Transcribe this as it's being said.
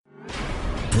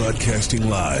Broadcasting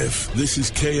live, this is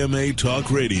KMA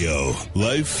Talk Radio,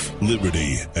 Life,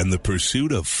 Liberty, and the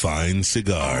Pursuit of Fine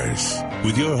Cigars.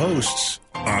 With your hosts,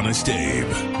 Honest Abe,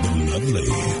 the lovely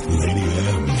Lady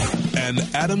M, and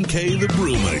Adam K. the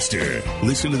Brewmeister.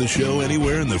 Listen to the show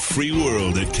anywhere in the free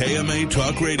world at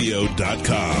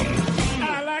KMATalkRadio.com.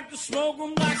 I like to smoke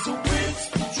them like the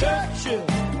Winston Churchill,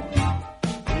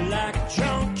 like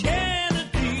John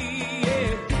Kennedy,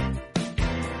 yeah.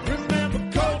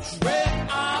 Remember Coach Red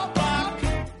Auerbach,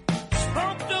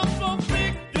 smoked them for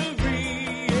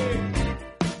victory, yeah.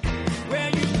 Well,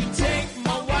 you can take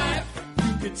my wife,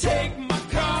 you can take my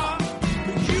car,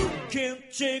 but you can't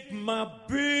take my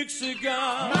big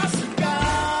cigar. My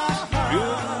cigar.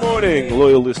 Good morning,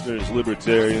 loyal listeners,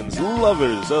 libertarians,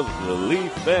 lovers of the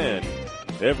Leaf, and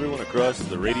everyone across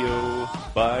the radio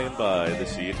by and by the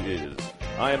sea it is.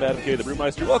 I am Adam K. the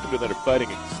Brewmeister. Welcome to another fighting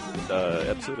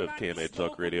episode of KMA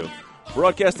Talk Radio.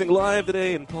 Broadcasting live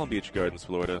today in Palm Beach Gardens,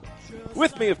 Florida.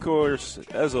 With me, of course,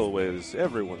 as always,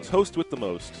 everyone's host with the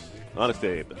most, Honest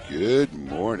Abe. Good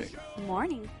morning.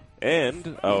 Morning.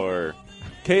 And our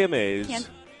KMA's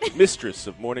mistress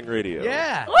of morning radio.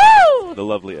 Yeah. Woo! The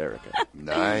lovely Erica.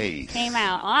 Nice. Came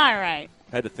out. All right.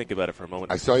 I had to think about it for a moment.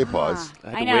 I saw you pause. I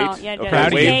had I to know. wait. Yeah,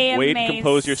 Okay, wait,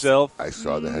 compose yourself. I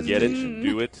saw the Get it, hesitation.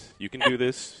 do it. You can do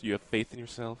this. You have faith in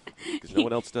yourself because no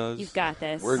one else does. You've got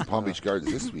this. We're in Palm Beach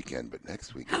Gardens this weekend, but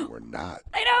next weekend we're not.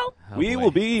 I know. We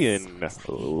will be in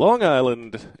Long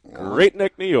Island, Great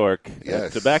Neck, New York, Yes.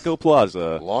 at Tobacco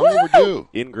Plaza Long overdue.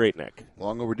 in Great Neck.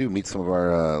 Long overdue. Meet some of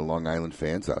our Long Island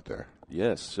fans out there.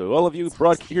 Yes, so all of you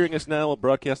hearing us now,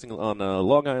 broadcasting on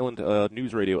Long Island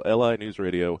News Radio, LI News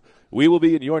Radio, we will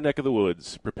be in your neck of the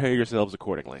woods. Prepare yourselves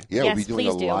accordingly. Yeah, Yes, we'll be doing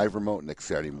a please do. live remote next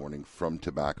Saturday morning from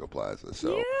Tobacco Plaza.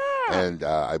 So, and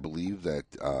I believe that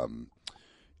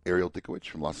Ariel Dikowicz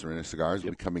from La Serena Cigars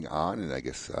will be coming on, and I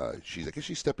guess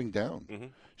she's stepping down. Mm-hmm.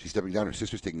 She's stepping down. Her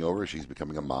sister's taking over. She's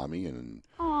becoming a mommy, and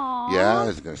Aww. yeah,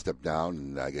 is going to step down.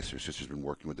 And I guess her sister's been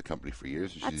working with the company for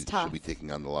years, and That's she'll tough. be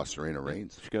taking on the La Serena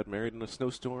reins. She got married in a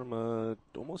snowstorm.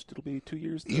 It'll be 2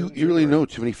 years. You really know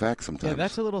too many facts sometimes. Yeah,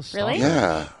 that's a little Really?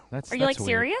 Yeah, That's, Are you like weird.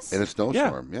 serious? in a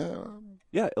snowstorm. Yeah.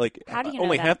 Yeah, like How do you know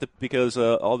only that? half because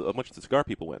a bunch of the cigar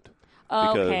people went.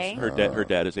 Oh, Because okay. her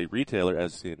dad is a retailer,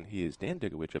 as in he is Dan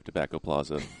Dikowicz of Tobacco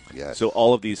Plaza. Yes. So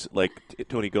all of these, like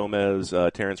Tony Gomez,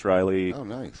 Terrence Riley, Oh,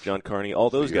 nice. John Carney, all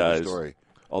those So you have the guys, story.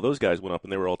 all those guys went up,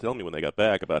 and they were all telling me when they got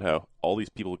back about how all these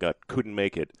people couldn't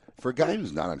make it. For a guy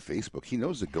who's not on Facebook, he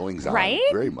knows the goings on Right?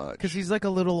 very much. Because he's like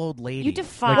a little old lady. You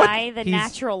defy Like, the he's-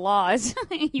 natural laws.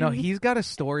 No, he's got a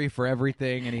story for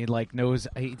everything, and he like knows.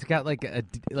 He's got like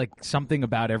something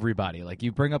about everybody. Like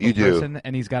you bring up You a do. person,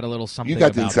 and he's got a little something. You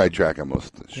got the about inside them. track on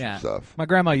most of the Yeah. stuff. My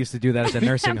grandma used to do that at the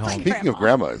nursing home. Speaking of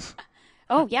grandmas,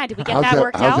 Oh, yeah. Did we get how's that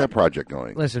worked how's out? that project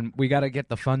going? Listen, we got to get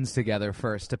the funds together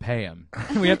first to pay him.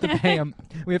 we have to pay him.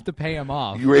 We have to pay him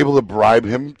off. You were able to bribe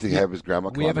him to have his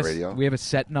grandma come we on have the a radio? we have a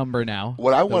set number now.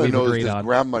 What I that want to we've know is, agreed does on.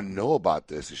 grandma know about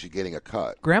this? Is she getting a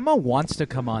cut? Grandma wants to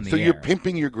come on the So air. you're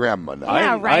pimping your grandma now. Yeah, I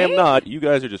am right? not. You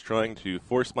guys are just trying to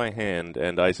force my hand,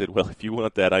 and I said, well, if you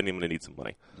want that, I'm going to need some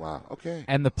money. Wow. Okay.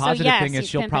 And the So, positive yes, thing is he's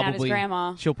she'll pimping out his probably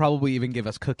grandma. she'll probably even give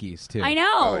us cookies too. I know.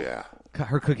 Oh yeah.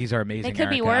 Her cookies are amazing. They could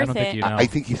be Erica. I worth don't think it. you know. I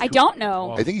think he's. I don't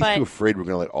know. I think he's but too afraid we're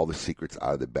going to let all the secrets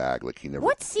out of the bag. Like he never.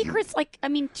 what secrets? Like, I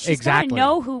mean, she's Exactly. got to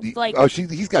know who, He- like, oh,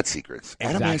 he's got secrets.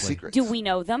 Adam has Exactly. secrets. do we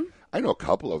know them? I know a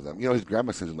couple of them. You know, his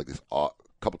grandma sends him like this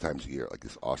couple times a year, like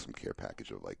this awesome care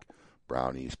package of like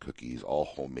brownies, cookies, all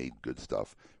homemade good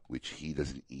stuff, which he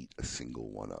doesn't eat a single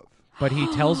one of. But he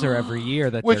tells her every year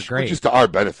that Which they're great. is to our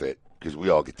benefit because we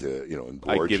all get to I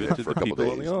engorge give in it to for the a couple people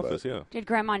days. in the office, but yeah. Did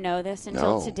Grandma know this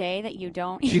until No. today that you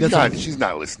don't? She's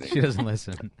not listening. She doesn't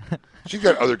listen. She's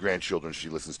got other grandchildren she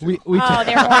listens to. we Oh,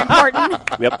 they're more important.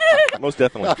 Yep, most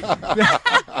definitely.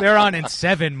 they're on in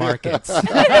 7 markets.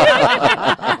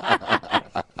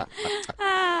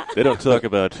 They don't talk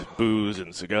about booze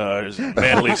and cigars and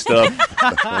manly stuff.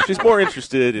 She's more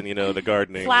interested in the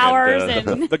gardening, Flowers and,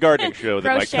 and the gardening show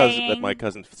that crocheting. my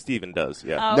cousin Steven does.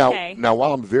 Yeah. Oh, okay. Now,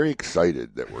 while I'm very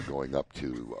excited that we're going up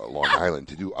to Long Island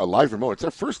to do a live remote, it's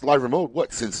our first live remote.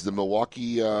 What since the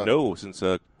Milwaukee? No, since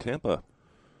Tampa.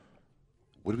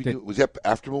 What did we do? Was that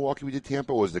after Milwaukee? We did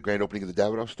Tampa. Was the grand opening of the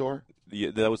Davidoff store? Yeah,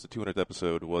 that was the 200th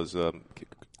episode. Was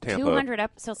Tampa 200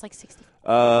 episodes, like 60.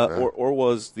 or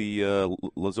was the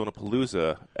Lazona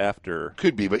Palooza after?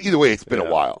 Could be, but either way, it's been a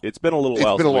while. It's been a little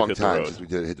while. It's been a since long we've hit the time road. since we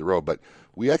did hit the road, but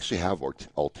we actually have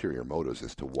ulterior motives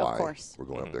as to why course. we're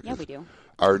going up there. Yeah, 'cause we do.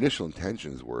 Our initial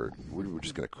intentions were we were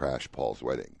just going to crash Paul's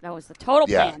wedding. That was the total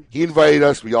Yeah, plan. he invited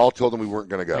us. We all told him we weren't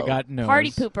going to go. I got no Party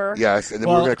pooper. Yes, and then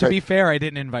we were Well, going to be fair, I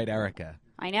didn't invite Erica.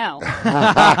 I know.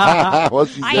 Well,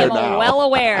 she's I there am now. well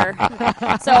aware.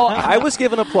 So I was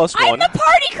given a +1. I'm the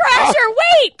party crasher.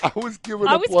 Wait. I was given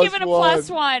I a was plus given a one.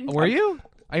 +1. Were you?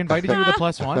 I invited you with a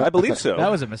 +1. I believe so. That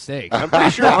was a mistake. I'm pretty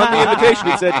sure on the invitation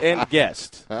it said "and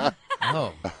guest."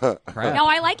 Oh, crap. No,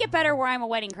 I like it better where I'm a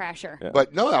wedding crasher. Yeah.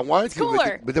 But no, I wanted to.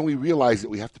 cooler. But then we realized that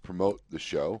we have to promote the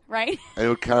show. Right? And it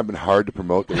would kind of been hard to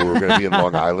promote that we were going to be in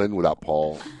Long Island without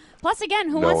Paul. Plus, again,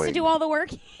 who wants to Knowing. do all the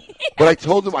work? But I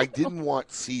told him I didn't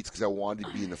want seats because I wanted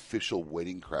to be an official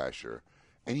wedding crasher.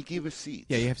 And he gave us seats.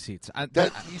 Yeah, you have seats.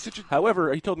 He's such a...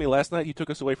 However, he told me last night you took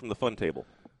us away from the fun table.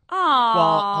 Aww.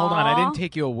 Well, hold on. I didn't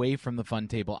take you away from the fun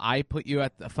table. I put you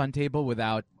at the fun table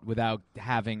without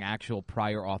having actual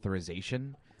prior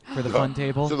authorization for the fun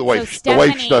table. So the wife,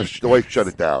 Stephanie- the wife shut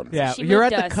it down. Yeah, She you're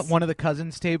moved at us. one of the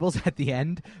cousins' tables at the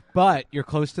end, but you're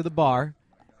close to the bar,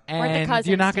 We're at the and cousins'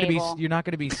 you're not going to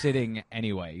table. be sitting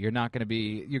anyway. You're not going to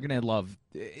be. You're going to love.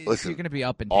 Listen, you're going to be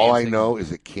up and All I dancing. know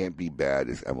is it can't be bad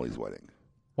as Emily's wedding.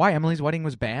 Why Emily's wedding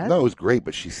was bad? No, it was great,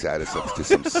 but she sat us up to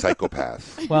some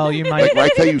psychopaths. Well, you might. Like when I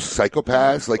tell you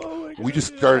psychopaths, like we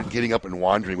just started getting up and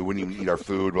wandering. We wouldn't even eat our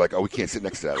food. We're like, oh, we can't sit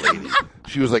next to that lady.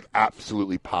 She was like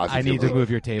absolutely I positively need to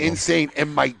move your table. insane.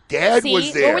 And my dad See,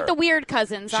 was there. we're with the weird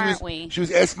cousins, aren't we? She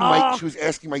was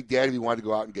asking my dad if he wanted to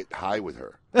go out and get high with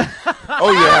her.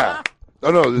 Oh yeah. Oh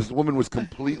no, this woman was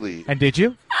completely. And did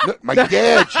you? No, my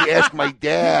dad. She asked my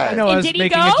dad. I know. I And was did he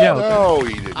making go? a joke. No,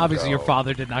 he didn't. Obviously, go. your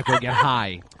father did not go get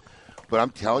high. But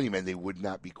I'm telling you, man, they would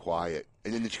not be quiet.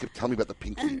 And then she kept telling me about the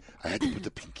pinky. I had to put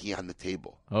the pinky on the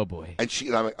table. Oh boy. And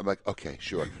I'm like, okay,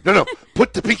 sure. No,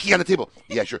 put the pinky on the table.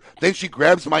 Yeah, sure. Then she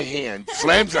grabs my hand,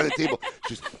 slams it on the table.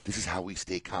 She's, this is how we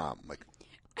stay calm. I'm like,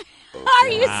 okay. Are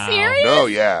you serious? No,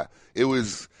 yeah. It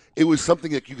was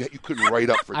something that you couldn't write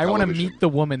up for I want to television. meet the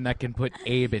woman that can put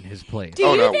Abe in his place. Do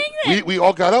Oh, you no. think that We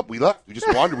all got up. We left. We just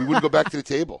wandered. We wouldn't go back to the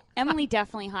table. Emily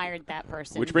definitely hired that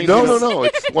person? Which brings No, me to- no.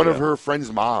 It's one of her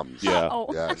friend's moms. Yeah. Oh.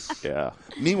 Yes. Yeah.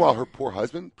 Meanwhile, her poor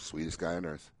husband, sweetest guy on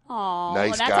earth. Aw,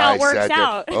 Nice well, that's guy. how it works sat there.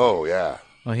 out. Oh, yeah.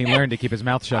 Well, he learned to keep his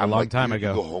mouth shut I'm a long like, time dude,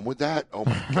 you ago. go home with that? Oh,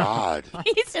 my God.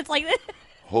 He's just like this.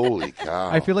 Holy cow.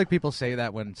 I feel like people say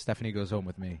that when Stephanie goes home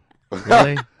with me.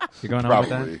 Really? You're going home with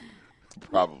that? Probably.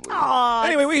 Probably. Aw,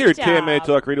 Anyway, we here at stop. KMA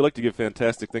Talk Radio like to give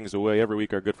fantastic things away. Every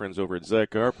week, our good friends over at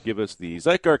Zycar give us the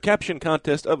Zycar Caption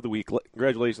Contest of the Week.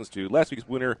 Congratulations to last week's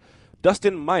winner,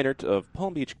 Dustin Meinert of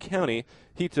Palm Beach County.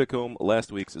 He took home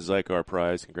last week's Zycar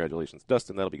prize. Congratulations,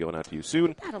 Dustin. That'll be going out to you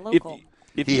soon. Not a local.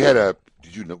 If He you- had a.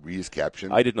 Did you read his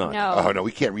caption? I did not. No. Oh, no,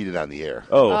 we can't read it on the air.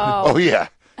 Oh. Oh, yeah.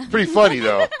 Pretty funny,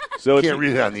 though. So if Can't you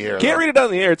read it on the air. can't though. read it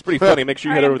on the air, it's pretty funny. Make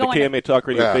sure you All head right, over to the I'm going KMA Talk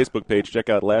Radio Yeah. Facebook page. Check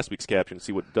out last week's caption.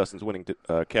 See what Dustin's winning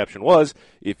caption was.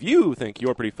 If you think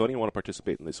you're pretty funny and want to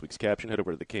participate in this week's caption, head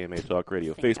over to the KMA Talk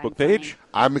Radio Think Facebook I'm page.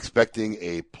 I'm expecting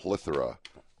a plethora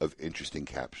of interesting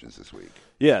captions this week.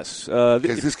 Yes.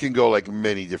 Because this can go like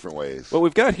many different ways. What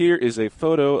we've got here is a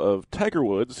photo of Tiger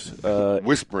Woods,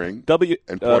 Whispering.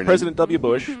 and pointing. President W.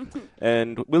 Bush,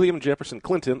 and William Jefferson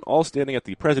Clinton, all standing at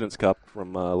the President's Cup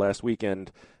from last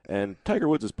weekend. And Tiger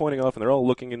Woods is pointing off, and they're all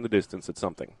looking in the distance at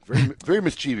something. Very, very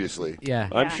mischievously. Yeah.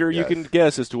 I'm sure you Yes. can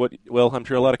guess as to what. Well, I'm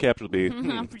sure a lot of captions will be. I'm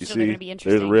You sure they're see, gonna be there's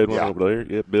interesting. a red one Yeah. over there.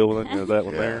 Yep, Bill, and that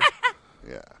one Yeah. there.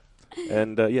 Yeah.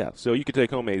 And yeah, so you could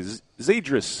take home a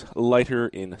Zadris lighter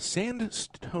in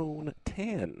sandstone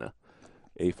tan.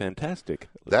 A fantastic.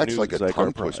 That's new like a Zycar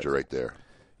tongue prize. twister right there.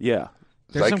 Yeah.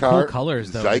 There's some cool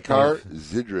colors, though, that Zycar,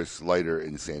 they've- Zidrus lighter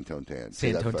in Santone Tan.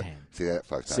 Say that Santone fi- tan. Say that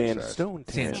 5 times. Sandstone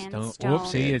tan. Sandstone.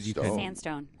 Whoops, see, you Sandstone. can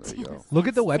Sandstone. There you go. look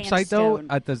at the website though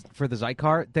Sandstone. for the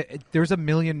Zycar. There's a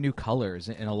million new colors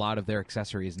in a lot of their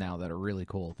accessories now that are really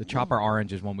cool. The Chopper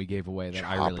Orange is one we gave away that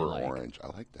I really Chopper like. orange. I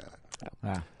like that.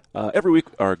 Ah. Every week,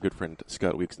 our good friend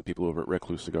Scott Weeks, the people over at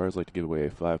Recluse Cigars, like to give away a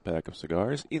 5-pack of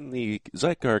cigars. In the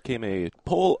Zycar KMA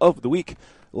poll of the week,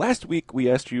 last week we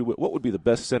asked you what would be the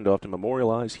best send-off to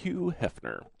memorialize Hugh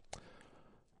Hefner.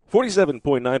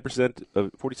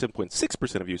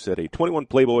 47.6% of you said a 21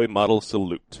 Playboy model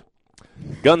salute.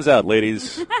 Guns out,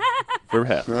 ladies, for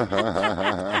Hef.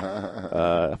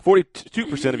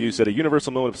 42% of you said a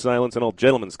universal moment of silence in all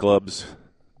gentlemen's clubs.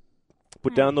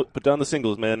 Put down the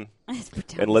singles, men,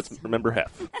 and let's remember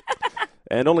Hef.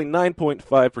 And only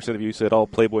 9.5% of you said all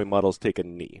Playboy models take a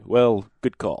knee. Well,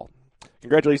 good call.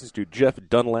 Congratulations to Jeff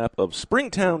Dunlap of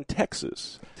Springtown,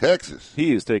 Texas. Texas.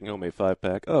 He is taking home a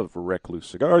 5-pack of Recluse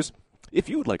cigars. If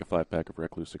you would like a 5-pack of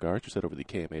Recluse cigars, just head over to the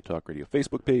KMA Talk Radio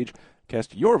Facebook page.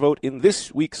 Cast your vote in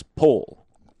this week's poll.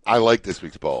 I like this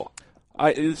week's poll.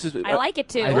 I like it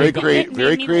too. Very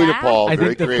creative, Paul. I very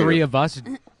think the creative. three of us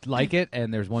like it,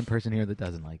 and there's one person here that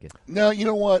doesn't like it. No, you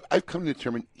know what? I've come to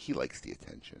determine he likes the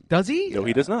attention. Does he? No,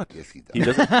 he does not. Yes, he does. He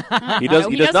doesn't. He No, does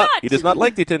he does not. not. He does not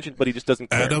like the attention, but he just doesn't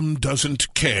care. Adam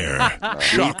doesn't care.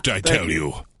 Shocked, I tell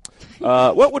you.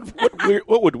 What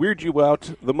would weird you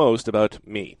out the most about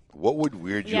me? What would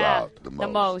weird you Yeah, out the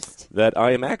most? That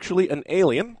I am actually an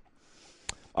alien.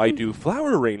 I do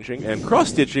flower arranging and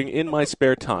cross-stitching in my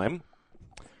spare time.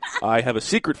 I have a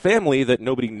secret family that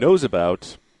nobody knows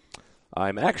about.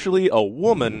 I'm actually a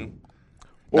woman.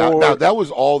 Now, that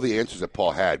was all the answers that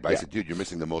Paul had, but I said, dude, you're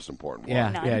missing the most important one. Yeah,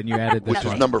 None. yeah, and you added this Which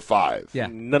one. is number 5. Yeah,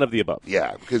 None of the above.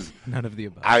 Yeah, because none of the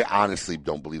above. I honestly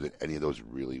don't believe that any of those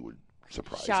really would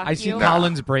surprise Shock. me. I see You?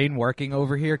 Colin's brain working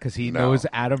over here because he No. knows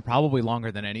Adam probably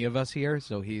longer than any of us here,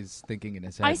 so he's thinking in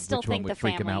his head I still which one think would the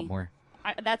freak him family. out more.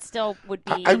 That still would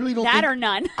be I really don't that think, or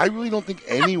none. I really don't think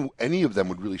any of them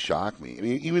would really shock me. I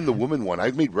mean, even the woman one.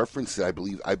 I've made reference to.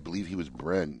 I believe he was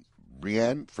Brienne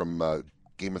from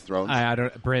Game of Thrones. I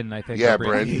don't, Bryn, I think. Yeah, or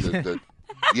Bryn. Bryn.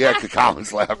 Yeah,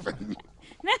 Colin's laughing.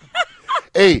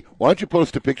 Hey, why don't you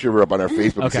post a picture of her up on our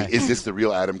Facebook and say, Okay. "Is this the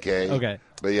real Adam K?" Okay.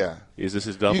 But yeah, Is this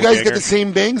his you doppelganger? guys got the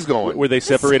same bangs going. Were they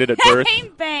separated at birth?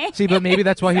 Bang, bang. See, but maybe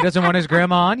that's why he doesn't want his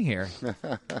grandma on here.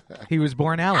 He was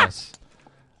born Alice.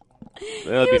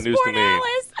 That'd He be was news to born me.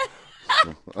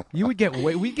 Alice. You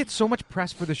would we get so much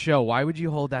press for the show. Why would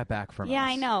you hold that back from us? Yeah,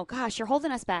 I know. Gosh, you're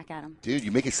holding us back, Adam. Dude,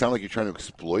 you make it sound like you're trying to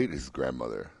exploit his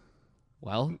grandmother.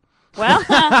 Well, Well,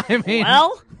 I mean,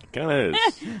 Kind of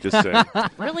is. Just saying.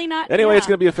 really not. Anyway, yeah. it's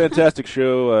going to be a fantastic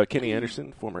show. Kenny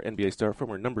Anderson, former NBA star,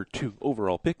 former number 2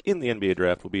 overall pick in the NBA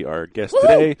draft, will be our guest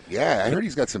today. Yeah, I heard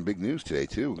he's got some big news today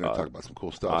too. We're going to talk about some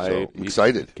cool stuff. So I'm he's-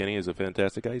 excited. Kenny is a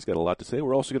fantastic guy. He's got a lot to say.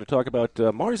 We're also going to talk about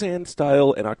Marzan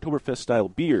style and Oktoberfest style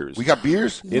beers We got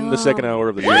beers. in the second hour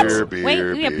of the What? show. Beer, Wait,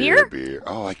 we have beer? beer.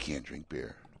 Oh, I can't drink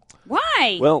beer.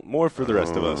 Why? Well, more for the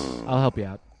rest of us. I'll help you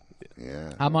out.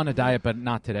 Yeah. I'm on a diet, but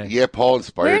not today. Yeah, Paul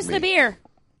inspired Where's me. the beer?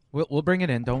 We'll bring it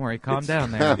in. Don't worry. Calm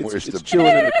down there. Where's It's the chilling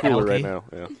in the cooler Alky. right now.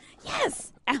 Yeah.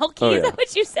 Yes, Alky. Oh, Is yeah. that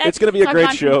what you said? It's going to be a So I've great gone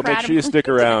from show. Make Pratt sure you stick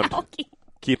to around. Alky.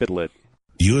 Keep it lit.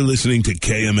 You're listening to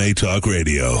KMA Talk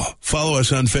Radio. Follow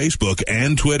us on Facebook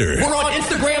and Twitter. We're on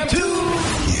Instagram too.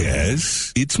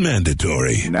 Yes, it's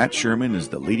mandatory. Nat Sherman is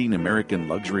the leading American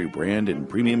luxury brand in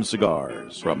premium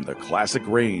cigars. From the classic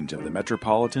range of the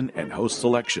Metropolitan and Host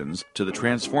selections to the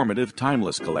transformative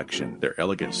Timeless collection, their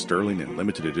elegant Sterling and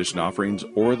limited edition offerings,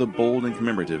 or the bold and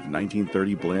commemorative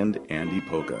 1930 blend Andy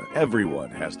Polka. Everyone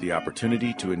has the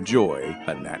opportunity to enjoy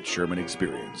a Nat Sherman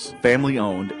experience. Family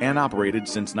owned and operated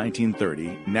since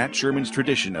 1930, Nat Sherman's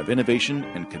tradition of innovation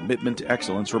and commitment to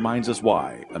excellence reminds us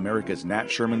why America's Nat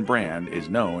Sherman brand is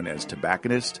known as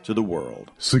tobacconist to the world.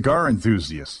 Cigar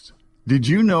enthusiasts, did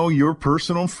you know your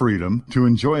personal freedom to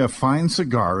enjoy a fine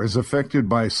cigar is affected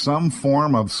by some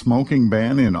form of smoking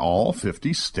ban in all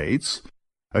 50 states?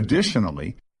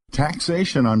 Additionally,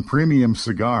 taxation on premium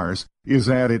cigars is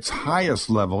at its highest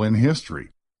level in history,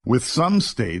 with some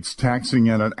states taxing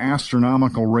at an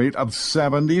astronomical rate of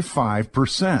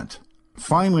 75%.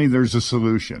 Finally, there's a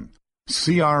solution.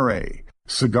 CRA,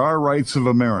 Cigar Rights of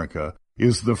America,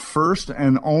 is the first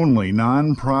and only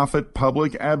nonprofit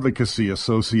public advocacy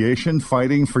association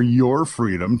fighting for your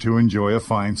freedom to enjoy a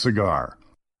fine cigar.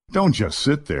 Don't just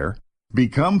sit there.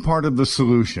 Become part of the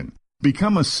solution.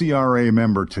 Become a CRA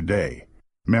member today.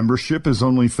 Membership is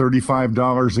only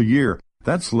 $35 a year.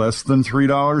 That's less than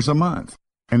 $3 a month.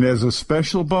 And as a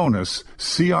special bonus,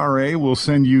 CRA will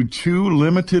send you 2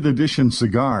 limited edition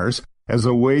cigars as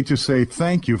a way to say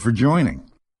thank you for joining.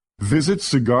 Visit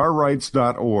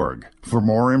cigarrights.org for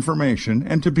more information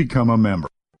and to become a member.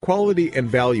 Quality and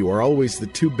value are always the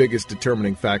 2 biggest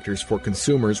determining factors for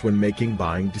consumers when making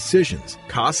buying decisions.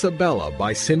 Casa Bella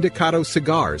by Sindicato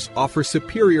Cigars offers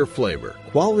superior flavor,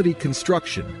 quality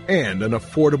construction, and an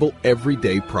affordable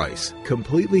everyday price.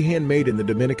 Completely handmade in the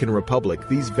Dominican Republic,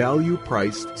 these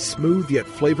value-priced, smooth yet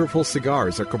flavorful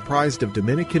cigars are comprised of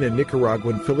Dominican and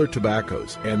Nicaraguan filler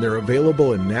tobaccos, and they're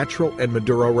available in natural and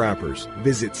Maduro wrappers.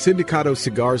 Visit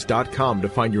syndicatocigars.com to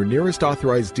find your nearest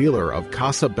authorized dealer of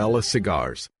Casa Bella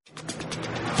cigars.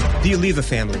 The Oliva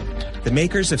family, the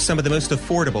makers of some of the most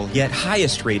affordable yet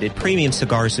highest rated premium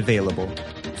cigars available.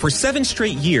 For 7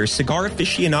 straight years, Cigar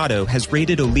Aficionado has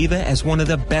rated Oliva as one of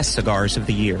the best cigars of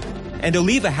the year. And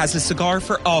Oliva has a cigar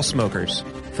for all smokers,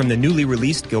 from the newly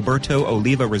released Gilberto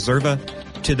Oliva Reserva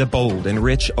to the bold and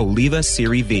rich Oliva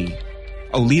Serie V.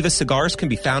 Oliva cigars can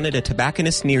be found at a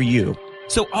tobacconist near you,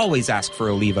 so always ask for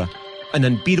Oliva, an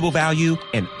unbeatable value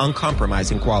and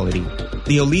uncompromising quality.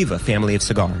 The Oliva family of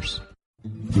cigars.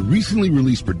 The recently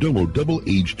released Perdomo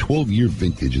Double-Aged 12-Year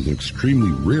Vintage is an extremely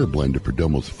rare blend of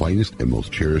Perdomo's finest and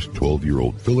most cherished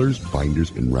 12-year-old fillers, binders,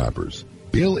 and wrappers.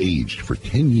 Bale-aged for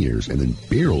 10 years and then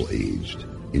barrel-aged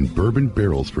in bourbon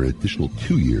barrels for an additional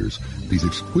 2 years, these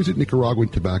exquisite Nicaraguan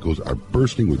tobaccos are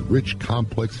bursting with rich,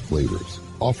 complex flavors.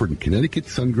 Offered in Connecticut,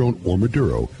 sun-grown, or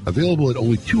Maduro, available at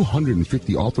only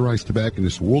 250 authorized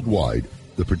tobacconists worldwide,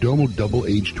 the Perdomo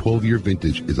Double-Aged 12-Year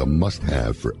Vintage is a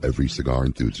must-have for every cigar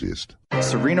enthusiast.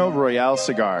 Sereno Royale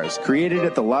Cigars, created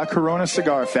at the La Corona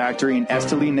Cigar Factory in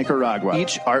Esteli, Nicaragua.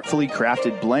 Each artfully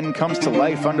crafted blend comes to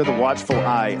life under the watchful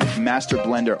eye of master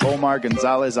blender Omar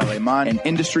Gonzalez Aleman and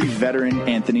industry veteran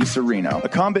Anthony Sereno. A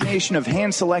combination of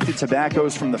hand-selected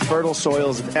tobaccos from the fertile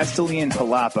soils of Esteli and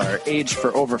Jalapa are aged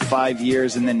for over 5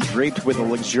 years and then draped with a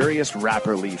luxurious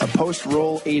wrapper leaf. A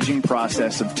post-roll aging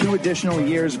process of 2 additional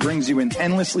years brings you an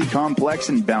endlessly complex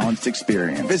and balanced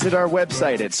experience. Visit our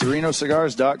website at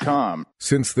serenocigars.com.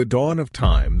 Since the dawn of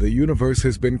time, the universe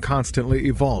has been constantly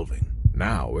evolving.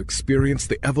 Now experience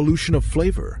the evolution of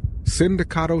flavor.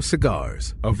 Sindicato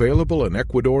Cigars, available in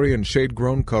Ecuadorian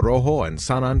shade-grown Corojo and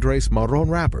San Andres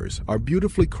Marron wrappers, are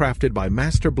beautifully crafted by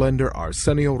master blender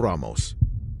Arsenio Ramos.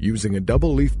 Using a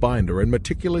double-leaf binder and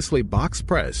meticulously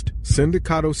box-pressed,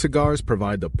 Sindicato Cigars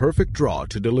provide the perfect draw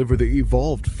to deliver the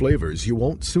evolved flavors you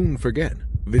won't soon forget.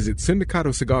 Visit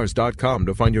syndicatocigars.com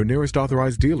to find your nearest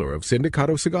authorized dealer of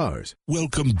Sindicato Cigars.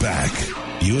 Welcome back.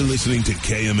 You're listening to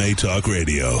KMA Talk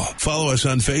Radio. Follow us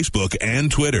on Facebook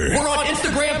and Twitter. We're on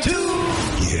Instagram,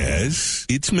 too. Yes,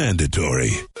 it's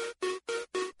mandatory.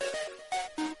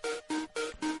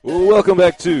 Welcome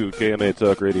back to KMA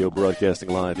Talk Radio, broadcasting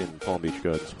live in Palm Beach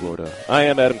Gardens, Florida. I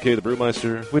am Adam K., the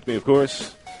Brewmeister. With me, of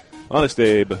course, Honest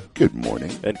Abe. Good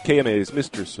morning. And KMA's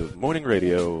mistress of morning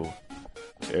radio,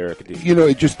 Erica D. You know,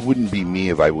 it just wouldn't be me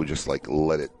if I would just let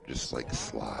it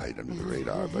slide under the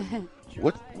radar. But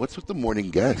what's with the morning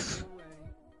guess?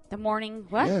 The morning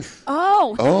what? Yes.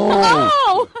 Oh.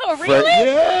 Really?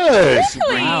 Yes.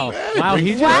 Really? Wow.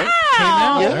 He just came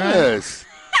out. Yes.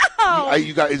 Wow.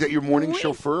 You got? Is that your morning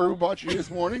chauffeur who bought you this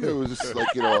morning? Or was this a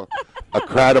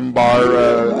Kratom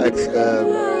Bar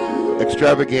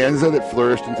extravaganza that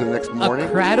flourished into the next morning? A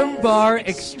Kratom Bar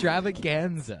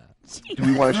extravaganza. Do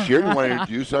we want to share? Do we want to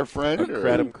introduce our friend?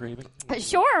 Kratom craving?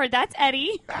 Sure, that's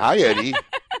Eddie. Hi, Eddie.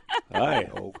 Hi.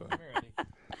 Come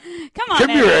on, Come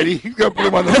here, Eddie. You got to put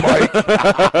him on the mic.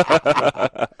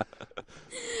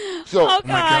 Oh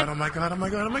God! Oh my God!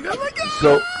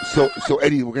 So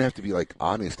Eddie, we're gonna have to be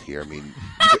honest here. I mean,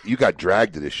 you got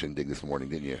dragged to this shindig this morning,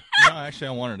 didn't you? No, actually,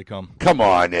 I wanted to come. Come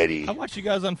on, Eddie. I watched you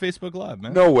guys on Facebook Live,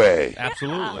 man. No way.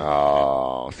 Absolutely.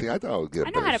 Oh, see, I thought I would get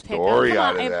a better Pick story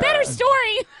up. out of A that. better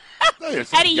story.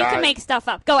 Eddie, you can make stuff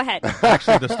up. Go ahead.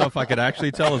 Actually, the stuff I could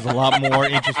actually tell is a lot more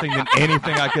interesting than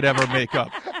anything I could ever make up.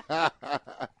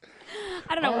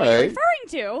 I don't know All what you're right. referring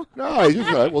to. No, I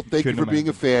just well, thank Couldn't you for being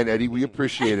a imagine. fan, Eddie. We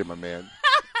appreciate it, my man.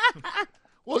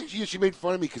 Well, she made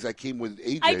fun of me because I came with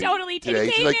AJ. I totally did. Today.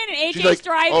 He She's came in and she's AJ's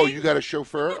driving. Oh, you got a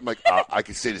chauffeur? I'm like, I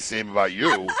could say the same about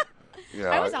you. You know,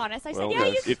 I was honest. I said, Well, yeah,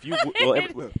 you if you,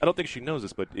 well, I don't think she knows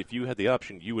this, but if you had the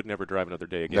option, you would never drive another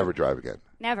day again. Never drive again.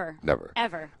 Never.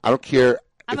 Ever. I don't care.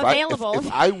 I'm if available.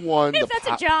 If I won If the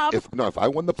that's a job. If I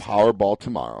won the Powerball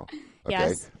tomorrow, okay,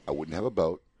 Yes. I wouldn't have a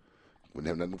boat, wouldn't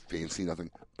have nothing fancy, nothing,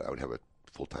 but I would have a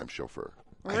full-time chauffeur.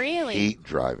 Really? I hate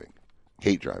driving.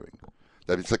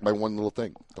 It's like my one little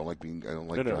thing. I don't like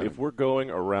No, driving. if we're going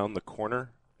around the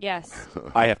corner, Yes.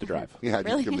 I have to drive. Yeah, I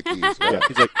Really? just give him the keys. Yeah,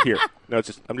 he's like, here. No,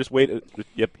 I'm just waiting.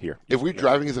 Yep, here. If we're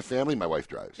driving as a family, my wife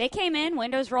drives. They came in,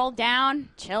 windows rolled down,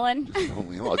 chilling.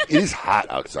 It is hot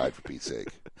outside, for Pete's sake.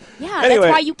 Yeah, Anyway.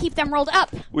 that's why you keep them rolled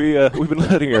up. We've been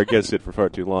letting our guests sit for far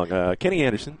too long. Kenny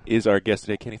Anderson is our guest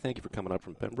today. Kenny, thank you for coming up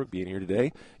from Pembroke, being here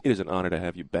today. It is an honor to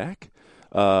have you back.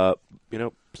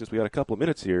 Since we got a couple of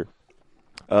minutes here,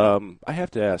 I have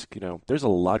to ask, there's a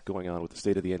lot going on with the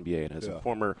state of the NBA. And as a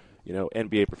former,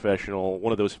 NBA professional,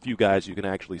 one of those few guys you can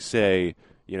actually say,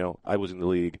 I was in the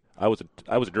league. I was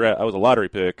a lottery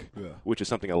pick, which is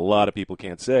something a lot of people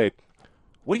can't say.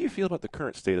 What do you feel about the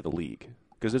current state of the league?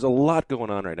 Because there's a lot going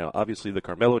on right now. Obviously, the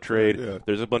Carmelo trade. Yeah.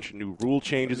 There's a bunch of new rule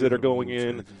changes that are going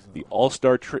in. The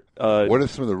All-Star trade. What are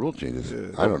some of the rule changes?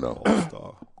 I don't know.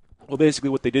 All-Star. Well,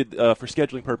 basically what they did for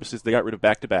scheduling purposes, they got rid of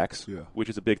back-to-backs, which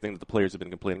is a big thing that the players have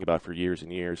been complaining about for years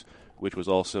and years, which was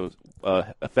also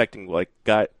affecting,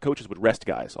 coaches would rest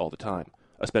guys all the time,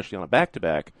 especially on a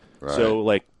back-to-back. Right.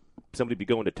 So, somebody be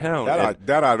going to town. I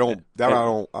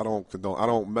don't condone. I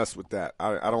don't mess with that.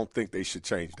 I don't think they should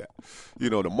change that.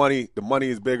 The money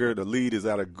is bigger. The lead is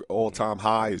at an all-time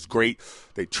high. It's great.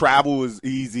 They travel is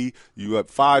easy. You have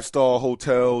 5-star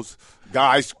hotels.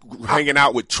 guys hanging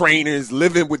out with trainers,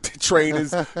 living with the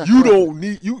trainers. You don't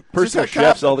need personal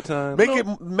chefs all the time.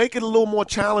 Make it a little more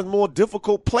challenge, more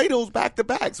difficult. Play those back to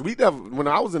backs. We never. When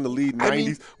I was in the league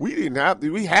 90s, we didn't have.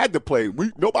 We had to play.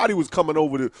 Nobody was coming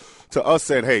over to us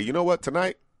saying, "Hey, you know what?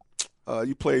 Tonight,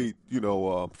 you played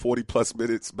 40 plus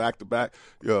minutes back to back.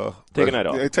 Take a night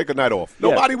off. Take a night off."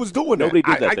 Nobody was doing that. Nobody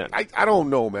did that then. I don't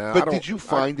know, man. But did you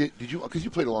find it? Did you? Because you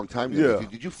played a long time.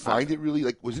 Did you find it really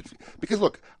was it? Because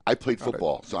look, I played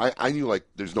football, so I knew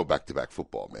there's no back-to-back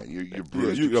football, man. You're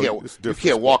bruised. You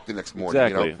can't walk the next morning.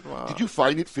 Exactly. Wow. Did you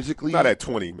find it physically? Not at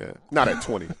 20, man. Not at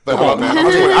 20. But come on, man.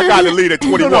 I got to lead at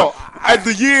 21. No. As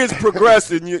the years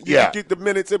progress and you get the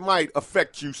minutes, it might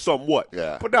affect you somewhat.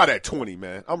 Yeah. But not at 20,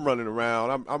 man. I'm running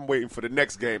around. I'm waiting for the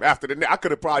next game. After I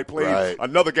could have probably played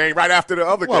another game right after the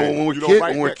other game.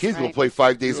 When we're kids, we'll play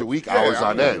 5 days a week, hours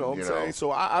on end. You know what I'm saying?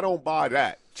 So I don't buy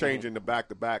that. Changing the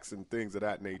back-to-backs and things of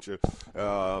that nature.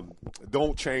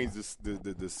 Don't change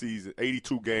the season.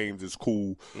 82 games is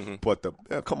cool, but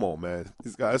come on, man.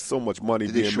 These guys, so much money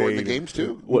Did being they shorten made. the games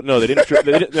too? Well, no, they didn't.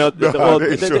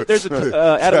 There's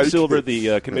Adam Silver,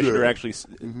 the commissioner, actually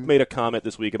made a comment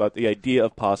this week about the idea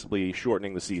of possibly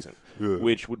shortening the season,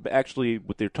 which would actually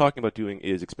what they're talking about doing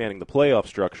is expanding the playoff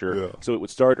structure so it would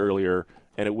start earlier.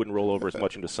 And it wouldn't roll over as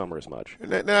much into summer as much.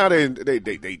 And now they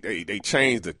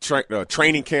changed the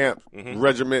training camp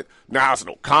regiment. Now it's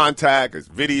no contact, it's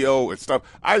video and stuff.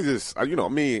 I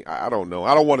don't know.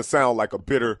 I don't want to sound like a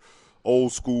bitter,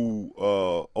 old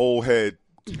school, old head.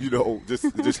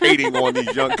 Just hating on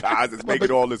these young guys that's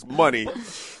making all this money.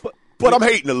 But I'm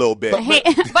hating a little bit. But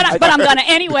I'm gonna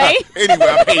anyway. Anyway,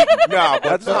 I'm hating.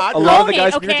 That's a lot of the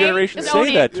guys from your generation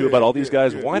say that too about all these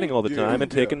guys whining all the time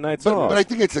and taking nights off. But I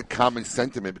think it's a common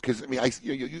sentiment because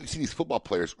you see these football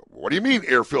players. What do you mean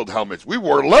air-filled helmets? We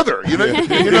wore leather. You know what I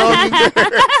mean?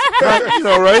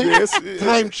 Right? Yes,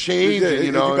 time change.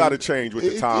 You got to change with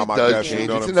the time. It does change.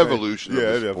 It's an evolution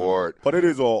of the sport. But it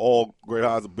is all Great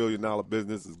High's a billion-dollar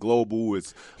business. It's global.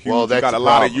 It's huge. Well, that's you got a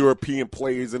lot of European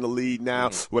players in the league now.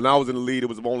 When I was in the league, it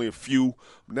was only a few.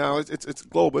 Now it's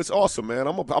global. It's awesome, man.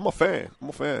 I'm a fan.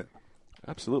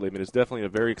 Absolutely. I mean, it's definitely a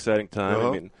very exciting time.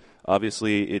 I mean,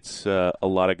 obviously, it's a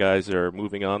lot of guys are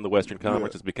moving on. The Western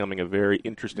Conference is becoming a very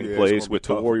interesting place with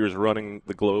the Warriors running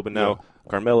the globe, and now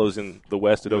Carmelo's in the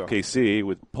West at OKC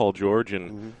with Paul George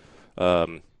and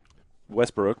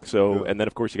Westbrook. So, and then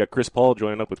of course you got Chris Paul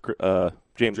joining up with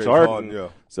James Harden.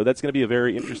 So that's going to be a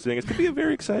very interesting. It's going to be a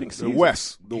very exciting season.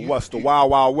 The Wild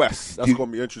Wild West. That's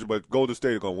going to be interesting. But Golden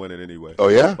State are going to win it anyway. Oh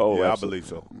yeah, I believe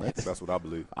so. That's what I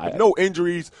believe. No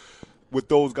injuries with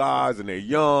those guys, and they're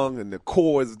young, and the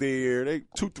core is there.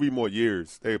 2-3 more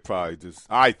years, they probably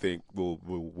I think,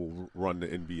 will run the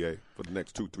NBA for the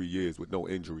next 2-3 years with no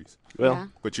injuries. Well,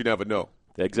 but you never know.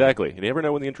 Exactly. You never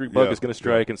know when the injury bug is going to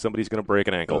strike and somebody's going to break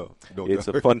an ankle. It's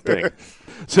a fun thing.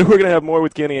 So we're going to have more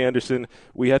with Kenny Anderson.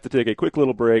 We have to take a quick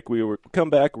little break. We will come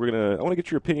back. I want to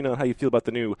get your opinion on how you feel about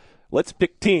the new Let's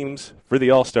Pick Teams for the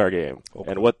All-Star Game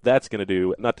and what that's going to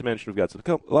do. Not to mention we've got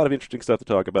a lot of interesting stuff to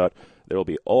talk about. There will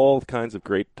be all kinds of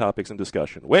great topics and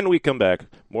discussion. When we come back,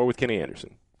 more with Kenny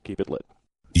Anderson. Keep it lit.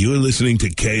 You're listening to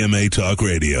KMA Talk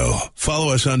Radio.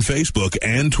 Follow us on Facebook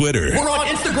and Twitter. We're on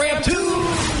Instagram, too.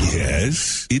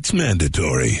 Yes, it's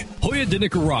mandatory. Hoya de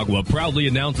Nicaragua proudly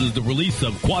announces the release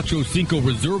of Cuatro Cinco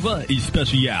Reserva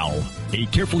Especial, a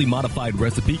carefully modified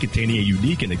recipe containing a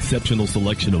unique and exceptional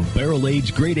selection of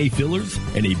barrel-aged grade A fillers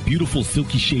and a beautiful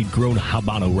silky shade-grown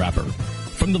Habano wrapper.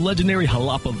 From the legendary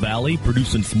Jalapa Valley,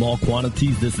 produced in small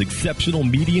quantities, this exceptional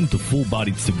medium to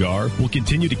full-bodied cigar will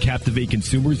continue to captivate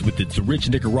consumers with its rich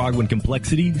Nicaraguan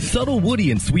complexity, subtle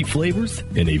woody and sweet flavors,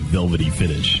 and a velvety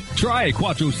finish. Try a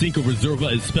Cuatro Cinco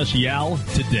Reserva Especial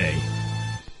today.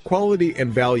 Quality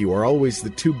and value are always the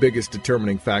two biggest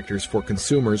determining factors for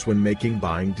consumers when making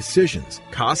buying decisions.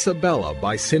 Casa Bella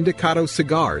by Sindicato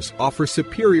Cigars offers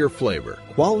superior flavor,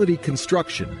 quality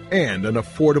construction, and an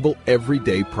affordable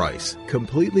everyday price.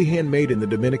 Completely handmade in the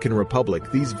Dominican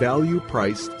Republic, these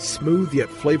value-priced, smooth yet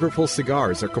flavorful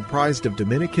cigars are comprised of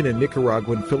Dominican and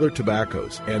Nicaraguan filler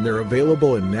tobaccos, and they're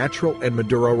available in natural and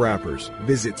Maduro wrappers.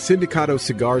 Visit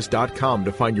SindicatoCigars.com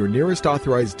to find your nearest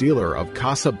authorized dealer of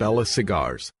Casa Bella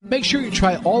cigars. Make sure you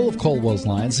try all of Caldwell's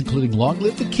lines, including Long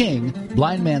Live the King,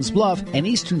 Blind Man's Bluff, and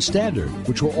Eastern Standard,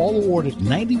 which were all awarded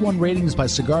 91 ratings by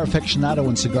Cigar Aficionado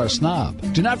and Cigar Snob.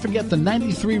 Do not forget the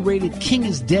 93-rated King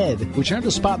is Dead, which earned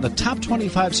a spot in the top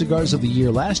 25 cigars of the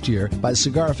year last year by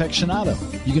Cigar Aficionado.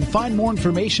 You can find more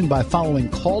information by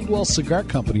following Caldwell Cigar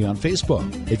Company on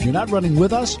Facebook. If you're not running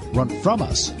with us, run from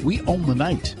us. We own the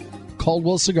night.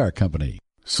 Caldwell Cigar Company.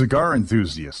 Cigar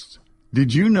enthusiasts,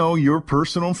 Did you know your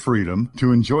personal freedom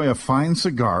to enjoy a fine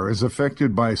cigar is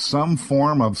affected by some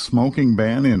form of smoking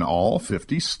ban in all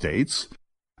 50 states?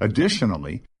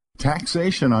 Additionally,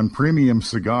 taxation on premium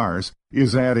cigars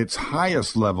is at its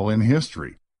highest level in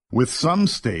history, with some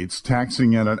states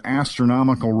taxing at an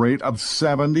astronomical rate of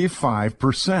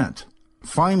 75%.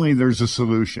 Finally, there's a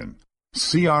solution.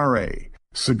 CRA,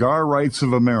 Cigar Rights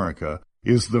of America,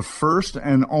 is the first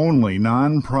and only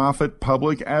non-profit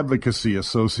public advocacy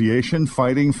association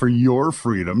fighting for your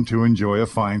freedom to enjoy a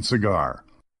fine cigar.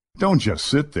 Don't just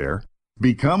sit there.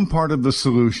 Become part of the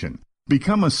solution.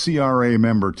 Become a CRA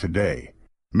member today.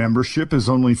 Membership is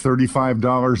only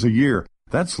 $35 a year.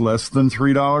 That's less than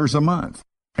 $3 a month.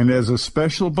 And as a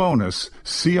special bonus,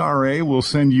 CRA will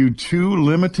send you 2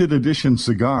 limited edition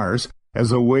cigars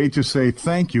as a way to say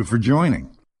thank you for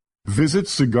joining. Visit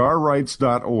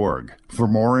cigarrights.org for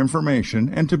more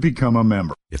information and to become a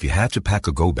member. If you had to pack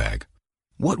a go bag,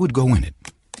 what would go in it?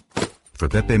 For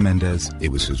Pepe Mendez, it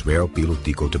was his rare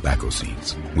Pilotico tobacco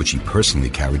seeds, which he personally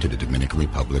carried to the Dominican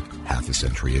Republic half a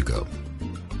century ago.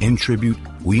 In tribute,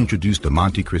 we introduced the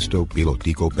Monte Cristo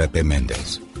Pilotico Pepe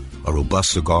Mendez, a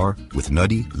robust cigar with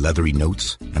nutty, leathery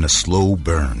notes and a slow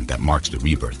burn that marks the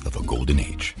rebirth of a golden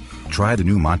age. Try the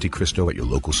new Monte Cristo at your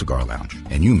local cigar lounge,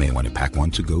 and you may want to pack one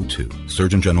to go too.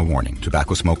 Surgeon General warning,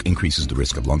 tobacco smoke increases the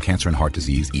risk of lung cancer and heart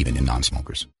disease even in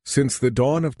non-smokers. Since the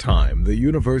dawn of time, the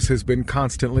universe has been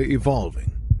constantly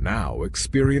evolving. Now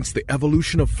experience the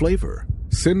evolution of flavor.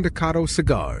 Sindicato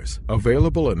cigars,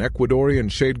 available in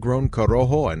Ecuadorian shade-grown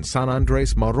Corojo and San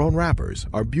Andres Marron wrappers,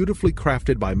 are beautifully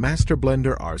crafted by master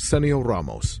blender Arsenio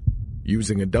Ramos.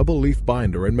 Using a double-leaf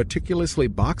binder and meticulously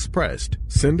box-pressed,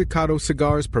 Sindicato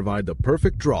cigars provide the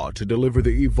perfect draw to deliver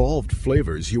the evolved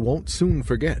flavors you won't soon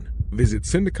forget. Visit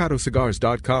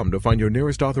syndicatocigars.com to find your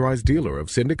nearest authorized dealer of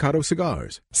Sindicato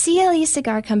cigars. CLE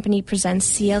Cigar Company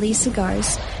presents CLE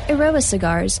Cigars, Aroa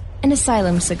Cigars, and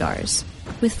Asylum Cigars.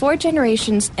 With 4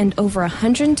 generations and over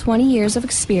 120 years of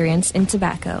experience in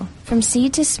tobacco. From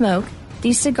seed to smoke,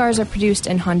 these cigars are produced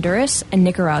in Honduras and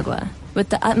Nicaragua with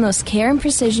the utmost care and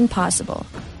precision possible.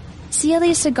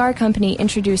 CLE Cigar Company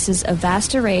introduces a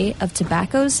vast array of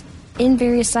tobaccos in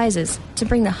various sizes to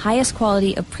bring the highest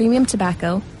quality of premium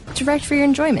tobacco direct for your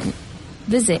enjoyment.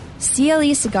 Visit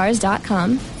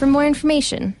clecigars.com for more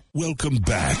information. Welcome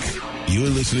back. You're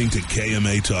listening to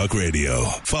KMA Talk Radio.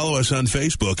 Follow us on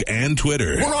Facebook and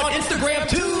Twitter. We're on Instagram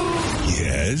too.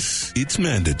 Yes, it's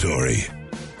mandatory.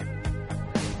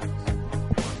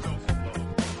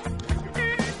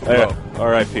 Hey,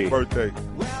 R.I.P. Birthday.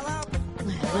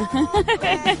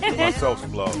 Myself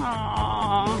some love.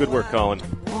 Aww. Good work, Colin.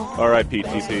 R.I.P.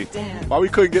 TP. Why we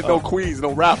couldn't get no Queens,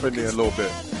 no rap in there a little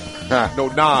bit? No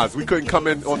Nas. We couldn't come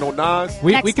in on no Nas.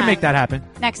 We can make that happen.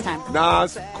 Next time.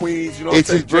 Nas, Queens, you know It's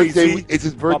what I'm his saying? birthday. Jay-Z. It's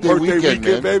his My birthday weekend,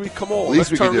 man. baby. Come on. Least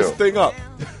Let's we turn can this do. thing up.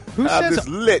 Who Have says this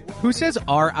lit. Who says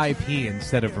R.I.P.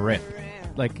 instead of RIP?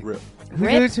 Like Rip.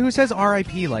 Who says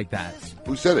R.I.P. like that?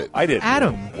 Who said it? I did.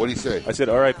 Adam. What did he say? I said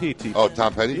R.I.P. TP. Oh,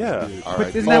 Tom Petty? Yeah. All But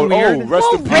right. isn't that weird? rest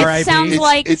in Well, peace. Rip sounds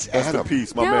like It's Rest in Adam.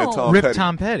 peace, my No. man Tom Rip Petty.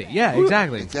 Tom Petty. Yeah,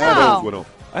 exactly. It's Adam. No. With him.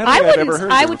 I don't I think I've wouldn't. ever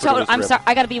heard I him would refer to totally. as I'm Rip. sorry.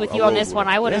 I got to be with I you on rolled this with one.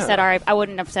 him. I would have Yeah. said R. I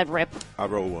wouldn't have said rip. I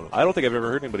roll one. I don't think I've ever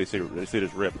heard anybody say it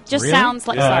as Rip. Just Really? sounds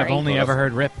like. Yeah, Sorry. I've only ever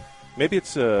heard RIP. Maybe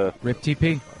it's RIP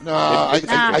TP. No, I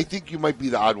Nah. think you might be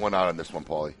the odd one out on this one,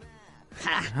 Paulie.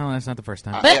 Oh, that's not the first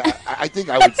time. I think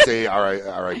I would say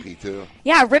R.I.P. too.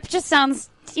 Yeah, rip just sounds.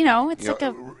 It's You like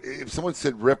know, if someone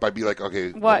said "rip," I'd be like,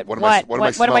 "Okay, What? am I What am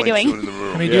I smelling doing? soon in the room?"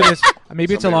 Let me do this.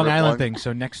 Maybe it's a Somebody Long rip Island one. thing.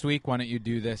 So next week, why don't you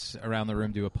do this around the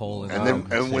room? Do a poll, And then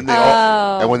then, when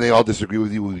see. they all disagree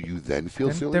with you, will you then feel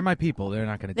Then silly? they're my people. They're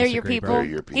not going to. they're your people. They're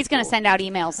your He's going to send out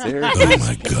emails. Oh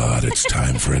my God, it's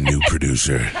time for a new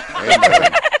producer.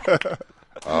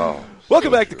 Oh,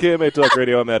 Welcome back to KMA Talk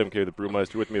Radio. I'm Adam K. the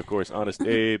Brewmeister. With me, of course, Honest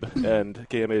Abe and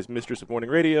KMA's Mistress of Morning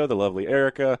Radio, the lovely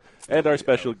Erica, and our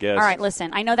special guest. All right, listen.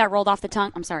 I know that rolled off the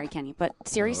tongue. I'm sorry, Kenny, but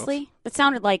seriously, that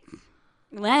sounded like.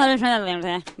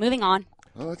 Moving on.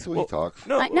 well, that's the way he talks.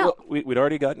 No, no. We'd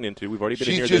already gotten into. We've already been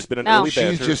in here. She's There's been an No. early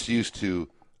banter. She's just used to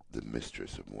the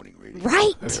mistress of morning radio,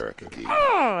 Right. Erica Key.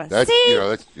 Oh, That's see?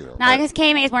 that's No, I guess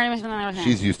KMA is more.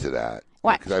 she's used to that.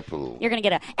 What? Because I put a little. You're going to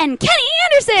get a. And Kenny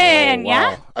Anderson, Oh, yeah?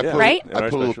 wow. I put, Right? I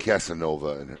put a little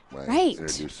Casanova in it. Right.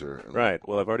 Introduce her. Right.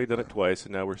 Well, I've already done it twice,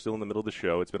 and now we're still in the middle of the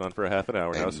show. It's been on for a half an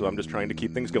hour now, so I'm just trying to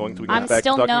keep things going until we I'm get back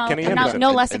still to talking to Kenny Anderson.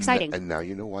 no less exciting. And now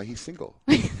you know why he's single.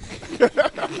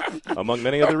 Among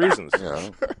many other reasons. Yeah.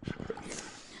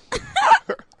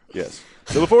 Yes.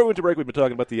 So before we went to break, we've been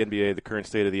talking about the NBA, the current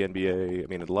state of the NBA. I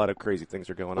mean, a lot of crazy things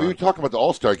are going on. We were talking about the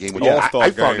All-Star game, which All-Star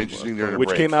I found game, interesting during the which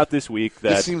break. came out this week.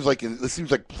 That This seems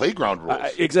like playground rules.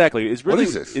 Exactly. It's really, what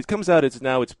is this? It comes out. It's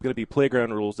going to be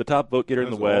playground rules. The top vote getter in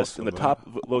the West and the top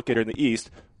vote getter in the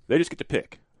East, they just get to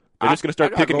pick. They're just going to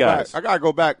start picking guys. I got to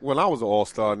go back when I was an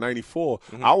All-Star in '94.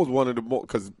 I was one of the most,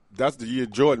 because that's the year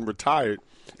Jordan retired.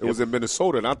 It was in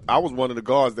Minnesota, and I was one of the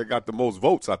guards that got the most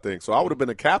votes, I think. So I would have been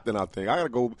a captain, I think. I got to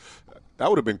go. That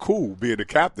would have been cool, being the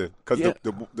captain, because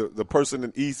the person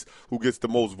in the East who gets the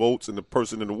most votes and the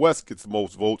person in the West gets the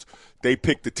most votes, they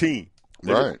pick the team.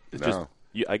 Right. It's just,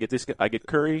 I get this. I get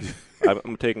Curry.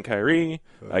 I'm taking Kyrie.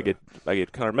 I get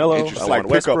Carmelo. It's I like want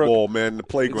Westbrook. pickup ball, man, the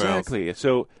playground. Exactly.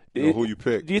 So who you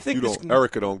pick. Do you think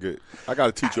Erica don't get? I got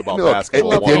to teach you about Look,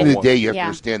 basketball. at the end of the day, you have to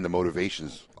understand the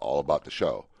motivation's all about the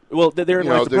show. Well, therein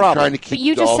lies the they're problem. trying to keep But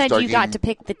you the just said All-Star you game. got to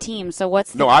pick the team. So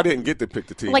what's No, I didn't get to pick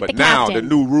the team. Like but the now captain.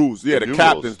 the new rules, The the new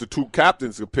captains, rules. the two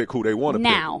captains can pick who they want to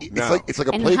now? pick. It's like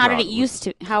a And playground. how did it used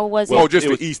to? How was Well, it? just It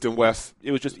was- the East and West.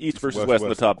 It was just East versus West, West in the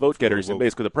West. top vote getters. Vote. And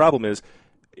basically the problem is,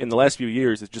 in the last few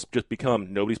years, it's just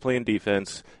become nobody's playing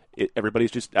defense.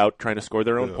 Everybody's just out trying to score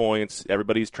their own points.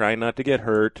 Everybody's trying not to get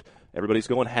hurt. Everybody's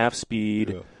going half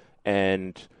speed.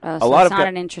 And Oh, a so lot it's of not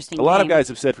an interesting a lot of game. guys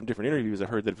have said from different interviews. I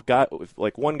heard that if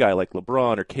like one guy like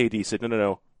LeBron or KD said,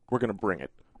 no, we're going to bring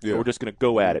it. Yeah. We're just going to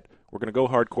go at it. We're going to go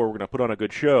hardcore. We're going to put on a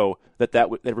good show.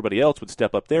 Everybody else would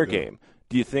step up their game.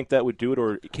 Do you think that would do it,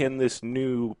 or can this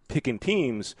new picking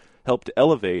teams help to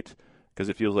elevate? Because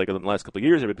it feels like in the last couple of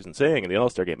years, everybody's been saying in the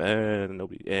All-Star game,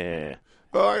 nobody.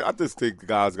 Well, I just think the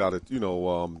guys got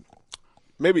to,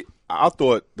 maybe I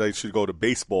thought they should go the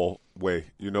baseball way,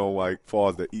 like far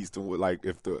as the East, and like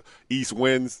if the East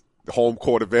wins, the home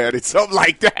court advantage, something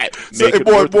like that. So Make it it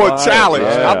more worthwhile. challenge.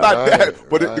 Right, I'm not that,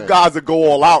 but the guys that go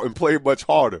all out and play much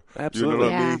harder. Absolutely. You know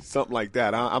what I Yeah. mean? Something like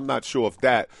that. I'm not sure if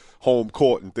that home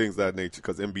court and things of that nature,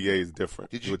 because NBA is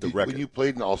different with the record. When you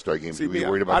played in the All-Star game, See, were you me,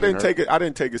 worried about I didn't getting take hurt? it. I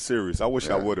didn't take it serious. I wish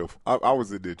I would have. I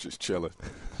was in there just chilling.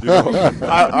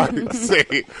 I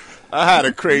say I had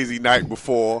a crazy night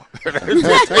before.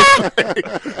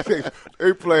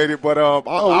 they played it, but we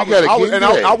got a game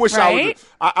today. I wish Right?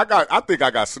 I think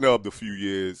I got snubbed a few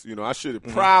years. I should have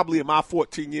probably in my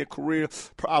 14-year career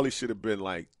probably should have been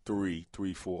like 3,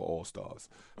 4 All-Stars.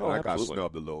 And I got absolutely.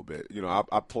 snubbed a little bit.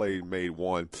 I played, made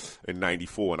one in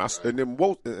 '94, and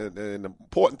the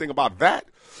important thing about that,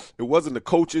 it wasn't the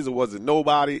coaches, it wasn't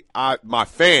nobody. My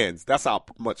fans. That's how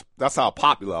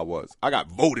popular I was. I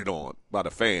got voted on by the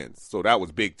fans, so that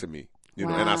was big to me.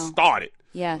 And I Wow. started.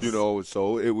 Yes.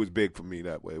 So it was big for me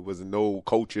that way. It wasn't no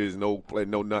coaches, no play,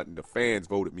 no nothing. The fans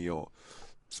voted me on,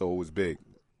 so it was big.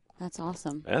 That's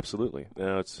awesome. Absolutely.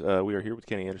 Now it's we are here with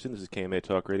Kenny Anderson. This is KMA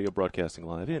Talk Radio, broadcasting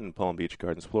live in Palm Beach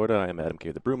Gardens, Florida. I am Adam K.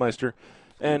 the Brewmeister,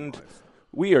 and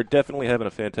we are definitely having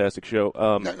a fantastic show.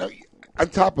 Now, on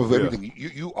top of everything,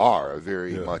 you are a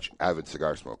very much avid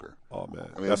cigar smoker. Oh man,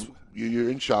 I mean, you're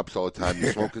in shops all the time.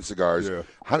 You're smoking cigars. Yeah.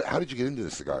 How did you get into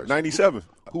the cigars? '97.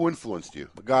 Who influenced you?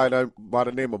 A guy by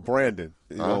the name of Brandon.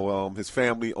 His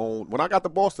family owned. When I got to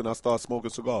Boston, I started smoking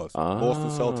cigars. Boston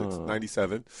Celtics,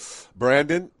 '97.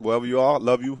 Brandon, wherever you are,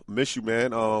 love you, miss you,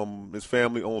 man. His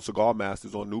family owned Cigar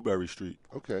Masters on Newberry Street.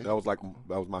 Okay, that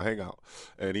was my hangout,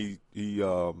 and he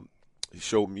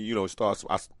showed me. He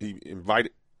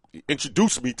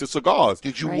introduced me to cigars.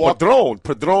 Did you walk?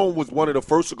 Padron was one of the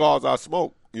first cigars I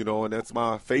smoked. And that's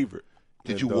my favorite.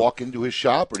 Did you walk into his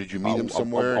shop, or did you meet him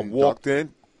somewhere? I walked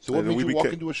in. So what and made we you walk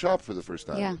became- into a shop for the first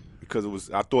time? Yeah. Because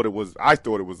I thought it was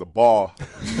a bar.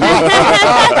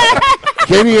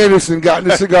 Kenny Anderson got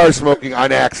into cigar smoking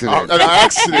on accident. On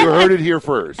accident. You heard it here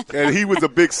first. And he was a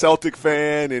big Celtic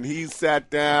fan, and he sat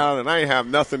down, and I didn't have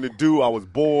nothing to do. I was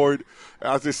bored.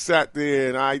 I just sat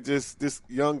there, and this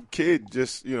young kid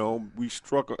he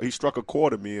struck a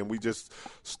chord at me, and we just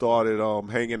started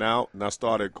hanging out, and I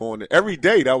started going every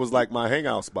day. That was like my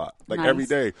hangout spot, like Nice. every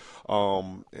day.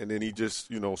 And then he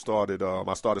just, started,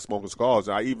 I started smoking cigars.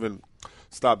 I even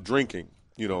stopped drinking.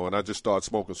 And I just started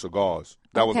smoking cigars.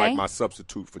 That was Okay. like my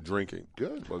substitute for drinking.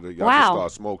 Good. So I just Wow.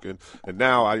 started smoking, and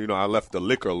now I left the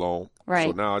liquor alone.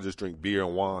 Right. So now I just drink beer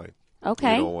and wine.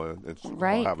 Okay. And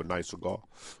Right. have a nice cigar.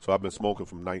 So I've been smoking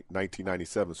from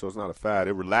 1997. So it's not a fad.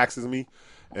 It relaxes me,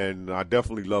 and I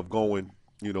definitely love going,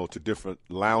 to different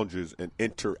lounges and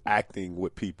interacting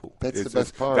with people. That's the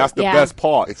best part. That's the Yeah. best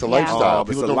part. It's a lifestyle.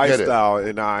 It's People a don't get it. lifestyle,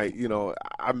 and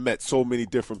I met so many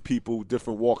different people,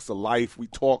 different walks of life. We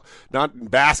talk not in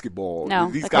basketball. No,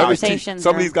 these the guys conversations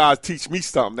some of are- these guys teach me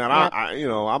something that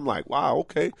Yep. I'm like, wow,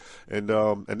 okay, and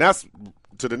that's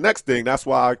to the next thing. That's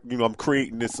why I'm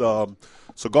creating this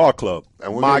Cigar Club.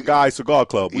 And we're My gonna- Guy Cigar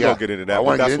Club. We're Yeah. going to get into that. I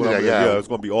wanna but that's get into what I'm that, gonna- yeah. it's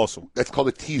going to be awesome. That's called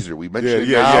a teaser. We mentioned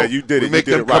Yeah, it now. you did it. We make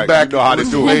You did them it come right. back You know how to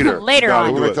and do it. later. Later You know how on.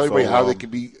 to We're do going to it. tell everybody So, how they can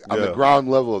be on the yeah. ground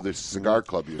level of this cigar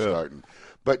club you're Yeah. starting.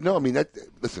 But no, I mean,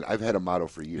 listen, I've had a motto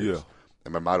for years. Yeah.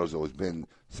 And my motto's always been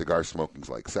cigar smoking's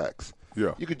like sex.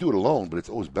 Yeah. You could do it alone, but it's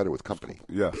always better with company.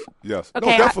 Yes, yes. Okay,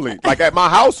 no, I- definitely. Like at my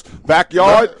house,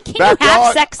 backyard, Can you backyard.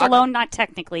 have sex alone? Not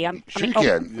technically. Sure you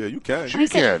can. Yeah, you can. Sure you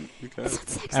can. You can.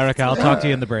 Erica, I'll talk to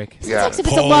you in the break. Yeah. Sex if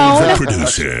it's Paul, alone. the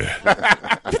producer.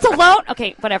 If it's alone,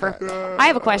 okay, whatever. I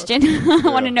have a question. I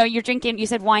want to know. You're drinking. You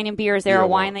said wine and beer. Is there Yeah, a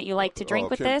wine well, that you like to drink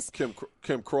with Kim, this?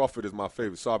 Kim Crawford is my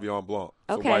favorite. Sauvignon Blanc.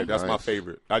 So Okay. white, that's my Nice.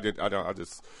 favorite. I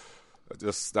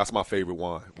just that's my favorite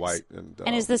wine, white.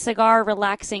 And is the cigar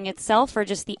relaxing itself, or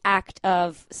just the act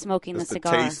of smoking the it's the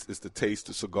cigar? taste. It's the taste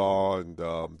of cigar, and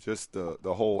just the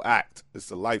whole act. It's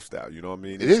the lifestyle. You know what I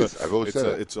mean? It It's is. I've always said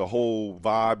it. It's a whole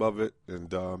vibe of it,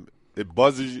 and it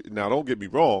buzzes you. Now, don't get me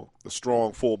wrong. The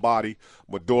strong, full body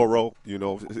Maduro. You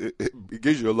know, it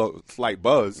gives you a little slight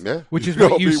buzz. Yeah. Which is know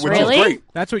what you I mean? Which Really? is great.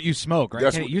 That's what you smoke, right?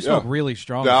 That's Kenny? what- You smoke yeah. really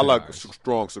strong. Yeah, I like cigars.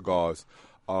 strong cigars.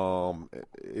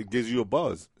 It gives you a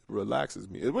buzz. It relaxes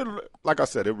me. Like I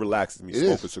said, it relaxes me. It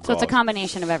Smoking is. cigars. So it's a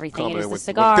combination of everything. It is the When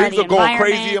cigar, things the are going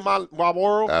environment. crazy in my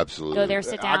world. Absolutely. Go there,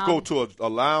 sit down. I go to a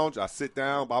lounge. I sit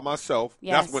down by myself.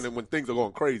 Yes. That's when things are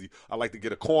going crazy. I like to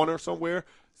get a corner somewhere,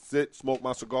 sit, smoke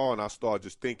my cigar, and I start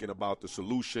just thinking about the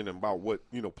solution and about what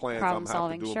plans Problem I'm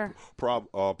solving, having to do.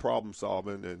 sure. Problem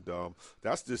solving, and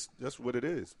that's what it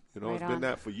is. Right it's on. been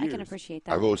that for years. I can appreciate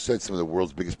that. I've always said some of the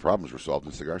world's biggest problems were solved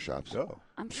in cigar shops. Yeah.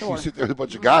 I'm sure. You sit there with a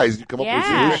bunch of guys, you come up with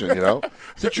Yeah. a solution,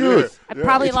 It's the truth.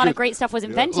 Probably It's a lot of good. great stuff was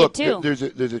invented Look, too. there's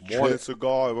a Morning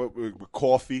cigar with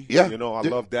coffee. Yeah. I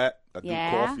love that. I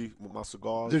Yeah. do coffee with my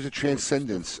cigars. There's a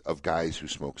transcendence of guys who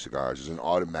smoke cigars. There's an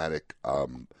automatic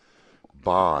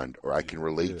bond, or I can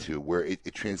relate to, where it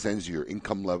transcends your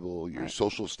income level, your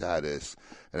social status,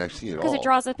 and I've seen it all. Because it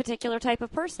draws a particular type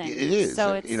of person. It is.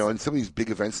 So it's, and some of these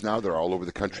big events now, they're all over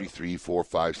the country, 3, 4,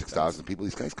 5, 6,000 people.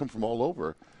 These guys come from all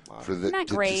over for isn't that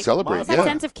to great? celebrate. That Yeah.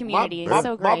 sense of community my, is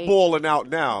so great. My balling out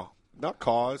now, not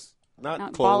cars, not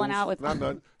Not clothes, balling out with- not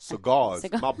nothing. Cigars.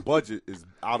 Cigar. My budget is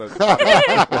out of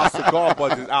my cigar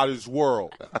budget is out of this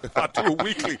world. If I do it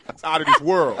weekly, it's out of this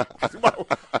world.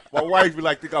 My wife be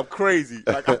like, think I'm crazy.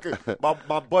 Like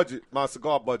my budget, my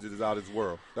cigar budget is out of this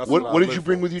world. That's What I did live you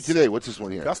bring for. with you today? What's this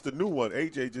one here? That's the new one.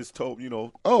 AJ just told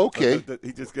Oh, okay.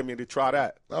 He just gave me to try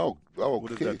that. Oh,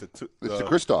 What is okay. that? It's the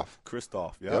Christoph.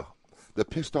 Christoph, yeah. Yep. The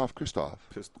pissed off Christoph.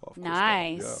 Pissed off.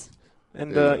 Nice.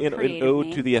 And Yeah. an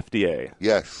ode to the FDA.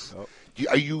 Yes.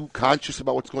 Are you conscious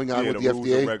about what's going on Yeah, with the the rules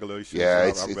FDA? and regulations. Yeah, I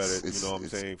it's read it. it's, You know what I'm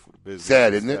it's saying? For business,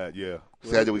 sad, it's isn't it? sad, yeah.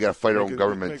 Sad that we got to fight our own Make it-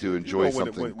 government make to it- enjoy when-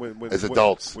 something when- as when-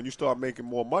 adults. When you start making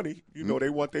more money, they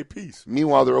want their piece.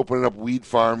 Meanwhile, they're opening up weed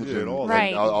farms Yeah, and, all and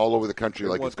Right. all over the country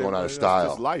They like want it's going their out of money. style.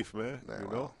 That's just life, man.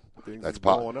 Things That's is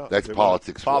blowing up. that's They want-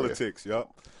 politics for you. Politics, yep.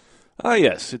 Ah,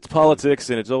 yes, it's politics,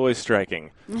 and it's always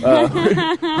striking.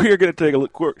 We're going to take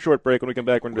a short break. When we come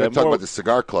back, we're We're going going to to talk about the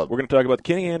cigar club. We're going to talk about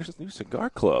Kenny Anderson's new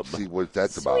cigar club. See what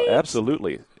that's about.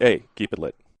 Absolutely. Hey, keep it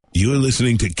lit. You're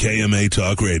listening to KMA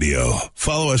Talk Radio.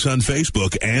 Follow us on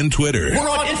Facebook and Twitter. We're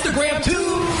on Instagram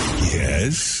too.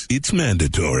 Yes, it's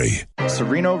mandatory.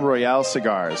 Sereno Royale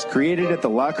cigars, created at the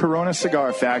La Corona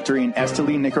Cigar Factory in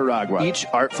Esteli, Nicaragua. Each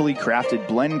artfully crafted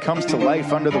blend comes to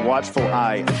life under the watchful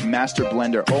eye of master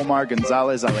blender Omar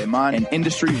Gonzalez Aleman and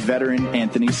industry veteran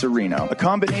Anthony Sereno. A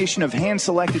combination of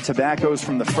hand-selected tobaccos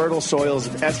from the fertile soils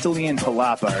of Esteli and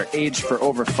Jalapa are aged for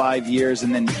over 5 years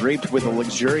and then draped with a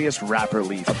luxurious wrapper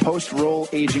leaf. A post-roll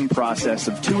aging process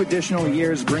of 2 additional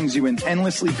years brings you an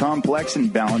endlessly complex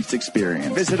and balanced experience.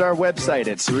 Visit our website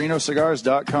at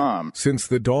serenocigars.com. Since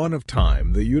the dawn of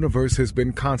time, the universe has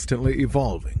been constantly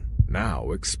evolving.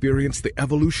 Now experience the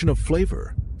evolution of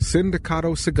flavor.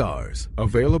 Sindicato Cigars,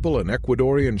 available in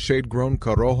Ecuadorian shade-grown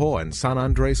Corojo and San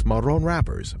Andres Marron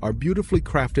wrappers, are beautifully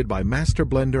crafted by master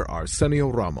blender Arsenio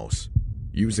Ramos.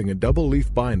 Using a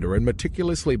double-leaf binder and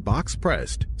meticulously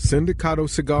box-pressed, Sindicato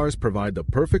Cigars provide the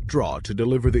perfect draw to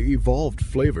deliver the evolved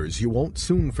flavors you won't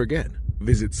soon forget.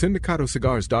 Visit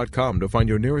SindicatoCigars.com to find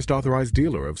your nearest authorized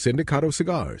dealer of Sindicato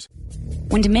Cigars.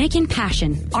 When Dominican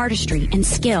passion, artistry, and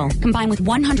skill combine with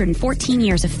 114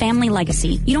 years of family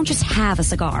legacy, you don't just have a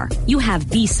cigar. You have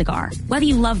the cigar. Whether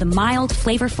you love the mild,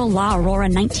 flavorful La Aurora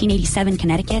 1987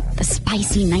 Connecticut, the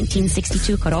spicy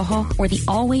 1962 Corojo, or the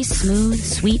always smooth,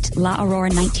 sweet La Aurora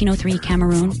 1903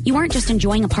 Cameroon, you aren't just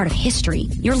enjoying a part of history.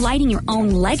 You're lighting your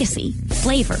own legacy,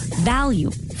 flavor,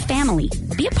 value, family.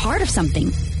 Be a part of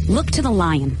something. Look to the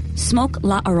lion. Smoke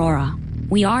La Aurora.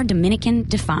 We are Dominican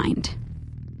defined.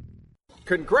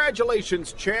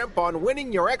 Congratulations, champ, on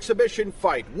winning your exhibition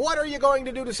fight. What are you going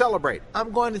to do to celebrate?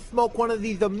 I'm going to smoke one of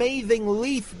these amazing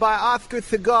Leaf by Oscar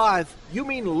cigars. You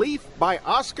mean Leaf by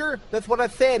Oscar? That's what I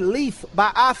said, Leaf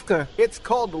by Oscar. It's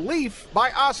called Leaf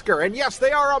by Oscar, and yes,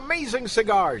 they are amazing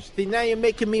cigars. See, now you're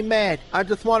making me mad. I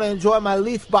just want to enjoy my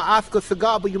Leaf by Oscar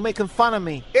cigar, but you're making fun of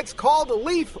me. It's called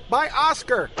Leaf by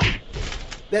Oscar.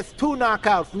 That's 2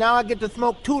 knockouts. Now I get to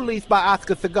smoke 2 Leaf by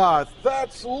Oscar cigars.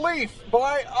 That's Leaf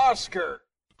by Oscar.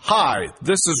 Hi,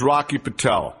 this is Rocky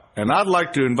Patel, and I'd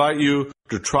like to invite you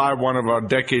to try one of our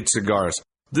Decade cigars.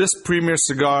 This premier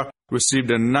cigar received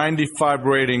a 95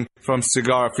 rating from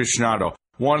Cigar Aficionado,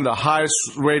 one of the highest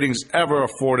ratings ever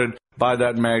afforded by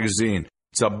that magazine.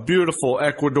 It's a beautiful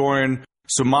Ecuadorian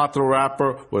Sumatra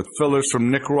wrapper with fillers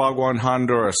from Nicaragua and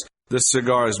Honduras. This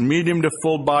cigar is medium to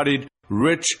full-bodied,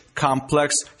 rich,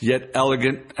 complex, yet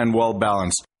elegant and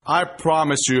well-balanced. I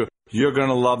promise you, you're going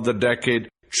to love the Decade.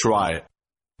 Try it.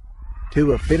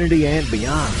 To Affinity and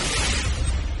beyond.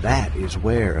 That is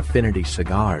where Affinity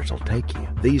Cigars will take you.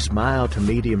 These mild to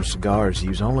medium cigars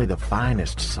use only the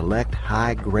finest select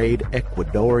high-grade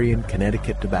Ecuadorian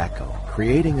Connecticut tobacco,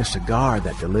 creating a cigar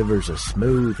that delivers a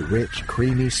smooth, rich,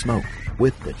 creamy smoke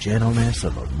with the gentleness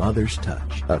of a mother's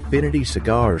touch. Affinity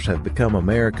Cigars have become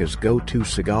America's go-to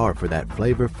cigar for that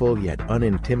flavorful yet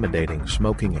unintimidating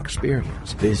smoking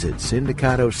experience. Visit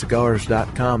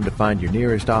syndicatocigars.com to find your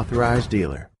nearest authorized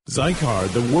dealer. Zycar,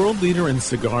 the world leader in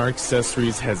cigar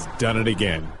accessories, has done it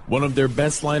again. One of their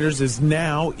best lighters is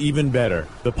now even better.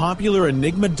 The popular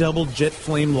Enigma Double Jet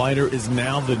Flame lighter is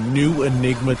now the new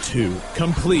Enigma 2.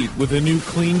 Complete with a new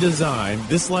clean design,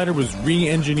 this lighter was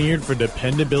re-engineered for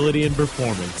dependability and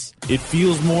performance. It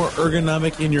feels more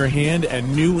ergonomic in your hand,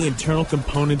 and new internal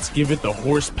components give it the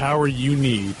horsepower you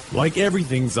need. Like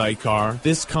everything Zycar,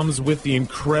 this comes with the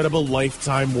incredible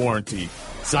lifetime warranty.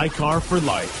 Zycar for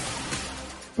life.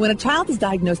 When a child is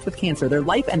diagnosed with cancer, their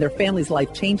life and their family's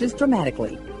life changes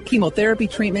dramatically. Chemotherapy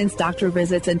treatments, doctor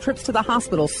visits, and trips to the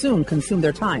hospital soon consume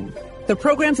their time. The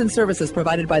programs and services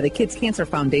provided by the Kids Cancer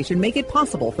Foundation make it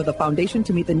possible for the foundation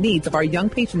to meet the needs of our young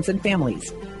patients and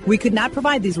families. We could not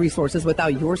provide these resources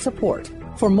without your support.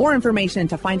 For more information and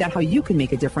to find out how you can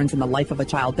make a difference in the life of a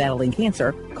child battling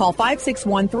cancer, call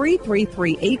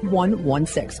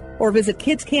 561-333-8116 or visit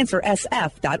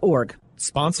kidscancersf.org.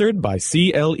 Sponsored by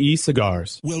CLE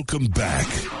Cigars. Welcome back.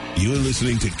 You're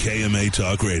listening to KMA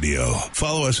Talk Radio.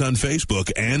 Follow us on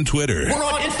Facebook and Twitter. We're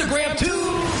on Instagram too.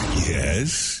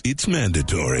 Yes, it's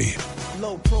mandatory.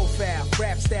 Low profile,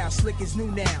 rap style, slick is new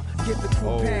now. Give the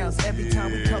crew pounds every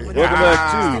time we cover. Welcome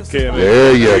back to KMA.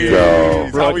 There you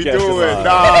go. How we doing?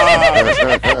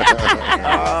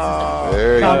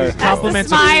 There you go.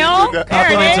 Compliments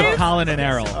of Colin and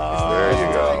Errol. There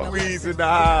you go. We's in the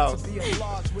house.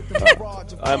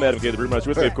 I'm Adam K. the Brewmaster.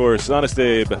 With me, of course, Honest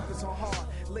Abe,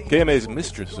 KMA's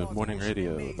mistress of morning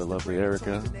radio, the lovely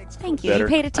Erica. Thank you. You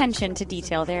paid attention to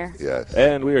detail there. Yes.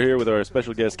 And we are here with our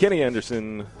special guest, Kenny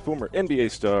Anderson, former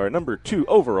NBA star, number 2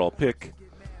 overall pick,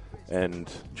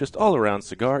 and just all-around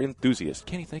cigar enthusiast.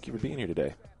 Kenny, thank you for being here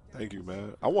today. Thank you,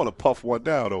 man. I want to puff one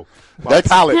down, though. That's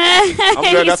palate.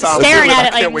 That's how I'm staring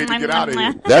at I it can't wait to get out of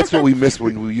here. That's what we missed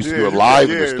when we used to do it live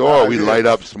in the store. We light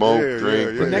up, smoke,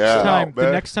 drink. The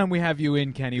next time we have you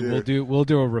in, Kenny, we'll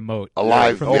do a remote. A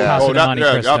live, from Casa de Monte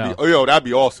Cristo. That'd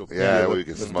be awesome. Yeah, we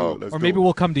can smoke. Or maybe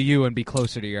we'll come to you and be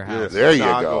closer to your house. There you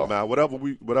go. Man. Whatever.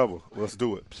 Let's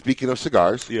do it. Speaking of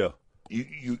cigars, we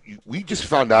just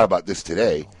found out about this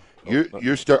today.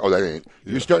 You're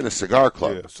starting a cigar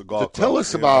club. Yeah, cigar club. Tell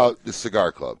us about the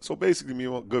cigar club. So basically, me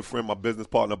and my good friend, my business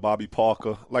partner Bobby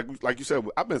Parker, like you said,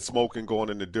 I've been smoking, going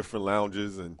into different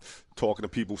lounges and talking to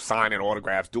people, signing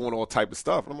autographs, doing all type of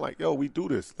stuff. And I'm like, yo, we do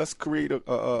this. Let's create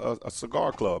a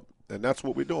cigar club. And that's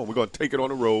what we're doing. We're going to take it on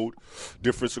the road,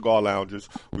 different cigar lounges.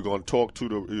 We're going to talk to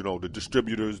the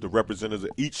distributors, the representatives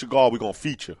of each cigar we're going to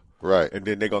feature. Right. And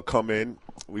then they're going to come in.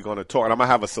 We're going to talk. And I'm going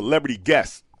to have a celebrity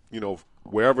guest,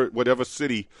 whatever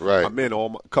city I'm in. A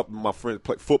couple of my friends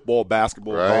play football,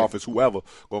 basketball, golf, whoever,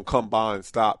 going to come by and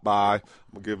stop by. I'm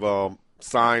going to give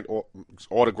signed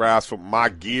autographs from my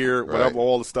gear, whatever,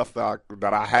 all the stuff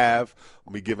that I have.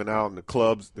 I'll be giving out in the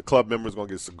clubs. The club members going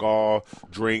to get cigar,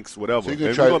 drinks, whatever. So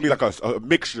it's going to be like a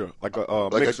mixture, a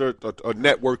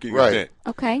networking event.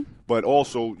 Okay. But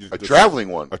also a traveling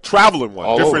one.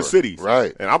 All different over. cities.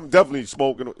 Right. And I'm definitely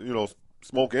smoking,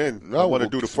 smoke in. No, I want to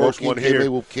do the first one here.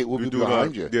 We'll be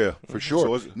behind you. Yeah, for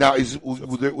sure. So now, will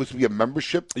there be a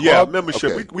membership club? Yeah,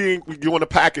 membership. Okay. We doing the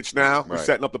package now. Right. We're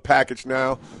setting up the package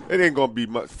now. It ain't going to be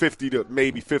much, 50 to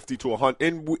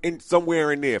 100, in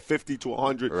somewhere in there, 50 to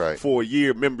 100 for a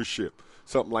year membership.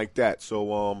 something like that.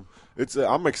 So it's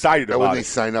I'm excited Now, about when they it.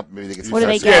 sign up, maybe they get What do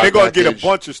they some get? Yeah, they're going to get a package.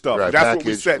 bunch of stuff. Right, That's what we're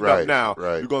package, setting right, up now.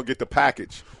 Right. You're going to get the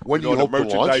package. When do you the hope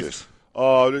to launch this?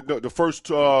 The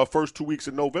first 2 weeks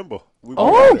in November.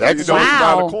 Oh, that's wow. It's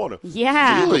around the corner.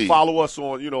 Yeah. So you Really? can follow us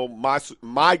on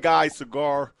my Guy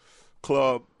Cigar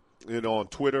Club. On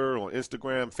Twitter, on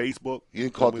Instagram, Facebook. You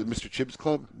didn't call it the Mr. Chibbs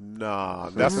Club? Nah,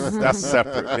 that's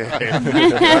separate.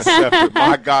 That's separate.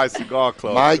 My Guy Cigar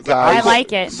Club. My Guy. I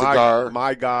like it. Cigar.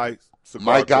 My Guy Cigar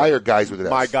My Guy Club. or guys with an S?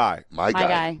 My Guy. My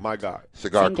Guy. My Guy.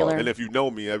 Cigar Singular. Club. And if you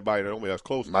know me, everybody that know me that's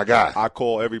close. My Guy. I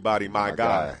call everybody my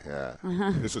guy. Yeah.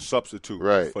 It's a substitute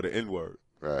Right. for the N word.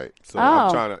 Right. So Oh.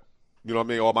 I'm trying to, you know what I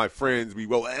mean? All my friends, we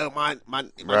go, my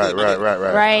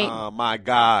Right. my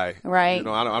guy. Right. You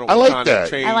know, I don't I like trying that.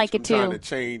 to change. I like it I'm trying too. to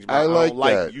change. I like don't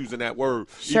like that. using that word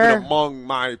Sure. even among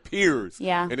my peers.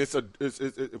 Yeah. And it's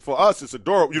for us, it's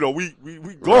adorable. You know, we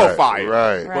glorify it.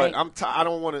 Right. Right. But I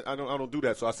don't want to. I don't do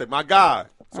that. So I say my guy.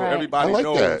 So Right. everybody I like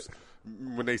knows that.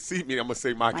 when they see me, I'm gonna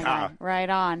say my My guy. God. Right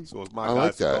on. So it's my I guy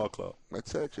like Cigar that. Club.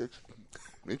 That's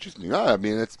interesting. Yeah, I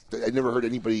mean, I never heard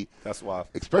anybody That's why.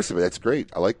 express it. That's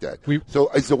great. I like that. So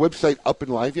is the website up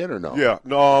and live yet or no? Yeah,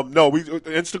 no. We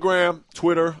Instagram,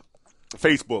 Twitter,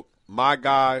 Facebook. My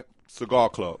Guy Cigar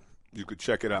Club. You could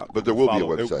check it out. But there will be a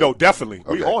Follow it. website. No, definitely.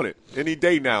 We Okay. on it. Any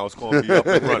day now it's going to be up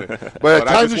and running. By the But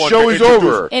I time just the wanted show to is introduce-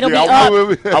 over. It'll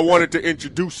be I wanted to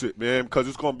introduce it, man, because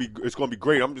it's going to be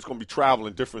great. I'm just going to be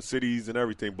traveling different cities and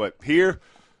everything. But here,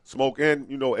 Smoke Inn,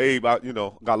 Abe,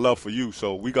 got love for you,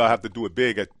 so we got to have to do it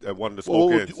big at one of the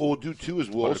Smoke Inns. What we'll do too is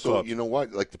we'll One of the also, clubs. you know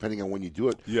what, like depending on when you do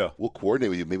it, Yeah. we'll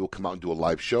coordinate with you. Maybe we'll come out and do a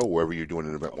live show wherever you're doing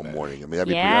an event one morning. I mean, that'd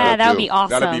be Yeah, pretty that cool would too. be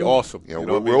awesome. That'd be awesome. You know, You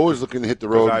we're, what I we're mean? always looking to hit the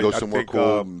road, and Because go I somewhere think,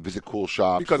 cool, and visit cool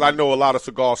shops. Because I know a lot of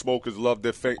cigar smokers love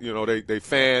their, they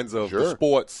fans of the Sure.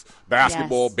 sports,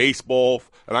 basketball, Yes. baseball,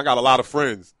 and I got a lot of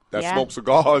friends that Yeah. smoke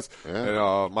cigars.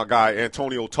 Yeah. And my guy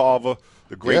Antonio Tarver,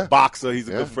 the great Yeah. boxer, he's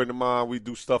a Yeah. good friend of mine. We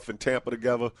do stuff in Tampa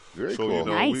together. Very so cool.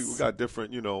 we Nice. got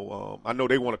different. I know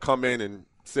they want to come in and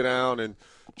sit down and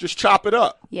just chop it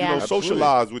up. Yeah. Absolutely.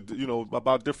 Socialize with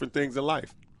about different things in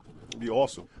life. It'd be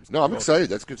awesome. No, I'm excited.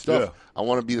 That's good stuff. Yeah. I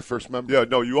want to be the first member. Yeah,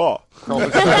 no, you are. You're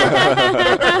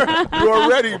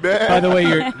already, man. By the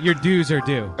way, your dues are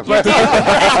due.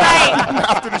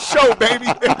 After the show, baby.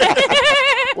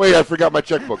 Wait, I forgot my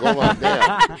checkbook. Hold on.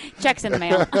 Damn. Checks in the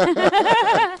mail.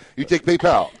 You take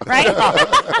PayPal. Right?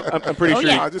 I'm pretty sure.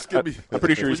 yeah. Just give me. I'm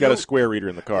pretty sure he's got a square reader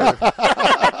in the car.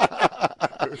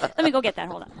 Let me go get that.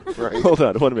 Hold on. Right. Hold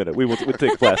on, 1 minute. We'll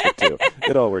take plastic too.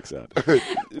 It all works out.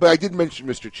 But I did mention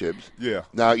Mr. Chibbs. Yeah.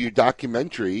 Now, your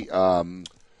documentary,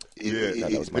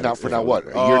 it's been out for now, what,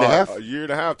 a year and a half? A year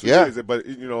and a half, 2 Yeah. years. But,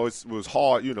 it was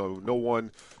hard. No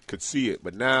one could see it.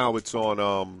 But now it's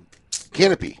on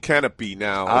Canopy. Canopy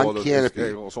now. On Canopy.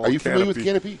 It's on Are you familiar with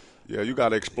Canopy? Yeah, you got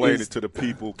to explain it to the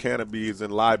people. Canopy is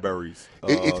in libraries.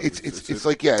 It's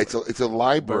like it's a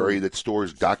library that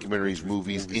stores documentaries,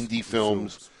 movies, indie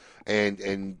films,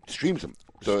 and streams them.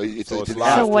 So it's live. an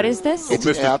app. So what is this? So It's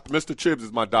an app. Mr. Chibbs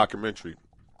is my documentary.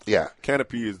 Yeah.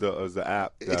 Canopy is the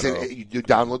app. You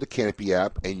download the Canopy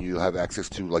app and you have access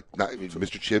to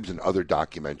Mr. Chibbs and other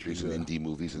documentaries and indie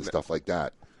movies and stuff like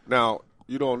that. Now,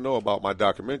 you don't know about my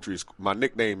documentaries. My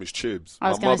nickname is Chibbs. I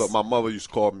was gonna My mother used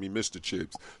to call me Mr.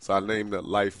 Chibbs. So I named the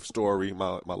life story,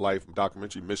 my life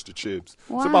documentary, Mr. Chibbs.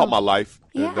 Wow. It's about my life.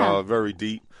 Yeah. And very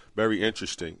deep, very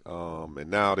interesting. And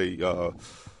now they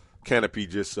Canopy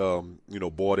just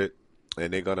bought it,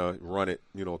 and they're gonna run it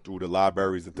through the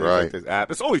libraries and things Right. like this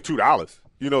app. It's only $2.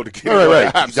 To get Right,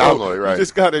 right. the app. You download it, right. You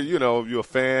just gotta, if you're a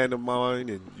fan of mine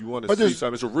and you want to But see there's-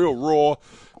 something. It's a real raw,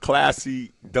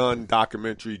 classy, done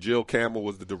documentary. Jill Campbell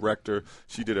was the director.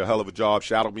 She did a hell of a job.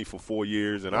 Shadowed me for 4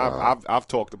 years, and I've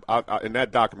talked in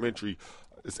that documentary.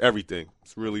 It's everything.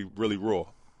 It's really, really raw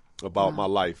about my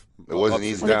life. It wasn't Ups and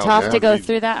easy. Was it downs. tough It to go wasn't easy.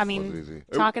 through that? I Wasn't mean, easy.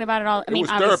 talking about it all. I mean, It was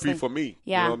obviously. therapy for me.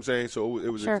 Yeah. You know what I'm saying? So it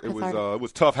was Sure, it was cathartic. it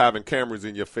was tough having cameras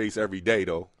in your face every day,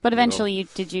 though. But eventually,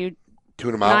 did you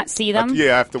Tune them not out. see them?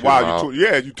 Yeah, after a Tune 'em while, out.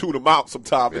 you tune them out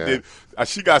sometimes. Yeah. And then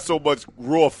she got so much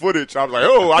raw footage. I was like,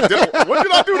 oh, when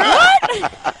did I do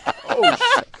that? Oh,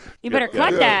 shit. You better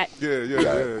cut that.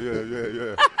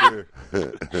 Yeah.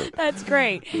 That's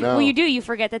great. No. Well, you do. You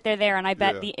forget that they're there, and I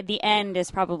bet Yeah. the end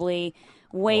is probably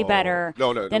way better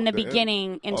no, than the the end-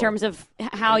 beginning in oh. terms of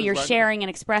how End is you're right. sharing and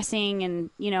expressing, and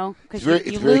because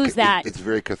It's you very, lose that. It's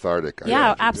very cathartic. I Yeah,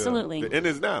 imagine. absolutely. The end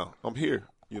is now. I'm here.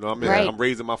 Right. I'm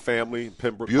raising my family in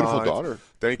Pembroke Beautiful Pines. daughter.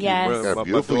 Thank you. Yes. man. Got a My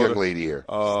beautiful daughter, young lady here.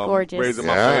 Gorgeous. Raising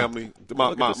my Yeah. family. My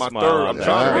Look at the smile third. on I'm that.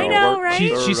 trying to I make it know, work. right?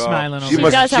 She's Third, smiling. She over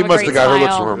must there. does have a have great got her looks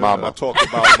smile. from her I mama. talked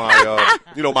about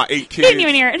my, my 8 kids. Didn't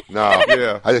even hear it. No.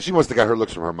 Yeah. She must have got her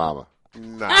looks from her mama.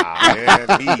 Nah,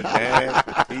 man, me,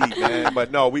 man.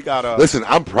 But no, we got Listen,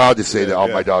 I'm proud to say that all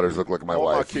my daughters look like my all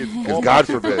wife. My kids, Because all God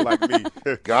my kids forbid, look like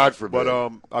me. God forbid.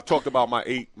 But I talked about my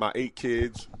eight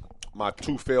kids, my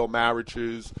 2 failed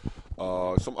marriages,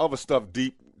 some other stuff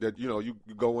deep that you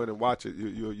go in and watch it.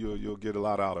 You'll get a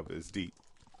lot out of it. It's deep.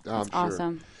 I'm sure.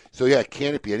 Awesome. So yeah,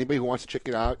 Canopy. Anybody who wants to check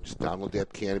it out, just download the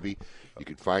app Canopy. You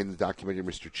can find the documentary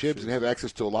Mr. Chibs and have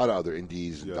access to a lot of other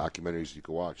indies and documentaries you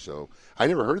can watch. So I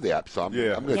never heard of the app, so I'm going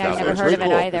to download it. I've never heard of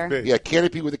it either. Yeah,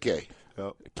 Canopy with a K.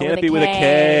 Canopy with a K.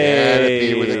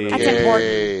 Canopy with a K. That's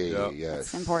important. Yes.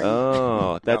 That's important.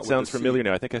 Oh, that Not sounds with a C. familiar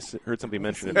now. I think I heard somebody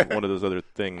mention in one of those other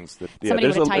things that Somebody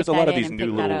there's would've a typed lot that of in these and new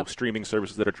picked that little up. streaming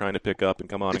services that are trying to pick up and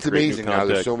come on It's and create amazing new now.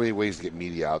 content. There's so many ways to get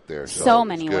media out there. So it's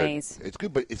many good. ways. It's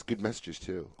good, but it's good messages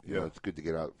too. You know, it's good to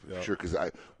get out for Yeah. sure. Because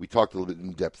we talked a little bit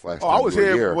in depth last Oh, time. I was you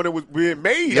were here when it was being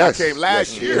made. Yes, I came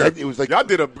last yes. year. It was like y'all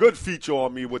did a good feature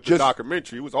on me with the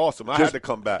documentary. It was awesome. I had to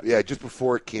come back. Yeah, just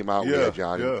before it came out, we Yeah, had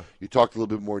John. yeah. And you talked a little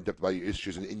bit more in depth about your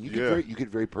issues, and you get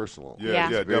very personal. Yeah.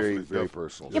 It's Yeah, very definitely.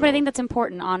 personal. Yeah, but I think that's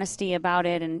important. Honesty about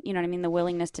it, and you know what I mean. The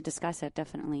willingness to discuss it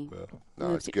definitely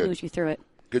No, it's moves, good. moves you through it.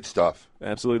 Good stuff.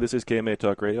 Absolutely. This is KMA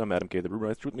Talk Radio. I'm Adam K. the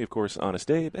Brewmeister. With me, of course, Honest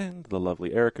Dave and the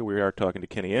lovely Erica. We are talking to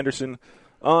Kenny Anderson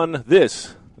on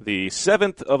this, the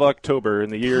 7th of October in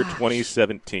the year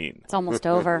 2017. It's almost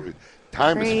over.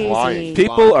 Time Crazy. is flying.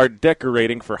 People are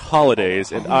decorating for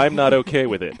holidays, and I'm not okay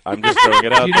with it. I'm just throwing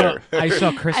it out You know, there. I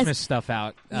saw Christmas stuff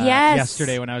out Yes.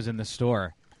 yesterday when I was in the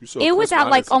store. It was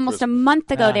out like almost a month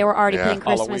ago. They were already putting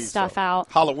Christmas Halloween stuff out.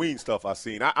 Halloween stuff I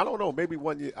seen. I don't know. Maybe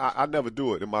one year I never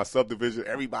do it in my subdivision.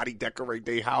 Everybody decorate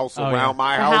their house Oh, around yeah.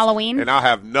 my For house, Halloween? and I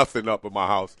have nothing up in my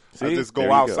house. I See? just There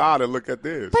go you outside and look at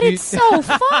theirs. But it's so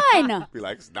fun. Be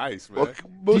like, it's nice, man.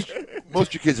 Well, most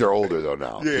of your kids are older though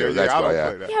now. Yeah, You know, yeah, that's I why. don't Yeah.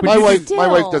 play that. Yeah, my but wife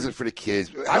still. does it for the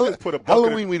kids. I just put a bucket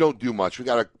Halloween we don't do much. We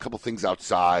got a couple things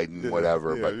outside and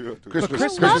whatever. yeah, but you have to- Christmas, But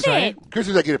Christmas, Love right? it.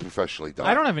 Christmas, I get it professionally done.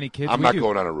 I don't have any kids. I'm We not do.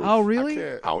 going on a roof. Oh, really?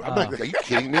 I'm not, are you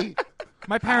kidding me?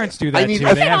 My parents do that I need- too.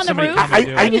 I They sit have on the somebody roof. come and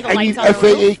do I it. need, the I need lights on the FAA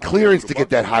roof. clearance to get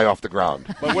that high off the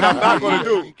ground. But what I'm not going to do,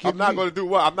 You I'm kidding not me? going to do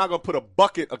what? I'm not going to put a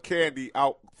bucket of candy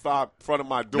out front of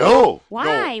my door. No.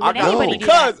 Why? No, Would I got anybody do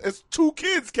because that? it's 2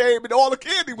 kids came and all the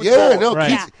candy was Yeah, gone. no, Right,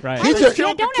 kids. right. Kids Yeah, are,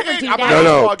 don't ever do I'm that. not no, gonna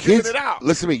no, start giving kids. it out.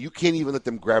 Listen to me. You can't even let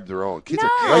them grab their own. Kids No.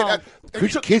 are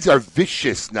kids are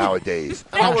vicious nowadays.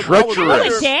 I was Treacherous.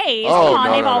 Nowadays, Oh, come on,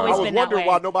 no, they've no, no. always I was been that wondering way.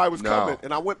 why nobody was No. coming,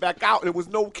 and I went back out, and there was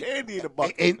no candy in the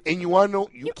bucket. And you want to know?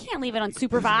 You can't leave it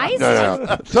unsupervised.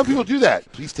 No. Some people do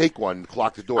that. Please take one.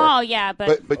 Clock the door. Oh yeah,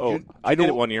 but Oh, you I did know-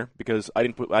 it one year because I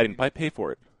didn't pay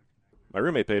for it. My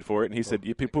roommate paid for it, and he said,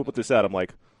 "You people put this out." I'm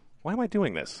like, "Why am I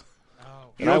doing this?" You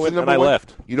And know I what's went the and number I one-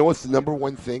 left. You know what's the number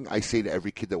one thing I say to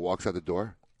every kid that walks out the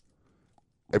door?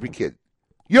 Every kid,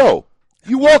 yo,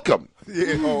 you welcome.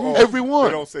 Yeah, Everyone.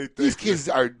 They don't say thank These you. kids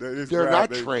are They just they're grab not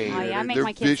they- trained. oh yeah, I make they're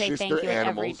my kids say vicious. thank They're you at every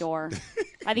animals. door.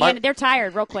 By the My- end, they're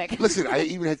tired real quick. Listen, I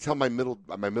even had to tell my middle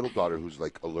daughter who's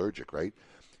like allergic, right?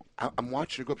 I'm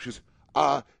watching her go up. She goes,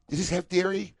 does this have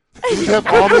dairy? Does this have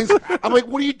almonds? I'm like,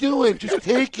 what are you doing? Just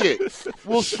take it.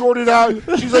 We'll sort it out.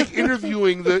 She's like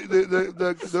interviewing the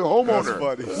homeowner.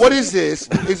 That's funny. What is this?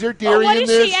 Is there dairy what in does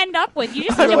this? she end up with? You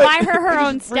just need to buy her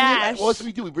own stash. Well, that's what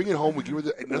we do. We bring it home. We give her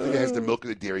nothing that has the milk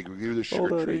and the dairy. We give her the sugar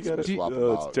Hold on, treats. you And gotta- swap them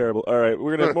oh, it's out. terrible. All right,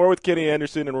 we're gonna have more with Kenny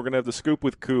Anderson, and we're gonna have the scoop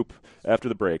with Coop after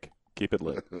the break. Keep it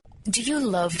lit. Do you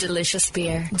love delicious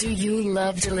beer? Do you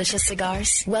love delicious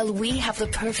cigars? Well, we have the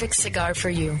perfect cigar for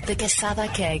you. The Quesada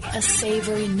Keg, a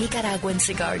savory Nicaraguan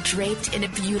cigar draped in a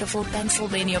beautiful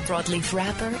Pennsylvania broadleaf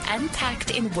wrapper and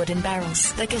packed in wooden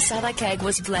barrels. The Quesada Keg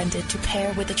was blended to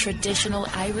pair with the traditional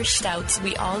Irish stouts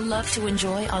we all love to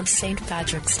enjoy on St.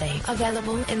 Patrick's Day.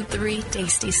 Available in 3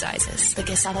 tasty sizes. The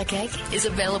Quesada Keg is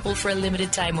available for a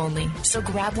limited time only, so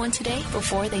grab one today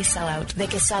before they sell out. The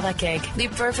Quesada Keg, the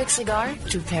perfect cigar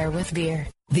to pair with beer.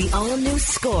 The all-new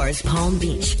Scores Palm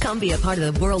Beach. Come be a part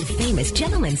of the world-famous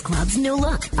Gentlemen's Club's new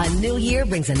look. A new year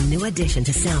brings a new addition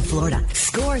to South Florida.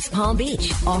 Scores Palm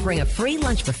Beach, offering a free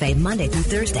lunch buffet Monday through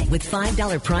Thursday with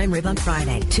 $5 prime rib on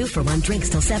Friday. 2-for-1 drinks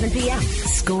till 7 p.m.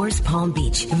 Scores Palm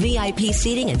Beach. VIP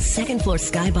seating and second-floor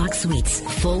skybox suites.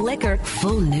 Full liquor,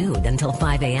 full nude until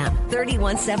 5 a.m.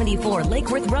 3174 Lake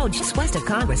Worth Road, just west of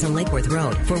Congress on Lake Worth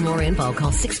Road. For more info,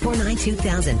 call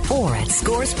 649-2000 or at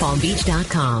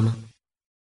scorespalmbeach.com.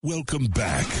 Welcome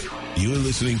back. You're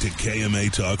listening to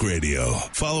KMA Talk Radio.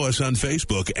 Follow us on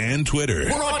Facebook and Twitter.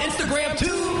 We're on Instagram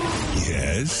too.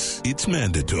 Yes, it's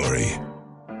mandatory.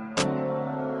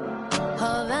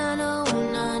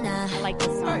 I like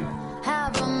this song.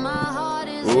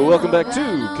 Well, welcome back to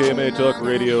KMA Talk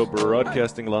Radio,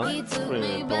 broadcasting live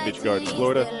from Palm Beach Gardens,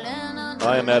 Florida.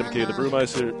 I am Adam K., the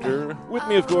Brewmeister. With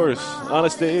me, of course,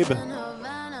 Honest Abe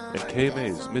and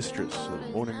KMA's mistress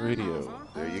of morning radio.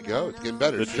 There you go. It's getting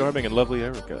better. The charming and lovely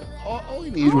Erica. All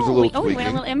you need was a little we tweaking. went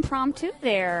a little impromptu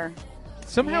there.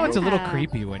 Somehow it's a little Yeah.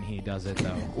 creepy when he does it,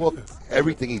 though. Well,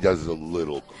 everything he does is a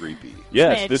little creepy.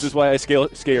 Yes, this is why I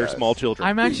scare small children.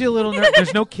 I'm actually a little nervous.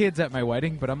 There's no kids at my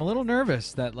wedding, but I'm a little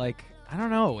nervous that, like, I don't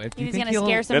know. If you He's think gonna he'll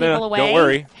scare some people away. Don't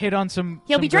worry. hit on some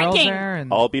He'll some be girls drinking. there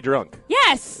and I'll be drunk.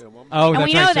 Yes. Oh, And that's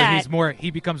we know right. that. So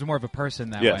he becomes more of a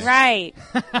person that Yes. way. Right.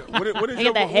 When is Look at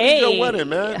your, the when is your hay. wedding,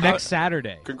 man? Next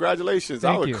Saturday. Congratulations. I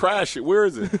Thank would you. crash it. Where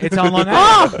is it? It's on Long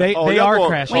Island. They y'all are going-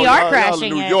 crashing. We are y'all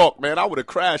crashing in New it. York, man. I would have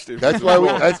crashed it. That's why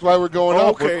we're going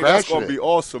up. We're Okay, that's crashing going it. to be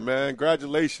awesome, man.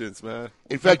 Congratulations, man.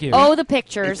 In fact, Oh, the in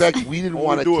pictures. fact, we didn't Only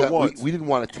want to do it tell. once. We didn't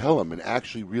want to tell him and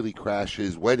actually really crash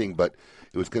his wedding, but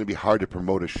it was going to be hard to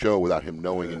promote a show without him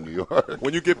knowing in New York.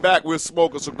 When you get back, we'll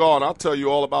smoke a cigar, and I'll tell you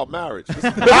all about marriage. After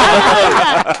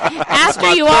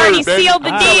you already sealed the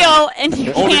deal and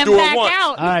you Only can't do it back once.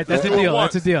 out. All right, that's a Do it deal.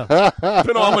 once. That's a deal.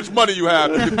 Depending on how much money you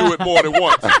have, you can do it more than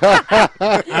once.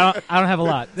 I don't have a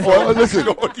lot. Well, listen.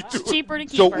 It's cheaper to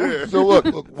keep So, her. so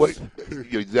look. What,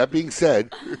 that being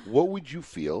said, what would you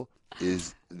feel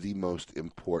is the most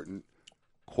important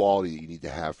quality you need to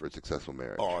have for a successful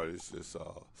marriage? Oh, it's just,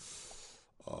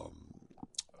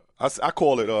 I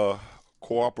call it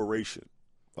cooperation,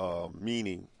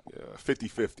 meaning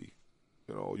 50-50.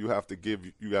 You know, you have to give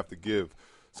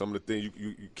some of the things.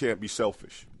 You can't be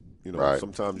selfish. You know, Right.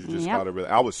 sometimes you just Yep. gotta really.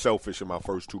 I was selfish in my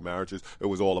first two marriages. It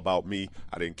was all about me.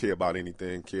 I didn't care about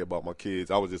anything. Care about my kids.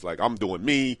 I was just like, I'm doing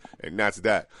me, and that's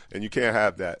that. And you can't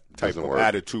have that type Doesn't of work.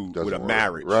 attitude Doesn't with a work.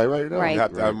 marriage. Right. No. Right. You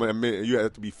have to, Right. you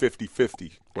have to be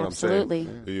 50-50. What Absolutely.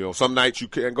 I'm saying. You know, some nights you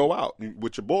can't go out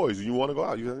with your boys. And you want to go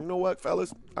out. You know what,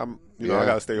 fellas? I Yeah.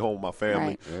 got to stay home with my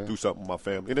family, Right. do something with my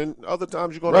family. And then other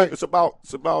times you're gonna. Right. It's about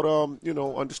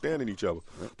understanding each other.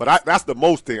 But that's the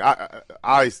most thing I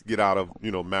get out of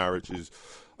marriage is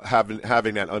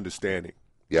having that understanding.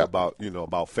 Yeah. About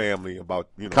family, about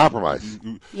Compromise.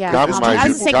 Yeah. Compromise. I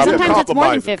was gonna say, 'cause sometimes it's more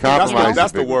than 50. Compromise.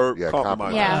 That's is a the big word. Yeah,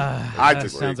 compromise. Yeah. I That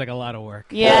just sounds like a lot of work.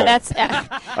 Yeah, Paul. that's.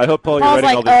 I hope, Paul, you're Paul's writing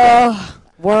like, all this down.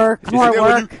 work, more then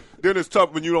work. Then it's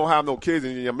tough when you don't have no kids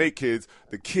and you make kids.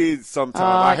 The kids sometimes, Oh,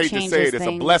 I it hate to say changes it, it's a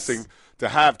things. blessing to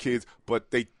have kids, but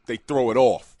they throw it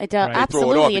off. It does. They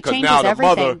throw it off Absolutely. It because changes now the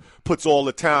everything. mother puts all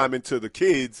the time into the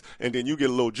kids, and then you get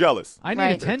a little jealous. I need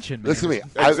Right. attention. Man. Listen to me.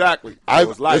 Exactly. I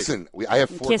So it's like- listen. I have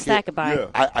 4 Kiss kids. that goodbye.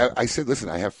 Yeah. I said, listen.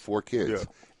 I have 4 kids, Yeah.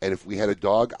 and if we had a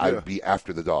dog, I Yeah. would be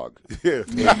after the dog. Yeah.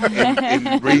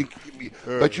 And bring,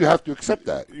 but you have to accept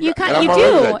that. You And I'm you all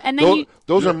right with do, that. and then those, you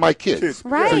those are my kids.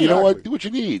 Right. So you know what? Do what you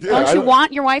need. don't I you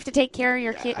want your wife to take care of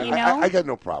your kid? You know. I got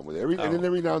no problem with it. And then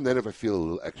every now and then, if I feel a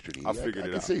little extra needy, I figured I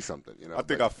it can out. say something. You know, I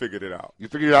think I figured it out. You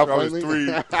figured it out I was finally?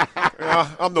 3.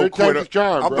 I'm no Third time's quitter. the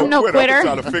charm, I'm bro. No quitter. quitter. I'm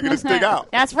trying to figure this thing out.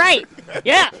 That's right.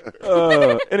 Yeah.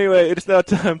 Anyway, it's now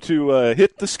time to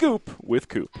hit the scoop with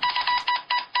Coop.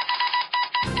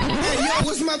 Hey, yo,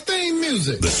 what's my theme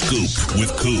music? The Scoop with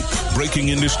Coop. Breaking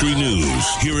industry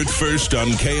news. Hear it first on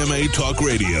KMA Talk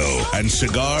Radio and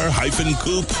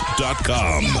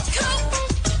cigar-coop.com.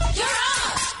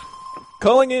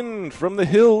 Calling in from the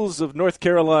hills of North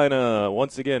Carolina,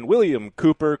 once again, William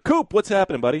Cooper. Coop, what's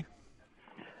happening, buddy?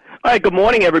 All right, good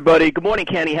morning, everybody. Good morning,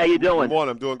 Kenny. How you doing? Good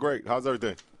morning. I'm doing great. How's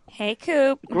everything? Hey,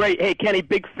 Coop. Great. Hey, Kenny,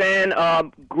 big fan.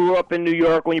 Grew up in New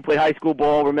York when you played high school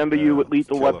ball. Remember you with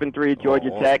Lethal killer. Weapon 3 at Georgia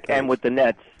awesome. Tech Thanks. and with the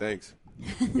Nets. Thanks.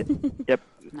 Yep.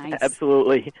 Nice.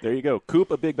 Absolutely. There you go. Coop,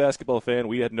 a big basketball fan.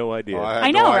 We had no idea. Oh, I had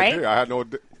I no know, idea. right? I had no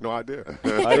idea.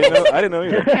 I didn't know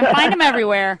either. Can find him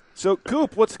everywhere. So,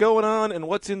 Coop, what's going on and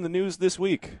what's in the news this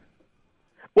week?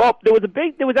 Well, there was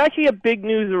actually a big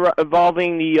news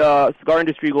involving the cigar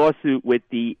industry lawsuit with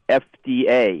the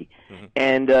FDA. Mm-hmm.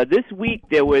 And this week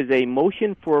there was a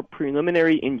motion for a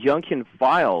preliminary injunction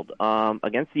filed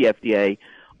against the FDA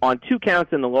on 2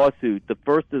 counts in the lawsuit. The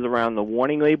first is around the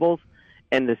warning labels,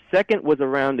 and the second was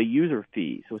around the user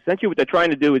fees. So essentially what they're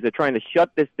trying to do is they're trying to shut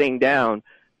this thing down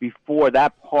before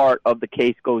that part of the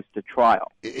case goes to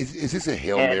trial. Is this a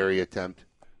Hail Mary attempt?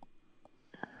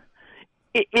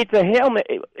 It's a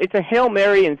Hail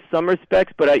Mary in some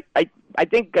respects, but I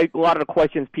think a lot of the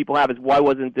questions people have is why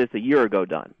wasn't this a year ago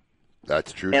done?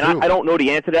 That's true, And too. I don't know the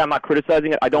answer to that. I'm not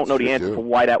criticizing it. I don't know the true, answer too. for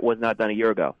why that was not done a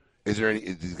year ago. Is there any?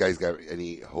 Do these guys got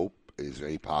any hope? Is there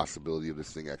any possibility of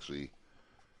this thing actually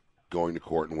going to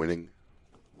court and winning?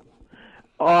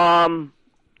 It's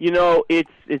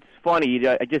funny.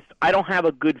 I don't have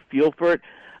a good feel for it.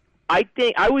 I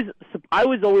think I was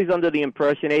always under the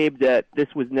impression, Abe, that this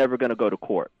was never going to go to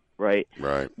court. Right.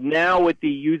 Right. Now with the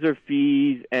user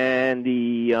fees and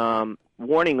the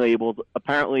warning labels.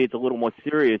 Apparently, it's a little more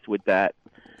serious with that.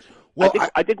 Well,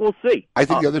 I think we'll see. I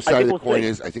think the other side of the we'll coin see.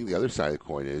 is. I think the other side of the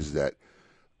coin is that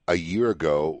a year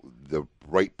ago the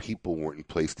right people weren't in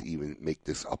place to even make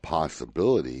this a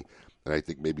possibility. And I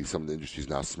think maybe some of the industry is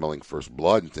now smelling first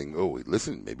blood and thinking, "Oh, wait,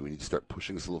 listen, maybe we need to start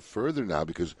pushing this a little further now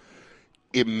because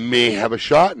it may have a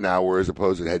shot now, whereas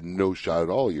opposed it had no shot at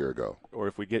all a year ago." Or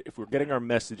if we're getting our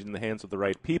message in the hands of the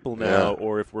right people now,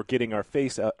 or if we're getting our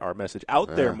message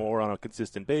out there more on a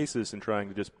consistent basis and trying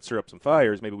to just stir up some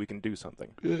fires, maybe we can do something.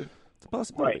 Yeah. It's a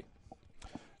possibility.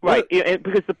 Right, and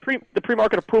because the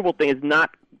pre-market approval thing is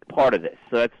not part of this.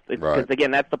 So that's because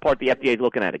again, that's the part the FDA is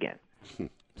looking at again.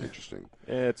 Interesting.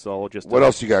 It's all just. What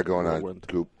else you got going on,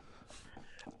 Coop?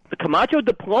 The Camacho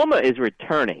Diploma is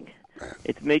returning.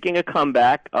 It's making a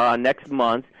comeback next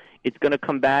month. It's going to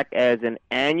come back as an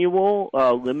annual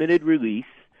limited release,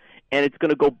 and it's going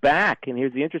to go back. And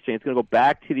here's the interesting: it's going to go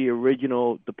back to the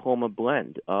original Diploma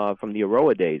blend from the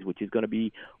Aroa days, which is going to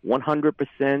be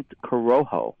 100%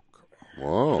 Corojo.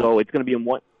 Whoa! So it's going to be in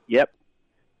one. Yep.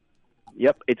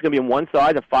 It's going to be in one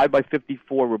size, a 5x54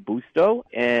 Robusto,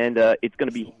 and they're going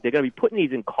to be putting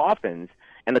these in coffins,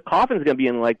 and the coffin's going to be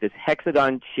in like this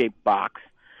hexagon-shaped box,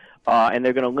 and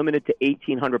they're going to limit it to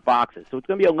 1,800 boxes. So it's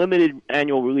going to be a limited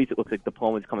annual release. It looks like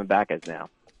Diploma's coming back as now.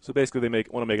 So basically, they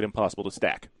want to make it impossible to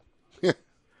stack.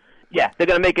 Yeah, they're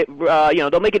going to make it.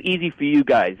 They'll make it easy for you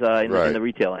guys in the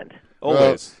retail end.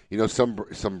 Always.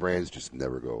 Some brands just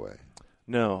never go away.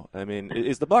 No, I mean,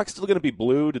 is the box still going to be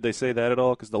blue? Did they say that at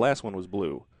all? Because the last one was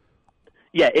blue.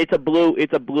 Yeah, it's a blue.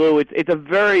 It's a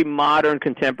very modern,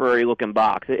 contemporary looking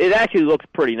box. It actually looks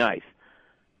pretty nice.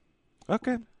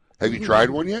 Okay. Have you tried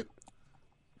one yet?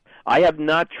 I have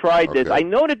not tried this. Okay. I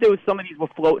know that there was some of these were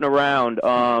floating around,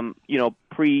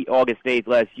 pre-August 8th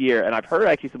last year, and I've heard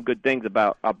actually some good things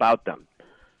about them.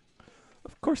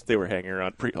 Of course they were hanging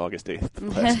around pre-August 8th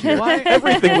of last year.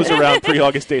 Everything was around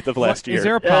pre-August 8th of last year. Is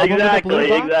there a problem with the blue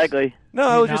box? Exactly. No,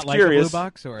 I was not just like curious. The blue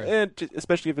box, or? And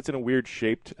especially if it's in a weird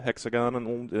shaped hexagon,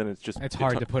 and then it's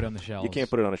hard to put on the shelves. You can't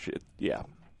put it on a yeah.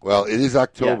 Well, it is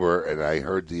October, and I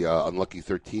heard the Unlucky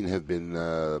 13 have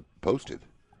been posted.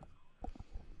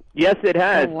 Yes, it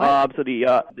has. So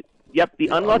the Unlucky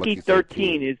Unlucky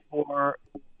 13 is for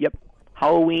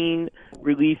Halloween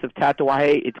release of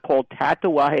Tatuaje. It's called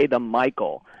Tatuaje the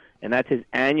Michael, and that's his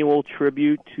annual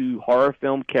tribute to horror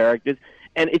film characters.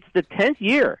 And it's the 10th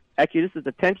year. Actually, this is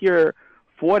the 10th year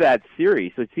for that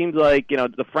series. So it seems like,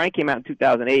 the Frank came out in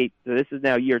 2008, so this is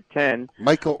now year 10.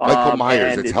 Michael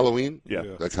Myers, it's Halloween?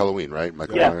 Yeah. That's Halloween, right?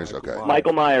 Michael Myers, okay.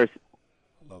 Michael Myers.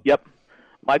 Yep.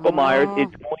 Michael Myers.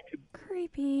 It's going to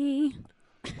creepy.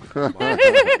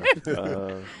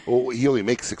 Well, he only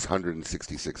makes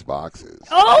 666 boxes.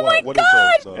 Oh my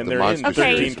God! And they're in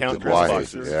 13 count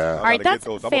boxes. Yeah. All right, that's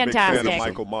I'm a big fan fantastic. of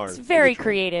Michael Myers. It's very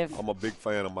creative. I'm a big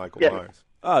fan of Michael Yeah. Myers.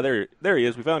 Ah, there he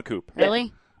is. We found Coop.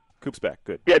 Really? Coop's back.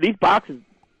 Good. Yeah, these boxes,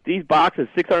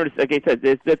 600. Like I said,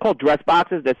 they're called dress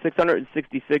boxes. There's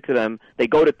 666 of them. They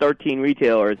go to 13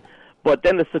 retailers. But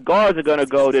then the cigars are going to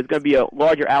go. There's going to be a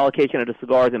larger allocation of the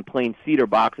cigars in plain cedar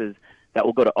boxes that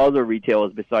will go to other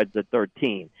retailers besides the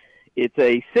 13. It's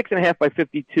a 6.5 by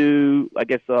 52, I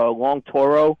guess, long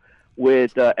Toro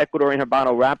with Ecuadorian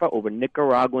Habano wrapper over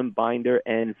Nicaraguan binder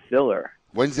and filler.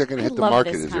 When's that going to hit the love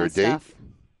market? this Is there a kind of date?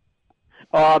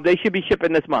 stuff. They should be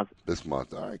shipping this month. This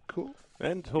month. All right, cool.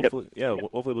 And hopefully,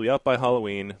 hopefully they'll be out by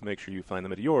Halloween. Make sure you find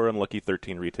them at your Unlucky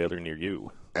 13 retailer near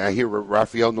you. And I hear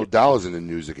Rafael Nadal is in the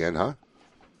news again, huh?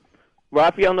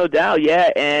 Rafael Nadal, yeah,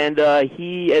 and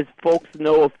he, as folks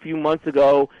know, a few months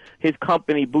ago, his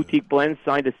company, Boutique Blends,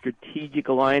 signed a strategic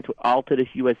alliance with Altadis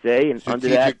USA, and under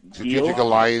that Strategic deal,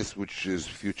 alliance, which is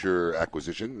future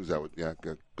acquisition. Is that what? Yeah,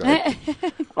 go ahead.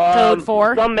 Code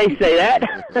 4. Some may say that.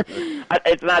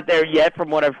 It's not there yet,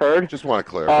 from what I've heard. Just want to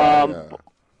clarify.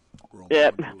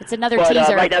 Yeah. It's another But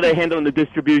teaser. right now they're handling the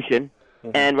distribution,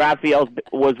 and Rafael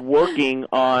was working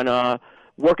on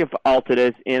working for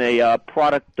Altadis in a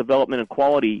product development and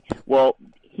quality. Well,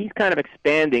 he's kind of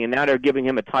expanding, and now they're giving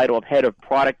him a title of head of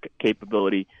product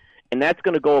capability, and that's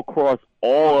going to go across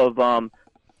all of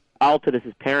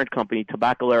Altadis' parent company,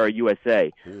 Tabacalera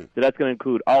USA. So that's going to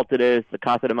include Altadis, the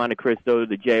Casa de Monte Cristo,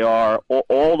 the JR.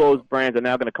 All those brands are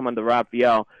now going to come under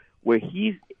Rafael, where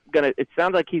he's going to. It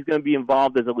sounds like he's going to be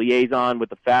involved as a liaison with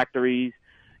the factories.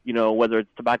 Whether it's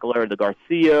Tabacalera de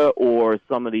Garcia or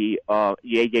some of the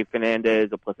AJ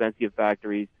Fernandez or Plasencia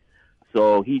factories.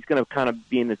 So he's going to kind of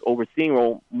be in this overseeing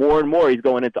role more and more. He's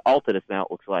going into Altadis now,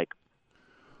 it looks like.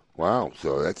 Wow.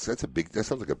 So that sounds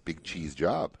like a big cheese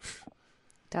job.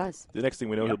 Does. The next thing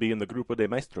we know, he'll be in the Grupo de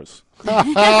Maestros.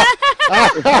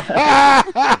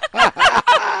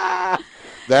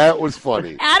 The That was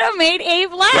funny. Adam made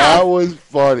Abe laugh. That was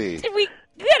funny. We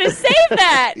gotta save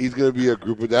that. He's going to be a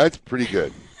group of... That's pretty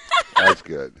good. That's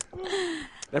good.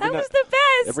 That was the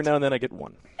best. Every now and then I get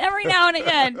one. Every now and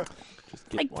again.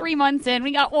 Like 3 months in,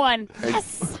 we got one.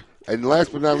 Yes. And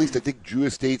last but not least, I think Drew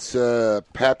Estate's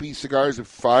Pappy cigars have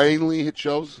finally hit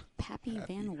shelves. Pappy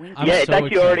Van Winkle. Yeah, it's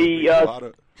actually already.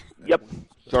 Yep.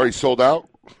 It's already sold out.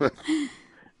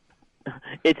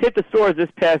 It's hit the stores this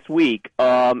past week,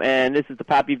 and this is the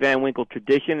Pappy Van Winkle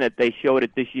tradition that they showed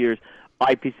at this year's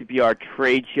IPCPR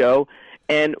trade show.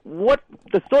 And what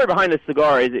the story behind this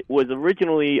cigar is, it was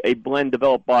originally a blend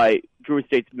developed by Drew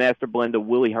Estate's master blender,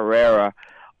 Willie Herrera.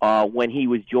 When he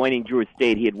was joining Drew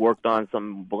Estate, he had worked on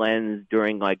some blends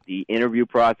during like the interview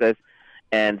process,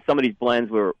 and some of these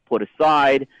blends were put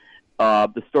aside.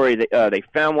 The story, they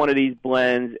found one of these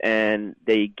blends, and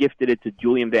they gifted it to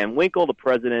Julian Van Winkle, the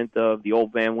president of the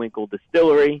old Van Winkle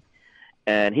Distillery,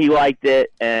 and he liked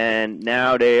it, and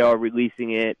now they are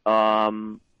releasing it,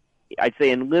 I'd say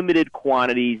in limited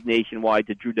quantities nationwide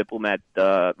to Drew Diplomat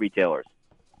retailers.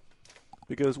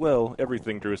 Because, well,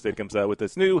 everything Drew Estate comes out with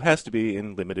that's new has to be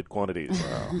in limited quantities.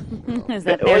 Is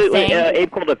that their thing?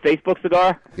 Abe called a Facebook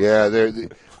cigar? Yeah,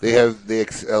 they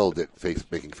excelled at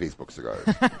making Facebook cigars.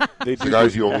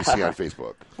 Cigars you only see on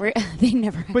Facebook. They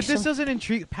never. But this doesn't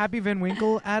intrigue Pappy Van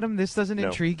Winkle, Adam. This doesn't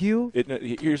intrigue you.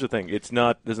 Here's the thing: it's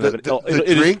not. Doesn't have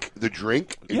the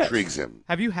drink Yes. intrigues him.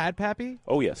 Have you had Pappy?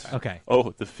 Oh yes. Okay.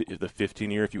 Oh, the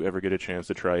 15-year. If you ever get a chance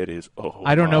to try it, is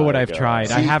I don't know what I've God. tried.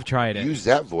 See, I have tried it. Use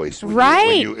that voice when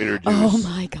you introduce. Oh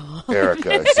my God,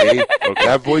 Erica. See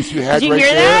that voice you had Did you right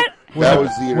hear there? that? That was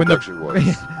the introduction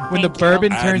voice. When the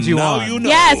bourbon turns you on.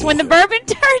 Yes, when the bourbon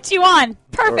turns you on.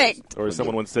 Perfect. Or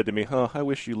someone once said to me, I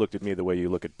wish you looked at me the way you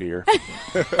look at beer.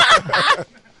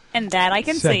 And that I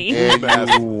can see. And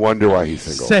you wonder why he's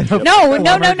single.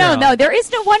 No. There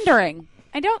is no wondering.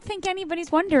 I don't think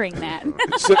anybody's wondering that.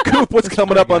 So, Coop, what's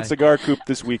coming up on Cigar Coop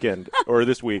this weekend or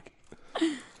this week?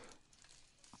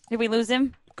 Did we lose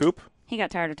him? Coop? He got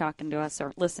tired of talking to us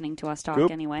or listening to us talk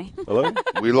Coop? anyway. Hello?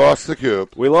 We lost the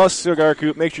Coop. We lost Cigar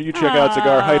Coop. Make sure you check out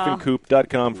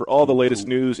cigar-coop.com for all the latest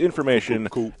news, information,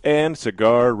 and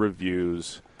cigar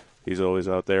reviews. He's always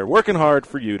out there working hard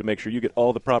for you to make sure you get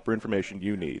all the proper information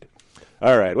you need.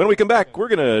 All right, when we come back, we're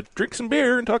going to drink some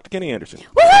beer and talk to Kenny Anderson.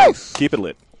 Woohoo! Keep it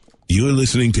lit. You're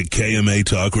listening to KMA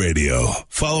Talk Radio.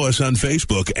 Follow us on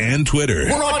Facebook and Twitter.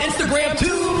 We're on Instagram,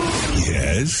 too.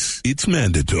 Yes, it's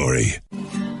mandatory.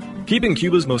 Keeping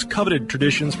Cuba's most coveted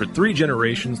traditions for 3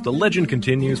 generations, the legend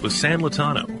continues with San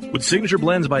Latano. With signature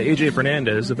blends by AJ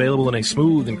Fernandez, available in a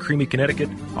smooth and creamy Connecticut,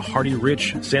 a hearty,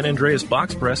 rich San Andreas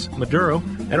box press, Maduro,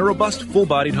 and a robust,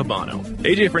 full-bodied Habano.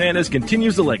 AJ Fernandez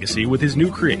continues the legacy with his new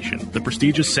creation, the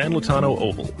prestigious San Latano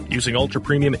Oval. Using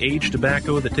ultra-premium aged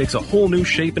tobacco that takes a whole new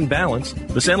shape and balance,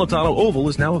 the San Latano Oval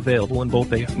is now available in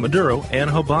both a Maduro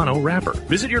and Habano wrapper.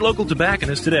 Visit your local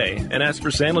tobacconist today and ask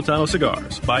for San Latano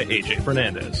Cigars by AJ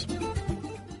Fernandez.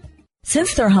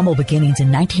 Since their humble beginnings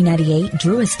in 1998,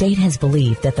 Drew Estate has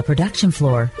believed that the production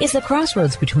floor is the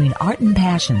crossroads between art and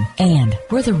passion, and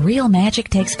where the real magic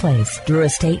takes place. Drew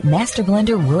Estate Master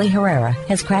Blender Willie Herrera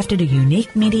has crafted a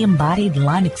unique medium-bodied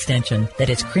line extension that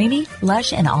is creamy,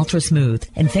 lush, and ultra-smooth,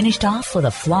 and finished off with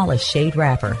a flawless shade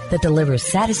wrapper that delivers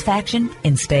satisfaction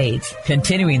in spades.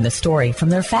 Continuing the story from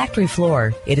their factory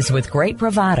floor, it is with great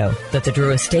bravado that the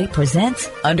Drew Estate presents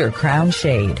Under Crown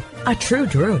Shade, a true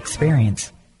Drew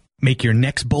experience. Make your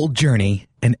next bold journey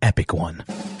an epic one.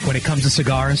 When it comes to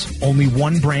cigars, only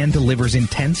one brand delivers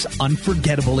intense,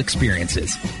 unforgettable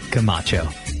experiences. Camacho.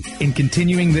 In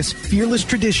continuing this fearless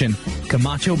tradition,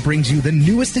 Camacho brings you the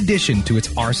newest addition to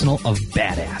its arsenal of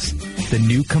badass. The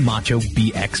new Camacho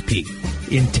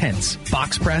BXP. Intense,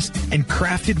 box-pressed, and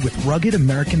crafted with rugged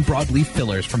American broadleaf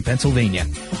fillers from Pennsylvania.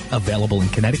 Available in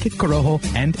Connecticut, Corojo,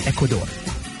 and Ecuador.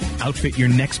 Outfit your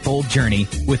next bold journey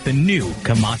with the new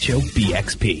Camacho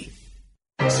BXP.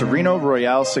 Sereno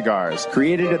Royale cigars,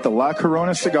 created at the La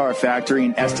Corona Cigar Factory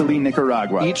in Esteli,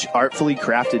 Nicaragua. Each artfully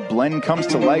crafted blend comes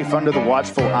to life under the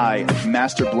watchful eye of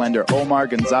master blender Omar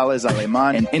Gonzalez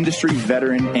Aleman and industry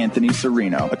veteran Anthony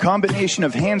Sereno. A combination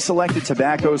of hand-selected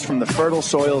tobaccos from the fertile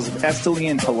soils of Esteli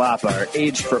and Jalapa are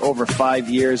aged for over 5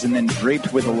 years and then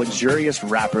draped with a luxurious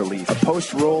wrapper leaf. A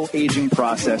post-roll aging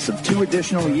process of 2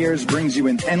 additional years brings you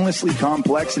an endlessly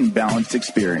complex and balanced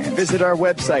experience. Visit our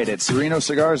website at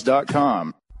serenocigars.com.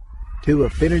 To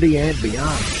affinity and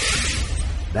beyond.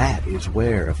 That is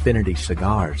where Affinity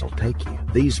Cigars will take you.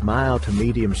 These mild to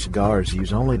medium cigars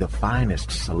use only the finest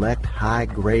select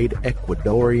high-grade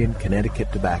Ecuadorian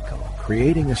Connecticut tobacco,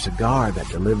 creating a cigar that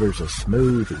delivers a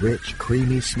smooth, rich,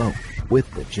 creamy smoke with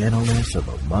the gentleness of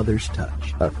a mother's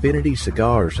touch. Affinity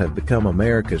Cigars have become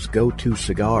America's go-to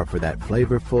cigar for that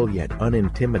flavorful yet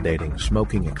unintimidating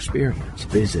smoking experience.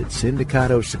 Visit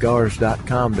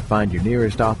syndicatocigars.com to find your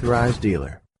nearest authorized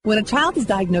dealer. When a child is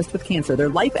diagnosed with cancer, their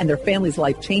life and their family's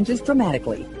life changes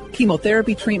dramatically.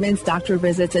 Chemotherapy treatments, doctor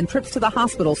visits, and trips to the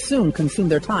hospital soon consume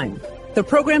their time. The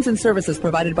programs and services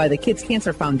provided by the Kids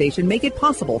Cancer Foundation make it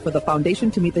possible for the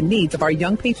foundation to meet the needs of our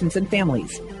young patients and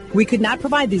families. We could not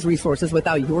provide these resources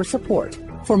without your support.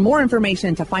 For more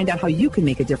information to find out how you can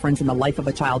make a difference in the life of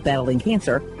a child battling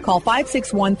cancer, call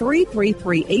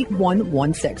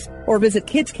 561-333-8116 or visit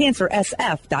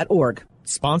kidscancersf.org.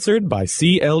 Sponsored by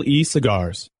CLE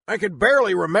Cigars. I could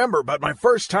barely remember, but my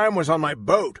first time was on my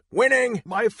boat. Winning!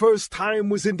 My first time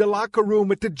was in the locker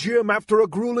room at the gym after a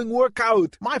grueling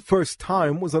workout. My first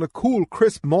time was on a cool,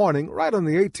 crisp morning right on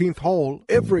the 18th hole.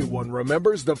 Everyone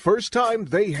remembers the first time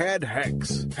they had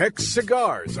Hex. Hex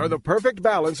cigars are the perfect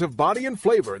balance of body and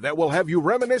flavor that will have you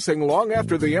reminiscing long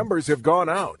after the embers have gone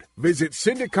out. Visit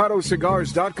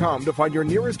syndicatocigars.com to find your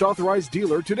nearest authorized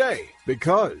dealer today,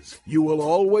 because you will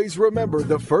always remember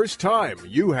the first time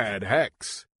you had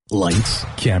Hex. Lights,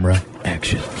 camera,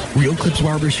 action. Real Clips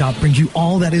Barbershop brings you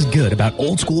all that is good about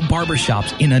old school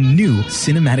barbershops in a new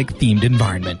cinematic themed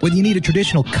environment. Whether you need a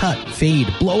traditional cut,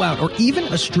 fade, blowout, or even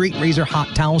a straight razor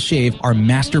hot towel shave, our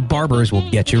master barbers will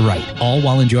get you right. All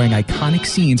while enjoying iconic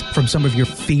scenes from some of your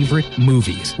favorite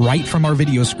movies, right from our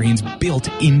video screens built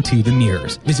into the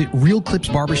mirrors. Visit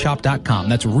realclipsbarbershop.com.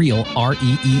 That's real,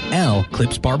 R-E-E-L,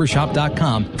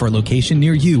 clipsbarbershop.com for a location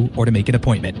near you or to make an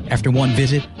appointment. After one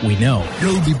visit, we know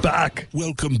you'll be back.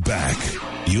 Welcome back.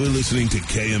 You're listening to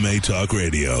KMA Talk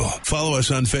Radio. Follow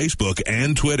us on Facebook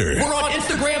and Twitter. We're on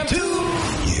Instagram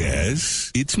too.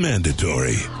 Yes, it's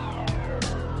mandatory.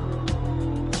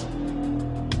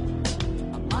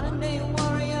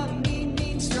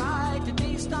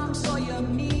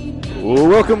 Well,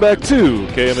 welcome back to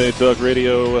KMA Talk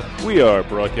Radio. We are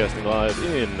broadcasting live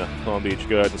in Palm Beach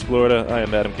Gardens, Florida. I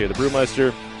am Adam K. the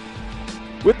Brewmeister.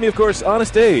 With me, of course,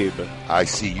 Honest Abe. I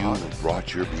see you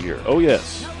brought your beer. Oh,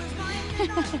 yes.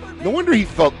 No wonder he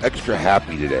felt extra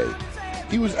happy today.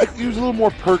 He was a little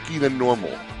more perky than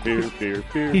normal. Beer.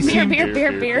 He seemed,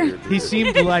 beer. He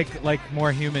seemed like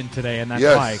more human today, and that's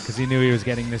Yes. why, because he knew he was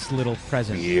getting this little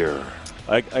present. Beer.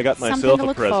 I got Something myself to a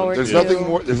look present. forward There's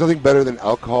to. nothing better than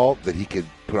alcohol that he could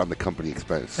put on the company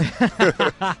expense.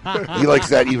 He likes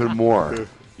that even more.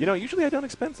 You know, usually I don't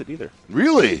expense it either.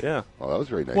 Really? Yeah. Well, that was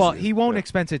very nice. Well, of you. he won't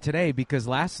expense it today because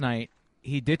last night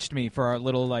he ditched me for our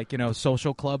little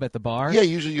social club at the bar. Yeah,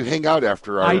 usually you hang out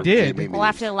after our I did. KMA Well,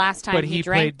 after the last time But he he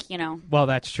drank, played- Well,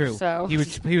 that's true. So- he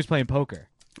was playing poker.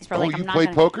 He's probably like, you I'm not played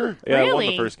gonna- poker? Yeah, I won Really?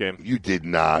 the first game. You did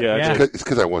not. Yeah, I Yeah. did. It's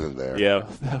because I wasn't there. Yeah,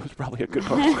 that was probably a good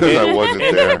part. Because I wasn't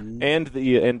there. And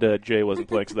Jay wasn't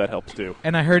playing, so that helps too.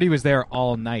 And I heard he was there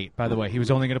all night. By the way, he was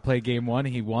only going to play game one.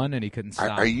 He won, and he couldn't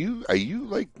stop. Are you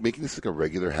like making this like a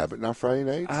regular habit now? Friday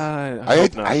nights? I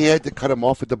hope not. I had to cut him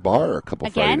off at the bar a couple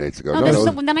Again? Friday nights ago. No, this is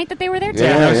the night that they were there too.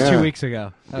 Yeah, that was yeah. 2 weeks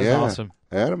ago. That was Yeah. awesome.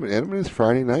 Adam and his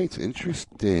Friday nights.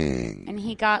 Interesting. And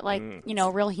he got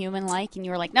real human-like, and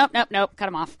you were like, nope, cut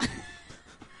him off.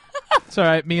 It's all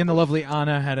right. Me and the lovely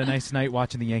Anna had a nice night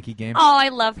watching the Yankee game. Oh, I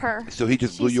love her. So he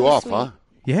just blew She's you so off, sweet. huh?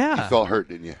 Yeah. You felt hurt,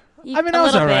 didn't you? I mean, a I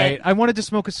was little all right. bit. I wanted to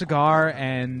smoke a cigar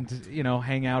and,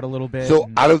 hang out a little bit. So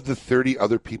and- out of the 30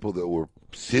 other people that were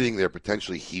sitting there,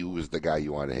 potentially he was the guy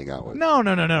you wanted to hang out with. No.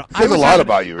 Says a lot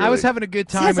about you, I was really. having a good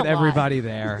time Says with a lot. everybody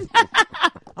there.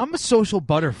 I'm a social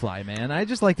butterfly, man. I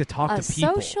just like to talk A to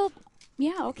people. social...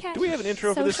 Yeah, okay. Do we have an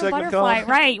intro for this Social segment, butterfly. Colin?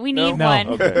 Right, we need No. one.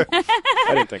 Okay.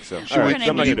 I didn't think so. Should, All we, right,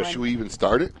 I'm gonna need should we even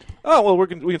start it? Oh, well, we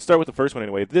can start with the first one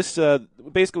anyway. This,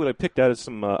 basically what I picked out is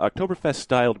some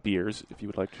Oktoberfest-styled beers, if you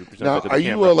would like to present Now, that to the are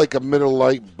camera. you like a middle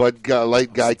light Bud guy,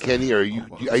 light guy, Kenny? Or are you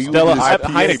Stella, in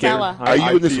this, Heineken. Stella. are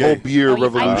you in this IPA. whole beer Oh, you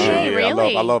revolution? IPA? Yeah,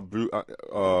 Really? I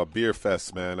love Beer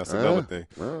Fest, man. That's another thing.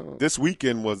 Oh. This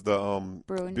weekend was the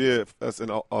Brewing. Beer Fest in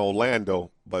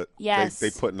Orlando, but Yes.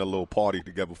 they putting a little party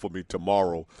together for me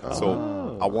tomorrow.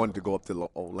 So I wanted to go up to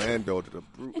Orlando to the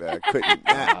brew. I couldn't.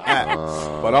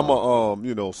 But I'm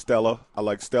a Stella. I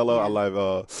like Stella. I like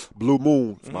Blue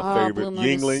Moon. It's my favorite. Blue Moon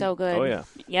Yingling. is so good. Oh, yeah.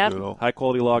 Yep. You know?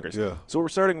 High-quality lagers. Yeah. So what we're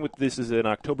starting with this is an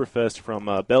Oktoberfest from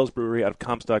Bell's Brewery out of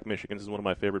Comstock, Michigan. This is one of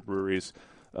my favorite breweries.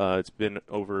 It's been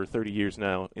over 30 years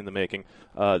now in the making.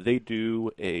 They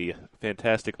do a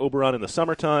fantastic Oberon in the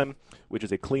summertime, which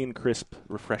is a clean, crisp,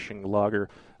 refreshing lager.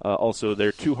 Also,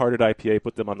 their Two-Hearted IPA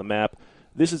put them on the map.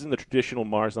 This is in the traditional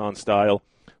Marzahn style,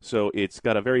 so it's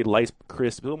got a very light,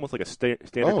 crisp, almost like a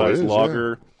standardized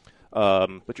lager. Yeah.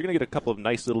 But you're going to get a couple of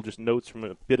nice little just notes from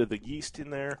a bit of the yeast in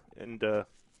there and a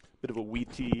bit of a wheat.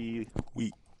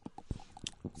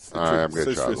 All right, I'm going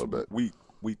to try a little bit.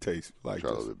 Wheat taste like try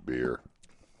a little bit beer.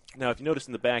 Now, if you notice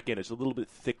in the back end, it's a little bit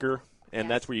thicker, and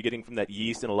that's where you're getting from that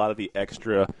yeast, and a lot of the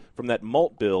extra from that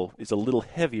malt bill is a little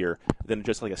heavier than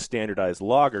just like a standardized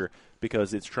lager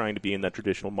because it's trying to be in that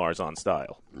traditional Marzahn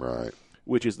style. Right.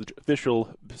 Which is the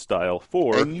official style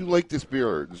for... And you like this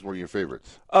beer? This is one of your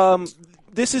favorites?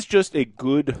 This is just a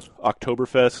good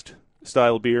Oktoberfest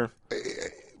style beer.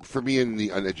 For me and the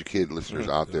uneducated listeners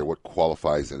out there, what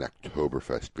qualifies an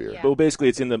Oktoberfest beer? Well, basically,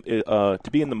 it's in the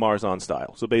to be in the Marzahn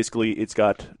style. So basically, it's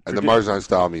got... And the Marzahn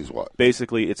style means what?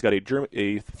 Basically, it's got a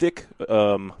thick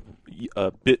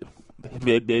bit...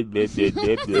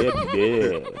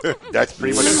 That's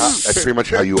pretty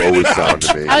much how you always sound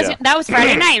to me. That was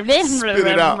Friday night. Spit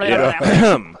it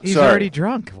out. He's already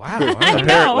drunk. Wow.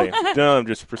 Apparently. No, I'm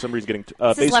just for some reason getting...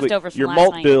 basically, leftovers from your last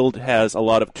malt night. build has a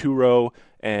lot of Turo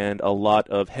and a lot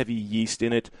of heavy yeast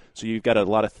in it, so you've got a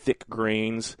lot of thick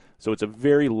grains. So it's a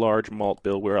very large malt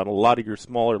bill, where on a lot of your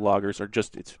smaller lagers are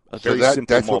just it's a very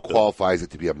simple that's malt what bill. qualifies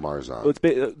it to be a Marzahn. Well, it's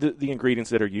the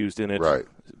ingredients that are used in it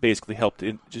basically helped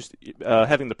in just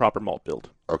having the proper malt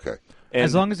build. Okay. And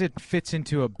as long as it fits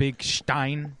into a big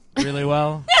stein really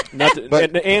well.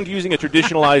 and using a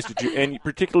traditionalized, and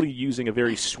particularly using a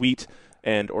very sweet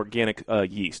and organic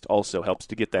yeast also helps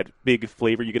to get that big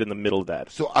flavor you get in the middle of that.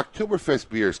 So Oktoberfest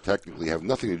beers technically have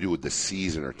nothing to do with the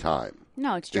season or time.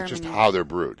 No, it's Germany. It's just how they're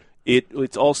brewed.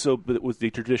 It's also it was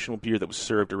the traditional beer that was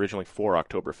served originally for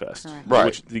Oktoberfest, right?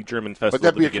 Which the German festival.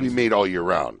 But that beer can be made all year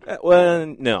round. Well,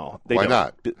 no, they Why don't.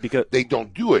 not? Because they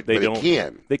don't do it. They but don't. They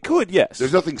can. They could, yes.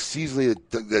 There's nothing seasonally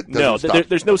that doesn't no. stop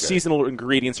There's no seasonal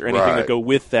ingredients or anything that go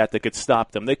with that could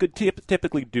stop them. They could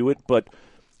typically do it, but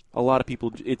a lot of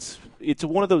people. It's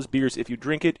one of those beers. If you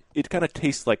drink it, it kind of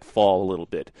tastes like fall a little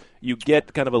bit. You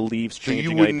get kind of a leaves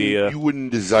changing idea. You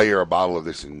wouldn't desire a bottle of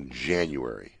this in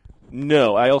January.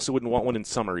 No, I also wouldn't want one in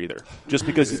summer either. Just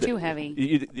because it's too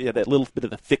heavy. That little bit of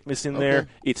the thickness in there.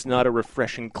 It's not a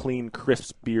refreshing, clean,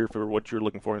 crisp beer for what you're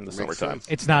looking for in the summertime.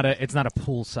 It's not a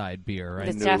poolside beer, right?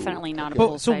 It's definitely not a poolside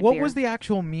beer. So what was the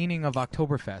actual meaning of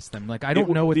Oktoberfest then? Like I don't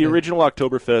know what the original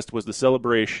Oktoberfest was. The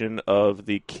celebration of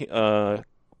the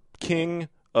King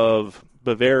of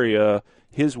Bavaria.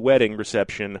 His wedding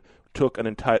reception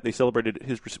they celebrated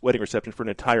his wedding reception for an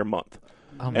entire month.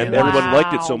 And everyone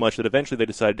liked it so much that eventually they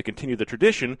decided to continue the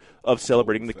tradition of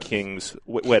celebrating the king's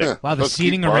wedding. Wow, the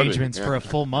seating arrangements for a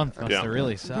full month must have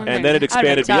really sucked. And then it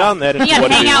expanded beyond that into you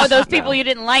what hang it out is. with those people you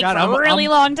didn't like for a really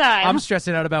long time. I'm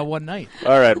stressing out about one night.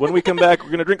 All right, when we come back, we're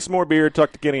going to drink some more beer,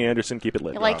 talk to Kenny Anderson, keep it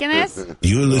lit. You liking this?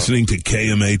 You're listening to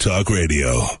KMA Talk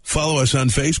Radio. Follow us on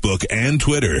Facebook and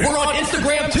Twitter. We're on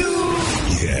Instagram,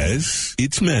 too. Yes,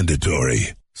 it's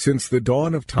mandatory. Since the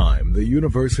dawn of time, the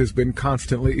universe has been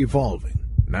constantly evolving.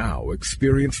 Now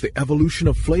experience the evolution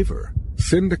of flavor.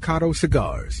 Sindicato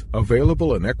Cigars,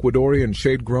 available in Ecuadorian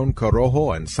shade-grown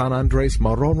Corojo and San Andres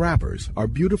Marron wrappers, are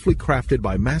beautifully crafted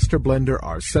by master blender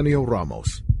Arsenio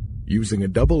Ramos. Using a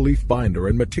double-leaf binder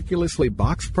and meticulously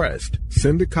box-pressed,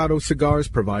 Sindicato Cigars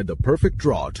provide the perfect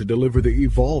draw to deliver the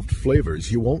evolved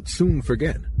flavors you won't soon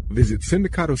forget. Visit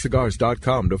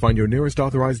SindicatoCigars.com to find your nearest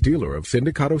authorized dealer of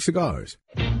Sindicato Cigars.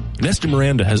 Nestor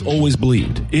Miranda has always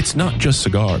believed it's not just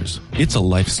cigars, it's a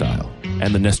lifestyle.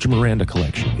 And the Nestor Miranda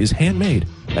collection is handmade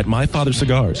at My Father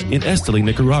Cigars in Esteli,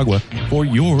 Nicaragua for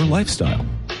your lifestyle.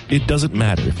 It doesn't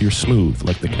matter if you're smooth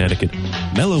like the Connecticut,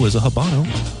 mellow as a Habano,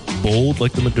 bold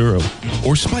like the Maduro,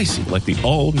 or spicy like the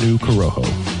all-new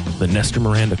Corojo. The Nestor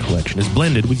Miranda collection is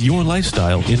blended with your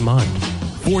lifestyle in mind.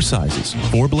 4 sizes,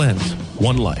 4 blends,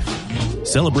 1 life.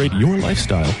 Celebrate your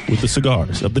lifestyle with the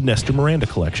cigars of the Nestor Miranda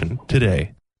collection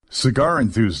today. Cigar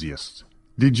enthusiasts,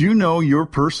 did you know your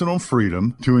personal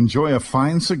freedom to enjoy a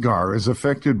fine cigar is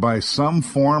affected by some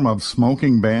form of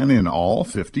smoking ban in all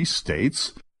 50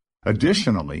 states?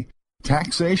 Additionally,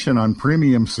 taxation on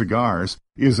premium cigars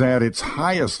is at its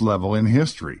highest level in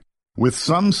history, with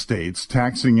some states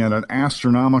taxing at an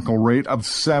astronomical rate of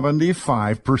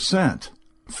 75%.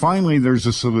 Finally, there's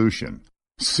a solution.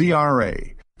 CRA,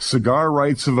 Cigar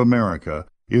Rights of America,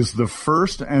 is the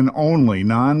first and only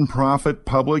non-profit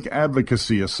public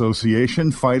advocacy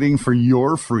association fighting for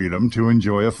your freedom to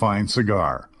enjoy a fine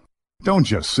cigar. Don't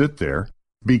just sit there.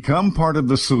 Become part of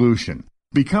the solution.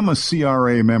 Become a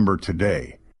CRA member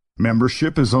today.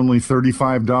 Membership is only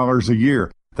 $35 a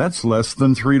year. That's less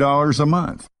than $3 a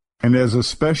month. And as a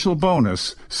special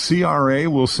bonus, CRA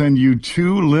will send you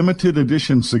 2 limited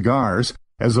edition cigars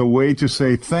as a way to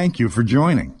say thank you for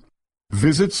joining.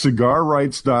 Visit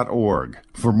cigarrights.org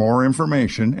for more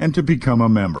information and to become a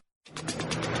member.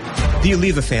 The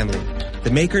Oliva family, the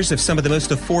makers of some of the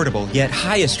most affordable yet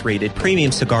highest rated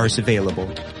premium cigars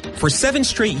available. For 7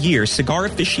 straight years, Cigar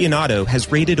Aficionado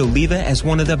has rated Oliva as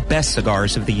one of the best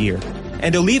cigars of the year.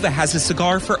 And Oliva has a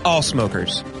cigar for all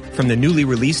smokers, from the newly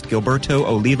released Gilberto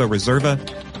Oliva Reserva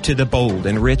to the bold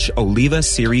and rich Oliva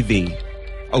Serie V.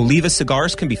 Oliva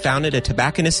cigars can be found at a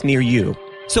tobacconist near you,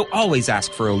 so always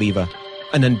ask for Oliva,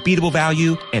 an unbeatable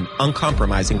value and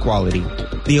uncompromising quality.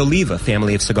 The Oliva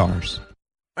family of cigars.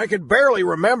 I can barely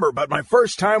remember, but my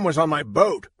first time was on my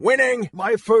boat. Winning!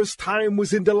 My first time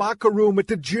was in the locker room at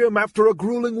the gym after a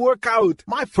grueling workout.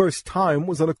 My first time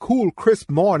was on a cool, crisp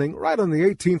morning right on the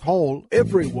 18th hole.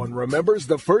 Everyone remembers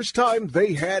the first time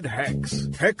they had Hex.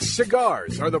 Hex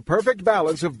cigars are the perfect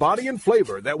balance of body and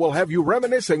flavor that will have you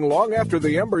reminiscing long after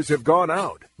the embers have gone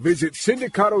out. Visit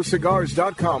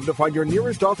syndicatocigars.com to find your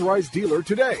nearest authorized dealer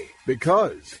today,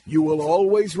 because you will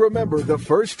always remember the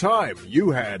first time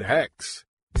you had Hex.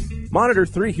 Monitor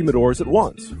 3 humidors at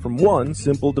once from one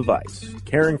simple device.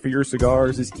 Caring for your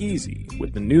cigars is easy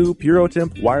with the new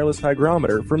PuroTemp wireless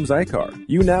hygrometer from Zycar.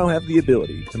 You now have the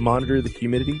ability to monitor the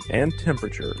humidity and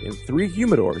temperature in 3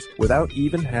 humidors without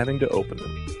even having to open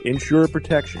them. Ensure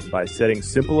protection by setting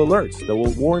simple alerts that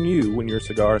will warn you when your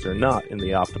cigars are not in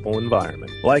the optimal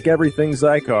environment. Like everything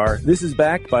Zycar, this is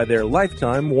backed by their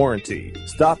lifetime warranty.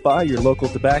 Stop by your local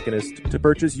tobacconist to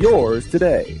purchase yours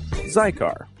today.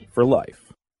 Zycar, for life.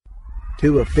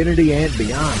 To affinity and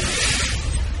beyond.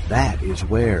 That is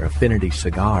where Affinity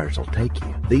Cigars will take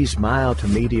you. These mild to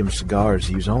medium cigars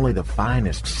use only the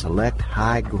finest select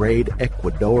high-grade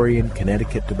Ecuadorian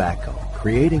Connecticut tobacco,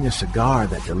 creating a cigar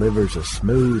that delivers a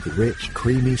smooth, rich,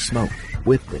 creamy smoke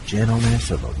with the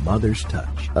gentleness of a mother's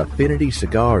touch. Affinity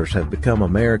Cigars have become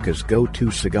America's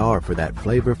go-to cigar for that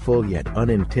flavorful yet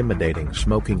unintimidating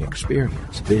smoking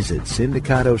experience. Visit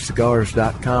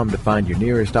syndicatocigars.com to find your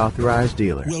nearest authorized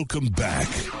dealer. Welcome back.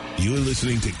 You're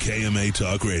listening to KMA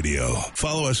Talk Radio.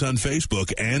 Follow us on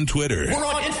Facebook and Twitter. We're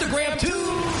on Instagram,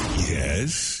 too.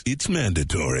 Yes, it's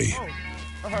mandatory.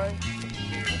 All right.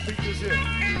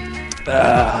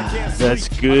 That's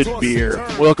good beer.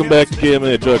 Welcome back to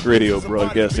KMA Talk Radio,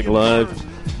 broadcasting live.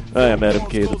 I am Adam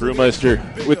K., the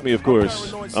Brewmeister. With me, of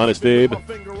course, Honest Abe,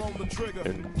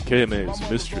 and KMA's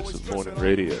mistress of morning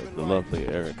radio, the lovely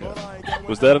Erica.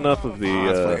 Was that enough of the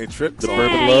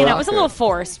bourbon love? You know, it was a little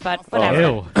forced, but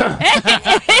whatever.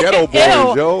 Ghetto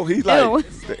boys, yo. He like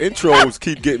the intros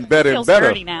keep getting better and better.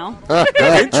 Dirty now. The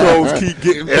intros keep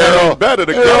getting better and better.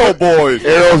 The Ghetto boys.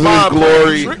 Arrows in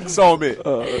glory. Tricks on me.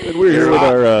 And we're here with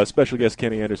our special guest,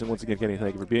 Kenny Anderson. Once again, Kenny,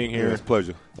 thank you for being here. Yeah, it's a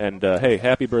pleasure. And hey,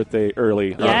 happy birthday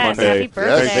early on Yes, Monday. happy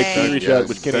birthday. Make sure you reach out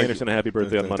with Kenny Thank Anderson a happy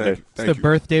birthday on Monday. It's the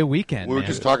birthday weekend. We were man.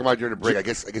 just talking about during the break. I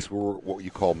guess we're what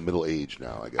you call middle age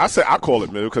now. I guess I call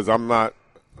it middle because I'm not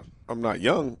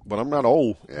young, but I'm not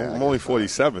old. Yeah, I'm only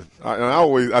 47. I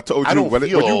told I you don't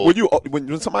feel old.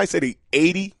 when somebody say they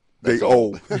 80, they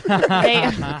old.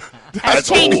 That's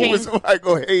changing. When somebody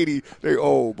go 80, they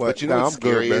old. But you know nah, what's I'm good,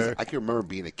 scary is man. I can remember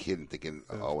being a kid and thinking,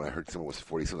 when I heard someone was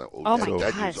 40, something like, Oh my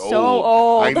that God, dude's so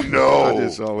old. I know. I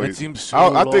just always, It seems so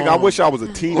I think I long. wish I was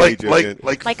a teenager again.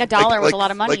 Like $1 was a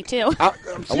lot of money, too. I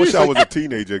wish I was a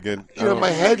teenager again. You know, in my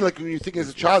head, like when you think as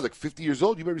a child, like 50 years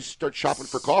old, you better start shopping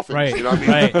for coffins. Right, You know what I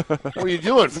mean? right. What are you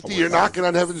doing? 50, you're knocking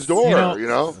on heaven's door. You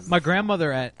know? My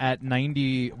grandmother at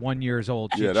 91 years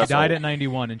old, she that's died old. at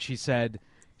 91, and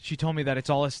she told me that it's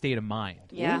all a state of mind.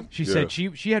 Yeah. She Yeah. said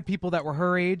she had people that were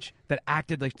her age that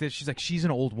acted like this. She's like, she's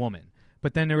an old woman.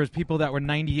 But then there was people that were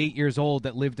 98 years old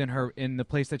that lived in the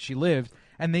place that she lived,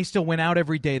 and they still went out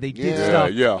every day. They did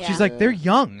stuff. Yeah. She's like, they're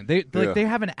young. They Yeah. they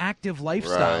have an active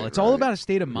lifestyle. Right, it's all right. about a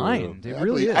state of mind. It I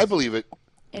really believe, is. I believe it.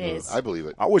 It is. I believe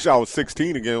it. I wish I was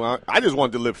 16 again. I just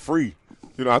wanted to live free.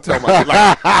 You know, I tell my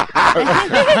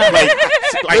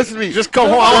like Listen to me. just come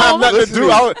home. I don't have nothing to Listen to do.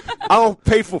 me. I don't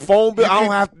pay for phone bill. I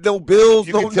don't have no bills,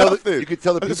 you no can tell the- nothing. you can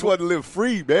tell the I just people- want to live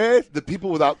free, man. The people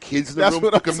without kids in the That's room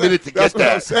what took I'm a minute to saying. get That's what I'm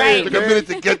that. saying, Took a man. minute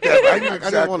to get that. I knew I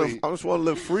exactly. just want to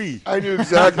live free. I knew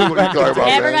exactly what you're talking about.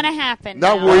 Never man. going to happen.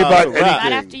 Not now. worry about It's a wrap. anything.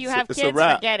 Not after you have It's a kids,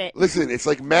 wrap. forget it. Listen, it's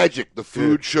like magic. The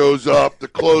food shows up, the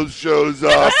clothes shows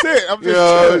up. That's it. I'm You just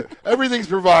know, chilling. everything's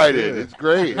provided. It's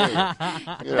great. You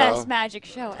Best know. magic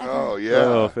show ever. Oh yeah.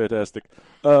 Oh, fantastic.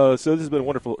 So this has been a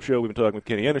wonderful show. We've been talking with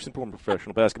Kenny Anderson, former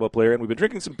professional basketball player, and we've been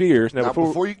drinking some beers. Now, Now,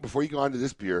 before you go on to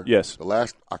this beer, Yes. the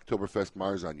last Oktoberfest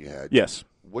Marzahn you had, Yes.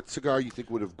 what cigar you think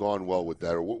would have gone well with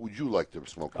that, or what would you like to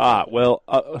smoke? Well,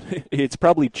 it's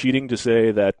probably cheating to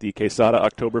say that the Quesada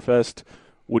Oktoberfest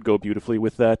would go beautifully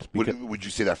with that. Would you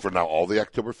say that for now all the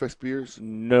Oktoberfest beers?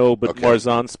 No, but Okay.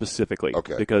 Marzahn specifically.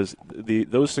 Okay. Because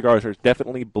those cigars are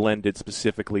definitely blended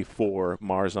specifically for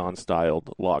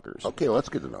Marzahn-styled lagers. Okay, well, that's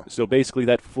good to know. So basically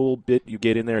that full bit you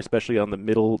get in there, especially on the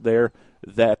middle there,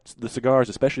 that the cigars,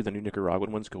 especially the new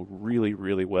Nicaraguan ones, go really,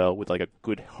 really well with like a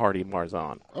good hearty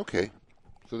Marzahn. Okay.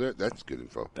 So that's good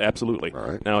info. Absolutely. All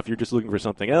right. Now, if you're just looking for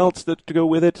something else to go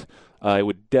with it, I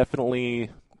would definitely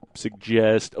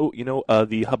suggest, the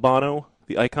Habano,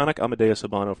 the iconic Amadeus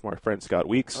Habano from our friend Scott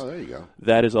Weeks. Oh, there you go.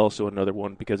 That is also another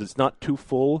one because it's not too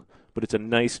full, but it's a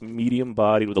nice medium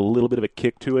body with a little bit of a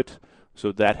kick to it.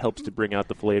 So that helps to bring out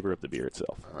the flavor of the beer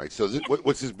itself. All right. So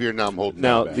what's this beer now I'm holding?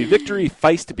 Now, the Victory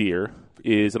Feist beer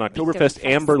is an Oktoberfest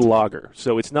amber lager.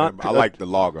 So it's not. I like the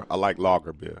lager. I like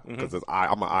lager beer because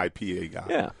I'm an IPA guy.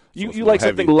 Yeah. So You it's like more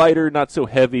something heavy. lighter, not so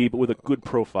heavy, but with a good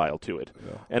profile to it.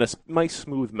 And a nice,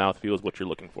 smooth mouthfeel is what you're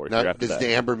looking for. Now, After does that. the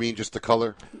amber mean just the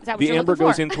color? Is that what The you're amber looking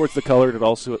goes for? in towards the color, and it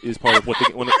also is part of what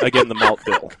again the malt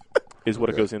bill is what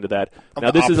it goes into that. I'm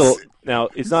Now the this is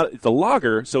opposite. it's a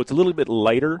lager, so it's a little bit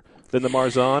lighter than the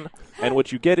Marzahn, and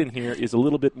what you get in here is a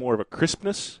little bit more of a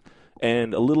crispness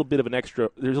and a little bit of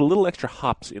there's a little extra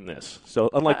hops in this. So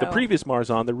unlike the previous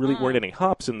Marzahn, there really weren't any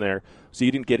hops in there, so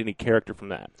you didn't get any character from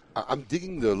that. I'm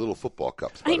digging the little football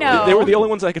cups. I know. They were the only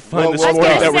ones I could find this I was morning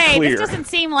going that to were say, clear. this doesn't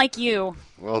seem like you.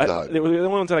 Well done. They were the only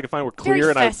ones that I could find were Very clear,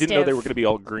 and I didn't know they festive. were going to be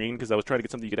all green because I was trying to get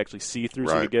something you could actually see through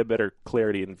so you Right. could get better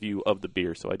clarity and view of the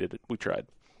beer. So I did it. We tried.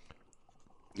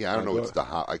 Yeah, I don't know. It's the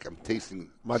hot. Like I'm tasting.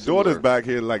 My similar. daughter's back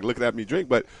here, like looking at me drink,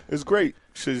 but it's great.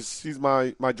 She's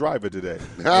my driver today.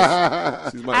 she's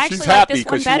actually like happy this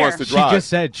one she better. wants to She drive. just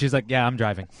said, she's like, yeah, I'm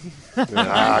driving.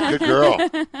 Good girl,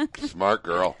 smart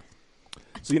girl.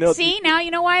 So See, now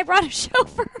you know why I brought a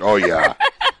chauffeur. Oh yeah.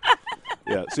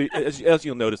 Yeah. So as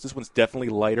you'll notice, this one's definitely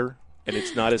lighter, and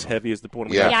it's not as heavy as the one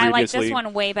we Yeah. had Yeah, I like previously. this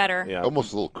one way better. Yeah.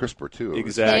 Almost a little crisper too.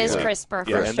 Exactly. It is crisper,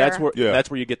 Yeah, for and that's sure. where that's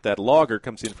where you get that lager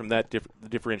comes in from that the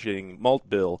differentiating malt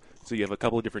bill. So you have a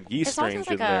couple of different yeast There's strains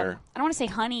also like in there. I don't want to say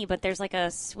honey, but there's like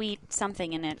a sweet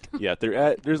something in it. Yeah,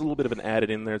 there's a little bit of an added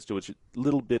in there, so it's a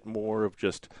little bit more of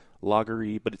just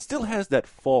lagery, but it still has that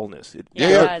fallness. It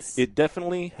does. It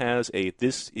definitely has a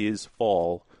this is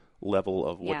fall level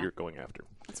of what Yeah. you're going after.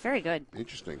 It's very good.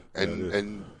 Interesting.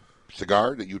 And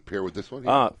cigar that you'd pair with this one?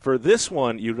 For this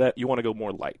one, you want to go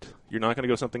more light. You're not going to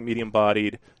go something medium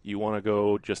bodied. You want to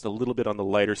go just a little bit on the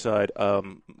lighter side.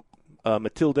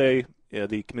 Matilde,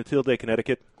 the Matilde,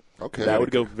 Connecticut. Okay. That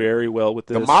would go very well with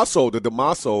this. The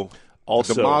Damaso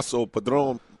Also. the Damaso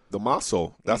Padron,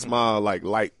 Damaso. That's my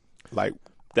light.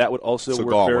 That would also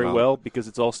cigar work very when I- well because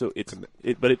it's also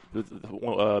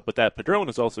but that Padron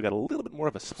has also got a little bit more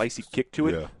of a spicy kick to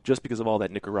it, Yeah. just because of all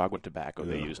that Nicaraguan tobacco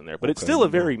they use in there. But it's Okay. still a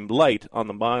very light on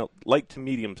the light to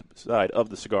medium side of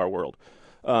the cigar world.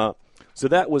 So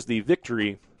that was the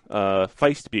Victory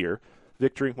Feist beer.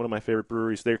 Victory, one of my favorite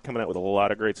breweries. They're coming out with a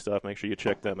lot of great stuff. Make sure you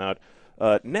check them out.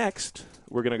 Next,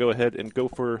 we're going to go ahead and go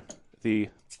for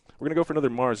another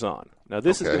Marzahn. Now,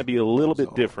 this is Okay. going to be a little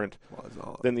bit different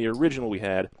than the original we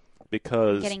had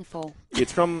because Getting full.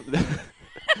 it's from.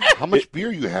 How much beer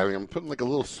are you having? I'm putting like a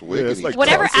little swig. Yeah, it's in like each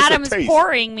Whatever cup. just a Adam's taste.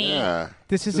 pouring me. Yeah.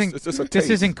 This isn't it's just a this taste.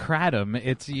 isn't kratom.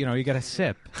 It's you got to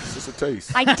sip. It's just a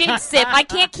taste. I did sip. I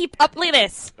can't keep up with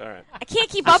this. All right. I can't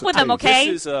keep up with them,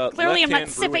 okay? This is, Clearly, I'm not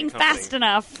Left Hand Brewing sipping Company. fast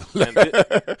enough. And,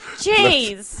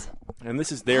 Jeez. and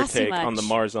this is their Classy take on the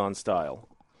much. Marzahn style.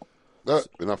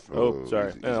 Enough. Oh,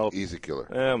 sorry. Easy killer.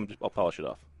 I'll polish it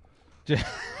off.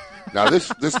 Now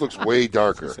this looks way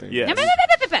darker. Yes.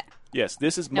 Yes,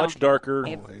 this is No. much darker.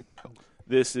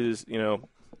 This is,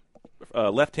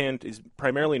 Left Hand is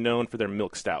primarily known for their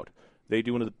milk stout. They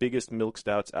do one of the biggest milk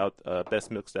stouts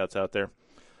best milk stouts out there.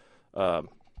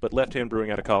 But Left Hand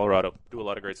Brewing out of Colorado do a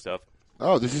lot of great stuff.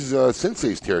 Oh, this is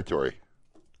Sensei's territory.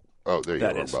 Oh, there you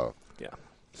That are, is. Bob. Yeah.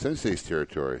 Sensei's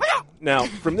territory. Now,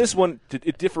 from this one,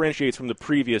 it differentiates from the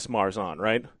previous Marzahn,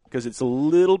 right? Because it's a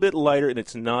little bit lighter, and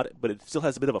it's not, but it still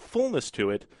has a bit of a fullness to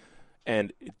it.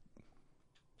 And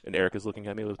Erica's looking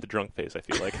at me with the drunk face, I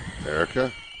feel like.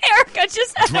 Erica? Erica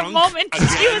just had a moment.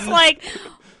 She was like,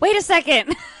 wait a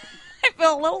second. I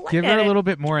feel a little Give her a lightheaded. little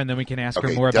bit more, and then we can ask her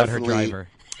Okay, more about her definitely driver.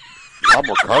 A lot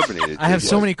more carbonated. I have too,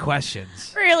 so like- many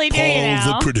questions. Really do you Paul,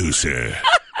 now? the producer.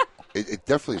 It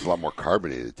definitely is a lot more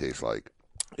carbonated. It tastes like.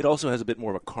 It also has a bit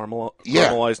more of a Yeah,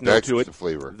 caramelized note that's to it. the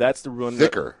flavor. That's the one.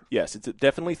 Thicker. Yes, it's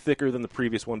definitely thicker than the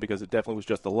previous one because it definitely was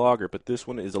just a lager. But this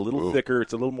one is a little thicker.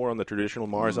 It's a little more on the traditional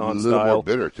Marzon style. A little more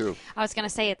bitter, too. I was going to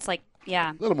say it's like,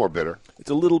 yeah. A little more bitter. It's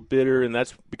a little bitter, and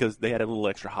that's because they had a little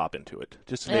extra hop into it,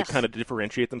 just to Ugh. kind of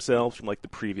differentiate themselves from like the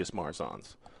previous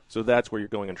Marzons. So that's where you're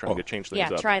going and trying to change things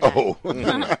Yeah, up. try that. Oh.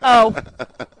 Oh.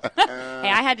 Hey,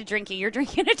 I had to drink it. You're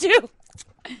drinking it too.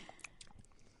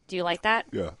 Do you like that?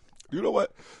 Yeah. You know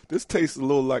what? This tastes a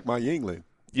little like my Yingling.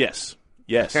 Yes.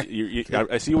 Yes.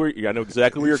 I see where I know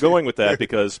exactly where you're going with that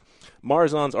because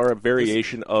Marzons are a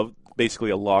variation of basically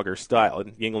a lager style,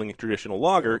 and Yingling traditional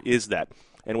lager is that.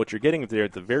 And what you're getting there,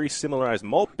 the very similarized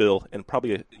malt bill and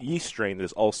probably a yeast strain that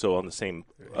is also on the same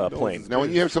plane. Now,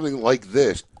 when you have something like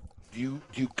this, do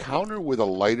you counter with a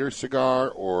lighter cigar,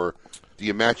 or do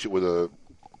you match it with a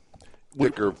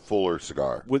thicker, fuller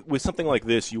cigar? With something like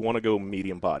this, you want to go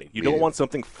medium bodied. You don't Medium. want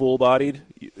something full bodied.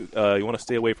 You want to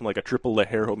stay away from like a triple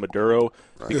Lajero Maduro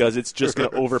because it's just going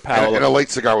to overpower. And a light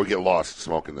cigar would get lost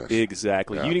smoking this.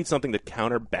 Exactly. Yeah. You need something that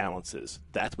counterbalances.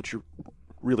 That's what you're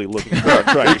really looking for.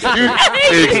 Trying to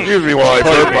Excuse me while I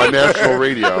turn my national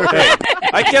radio. Hey,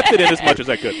 I kept it in as much as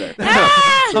I could there.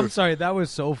 I'm sorry, that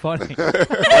was so funny.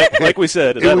 like we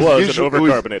said, that was an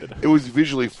overcarbonated. It was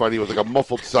visually funny with like a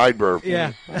muffled sideburn.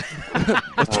 Yeah. I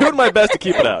was doing my best to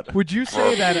keep it out. Would you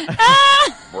say that?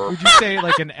 Would you say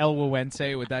like an El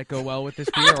Huense? Would that go well with this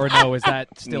beer, or no? Is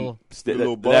that still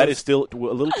That is still a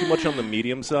little too much on the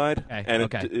medium side, Okay, and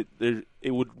okay.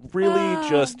 it would really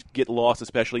just get lost,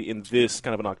 especially in this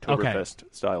kind of an Oktoberfest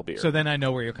style beer. So then I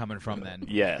know where you're coming from. Then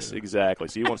Yes, exactly.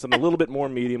 So you want something a little bit more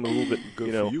medium, a little bit,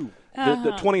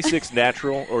 The 26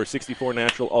 natural or 64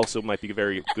 natural also might be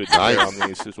very good Nice. on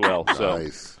these as well. So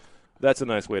Nice. that's a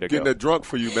nice way to Getting go. that drunk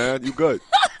for you, man. You good.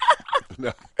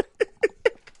 No.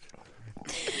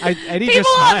 Eddie People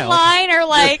just smiled. online are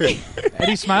like,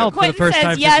 Eddie smiled for the Quentin first says,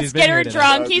 time since yes, he's been get here her today.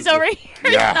 drunk. He's over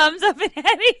here. Yeah. Thumbs up and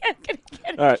Eddie. I'm gonna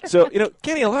get All right, so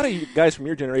Kenny, a lot of you guys from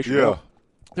your generation, Yeah.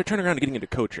 they're turning around and getting into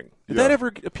coaching. Did Yeah. that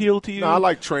ever appeal to you? No, I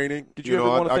like training. Did you ever know,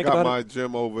 want to I think got about my it?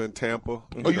 gym over in Tampa.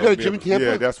 Oh, you got a gym in Tampa?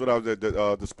 Yeah, that's what I was at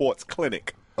the sports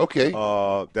clinic. Okay.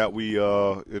 That we,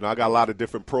 I got a lot of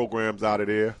different programs out of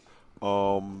there.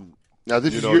 Now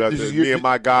this is me and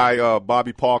my guy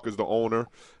Bobby Parker's the owner,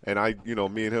 and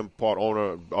me and him part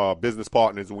owner, business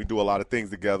partners, and we do a lot of things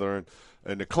together.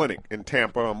 And the clinic in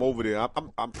Tampa, I'm over there.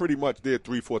 I'm pretty much there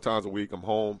 3-4 times a week. I'm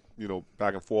home,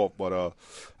 back and forth. But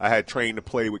I had trained to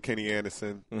play with Kenny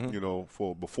Anderson,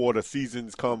 for before the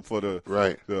seasons come for the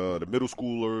middle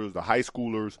schoolers, the high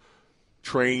schoolers.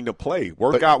 Train to play,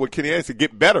 work out with Kenny Anderson,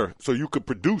 get better, so you could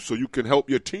produce, so you can help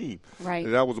your team. Right.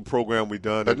 And that was a program we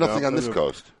done. But nothing on this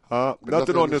coast.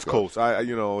 Nothing on this coast.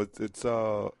 It's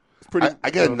pretty.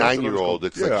 I got a nothing on this 9-year-old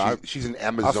coast. that's Yeah, she's an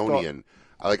Amazonian.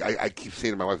 I keep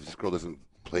saying to my wife, this girl doesn't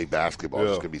play basketball.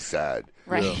 She's gonna be sad.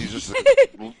 Right. She's just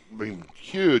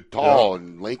huge, tall,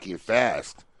 and lanky and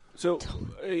fast. So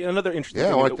another interesting Yeah,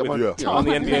 thing I wanna- I wanna- on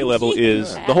the Yeah. NBA level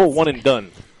is Yeah. the whole one and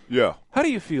done. Yeah. How do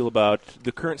you feel about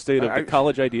the current state of the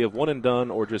college idea of one and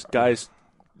done, or just guys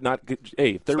not?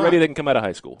 If they're ready, they can come out of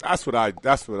high school. That's what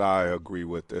I agree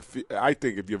with. I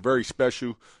think if you're very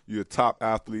special, you're a top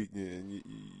athlete, and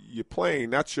you're playing.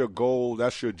 That's your goal.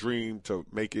 That's your dream to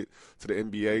make it to the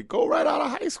NBA. Go right out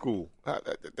of high school.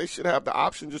 They should have the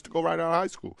option just to go right out of high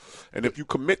school. And if you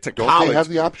commit to Don't college, they have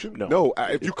the option? No.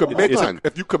 If you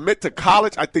commit to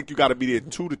college, I think you got to be there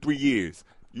 2 to 3 years.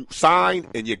 You sign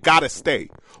and you got to stay.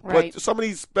 Right. But some of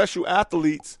these special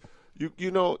athletes, they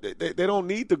don't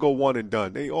need to go one and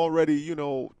done. They already,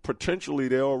 potentially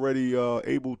they're already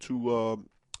able to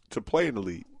play in the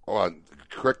league.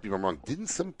 Correct me if I'm wrong. Didn't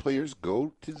some players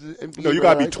go to the NBA? No, you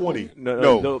got to be 20.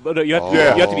 No, you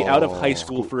have to be out of high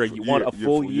school for a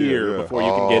full year before you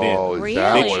can get in. Oh, is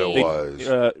that what it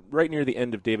was? Right near the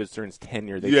end of David Stern's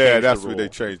tenure, they Yeah, changed that's the where rule. they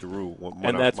changed the rule.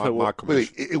 And that's my what-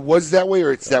 commission. Wait, it was that way,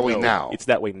 or it's that way No, now? It's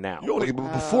that way now. Okay,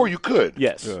 but before you could.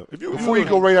 Yes. Yeah. Before you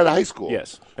go right out of high school.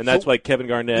 Yes. And that's why Kevin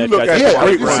Garnett, look guys at- like yeah, Mike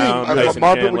I was Brown, saying, Tyson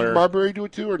Marbury, Chandler. did Marbury do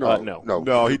it too, or no?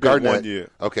 No, he did Garnett. 1 year.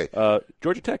 Okay.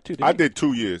 Georgia Tech too. Didn't I he? did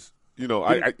 2 years.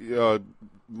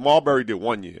 Marbury did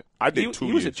 1 year. I did 2 years.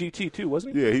 He was at GT too,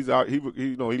 wasn't he? Yeah, he's out. He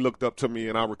looked up to me,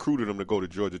 and I recruited him to go to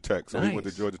Georgia Tech. So he went to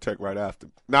Nice. Georgia Tech right after.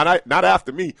 Not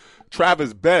after me.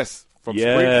 Travis Best from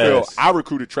Yes. Springfield. I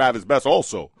recruited Travis Best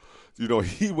also.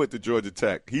 He went to Georgia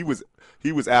Tech. He was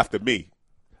after me.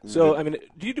 So, I mean,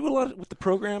 do you do a lot with the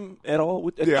program at all?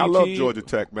 At I GT? love Georgia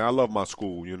Tech, man. I love my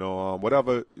school.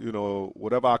 Whatever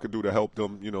I can do to help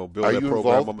them, build Are that you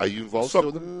program. involved? Are you involved still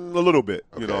with them? A little bit.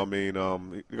 Okay. You know what I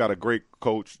mean? You got a great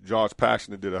coach, Josh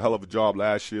Passionate, did a hell of a job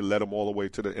last year, led them all the way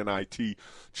to the NIT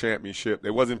championship. They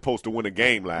wasn't supposed to win a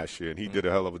game last year, and he did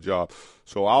a hell of a job.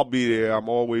 So I'll be there. I'm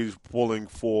always pulling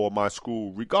for my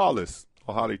school, regardless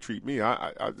of how they treat me.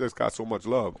 I just got so much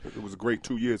love. It was a great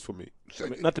 2 years for me. I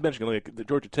mean, not to mention, the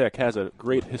Georgia Tech has a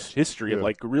great history of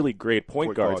really great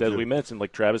point guards, as we mentioned,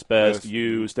 like Travis Best,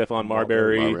 Stephon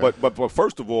Marbury. But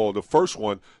first of all, the first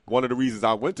one of the reasons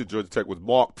I went to Georgia Tech was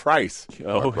Mark Price.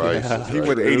 Oh, Price. yeah. He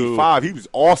went to 85. He was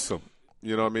awesome.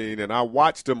 You know what I mean? And I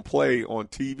watched him play on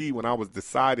TV when I was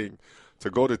deciding to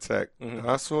go to Tech. And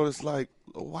I saw this a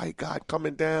white guy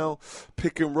coming down,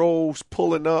 pick and rolls,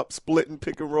 pulling up, splitting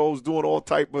pick and rolls, doing all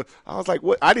type of. I was like,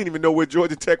 what? I didn't even know where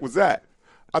Georgia Tech was at.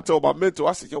 I told my mentor,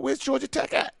 I said, yo, where's Georgia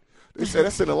Tech at? They said,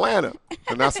 that's in Atlanta.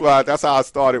 And that's how I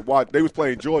started watching. They was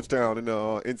playing Georgetown in the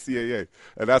NCAA.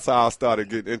 And that's how I started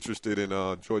getting interested in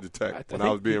Georgia Tech when I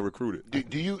was being recruited.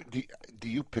 Do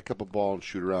you pick up a ball and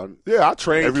shoot around? Yeah, I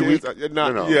train every kids. week.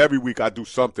 Yeah, every week I do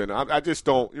something. I just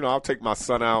don't, I'll take my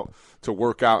son out to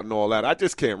work out and all that. I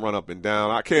just can't run up and down.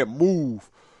 I can't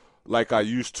move like I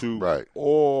used to. Right.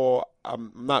 Or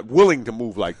I'm not willing to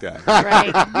move like that.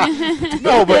 Right.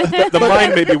 No, but the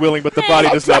mind may be willing, but the body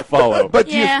does not follow. But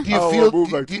do Yeah. you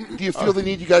feel the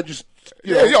need? You got to just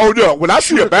Oh no! When I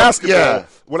see a basketball,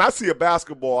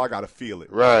 yeah. I gotta feel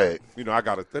it. Right. I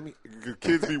gotta.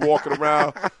 Kids be walking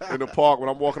around in the park when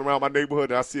I'm walking around my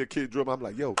neighborhood and I see a kid dribble. I'm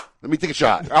like, yo, let me take a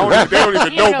shot. They don't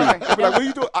even know me. They be like, what are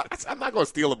you doing? I'm not gonna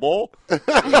steal a ball. Back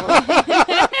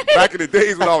in the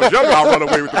days when I was younger, I'd run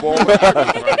away with the ball.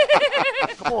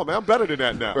 Come on, man, I'm better than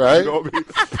that now. Right. You know what I mean?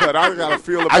 But I gotta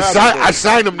feel the basketball. I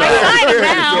signed him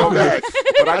now.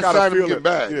 But I gotta feel it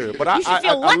back. Yeah, but You should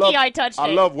feel lucky I touched it. I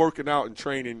love working out and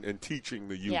training and teaching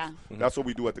the youth. Yeah. That's what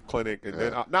we do at the clinic. And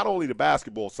then not only the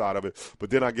basketball side of it, but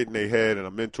then I get in their head and I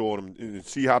mentor them and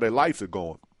see how their lives are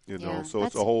going. So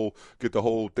it's get the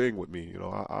whole thing with me.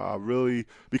 I really,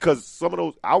 because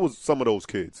I was some of those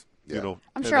kids. Yeah.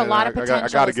 I'm sure a lot of potential I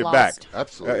got to is get lost. back.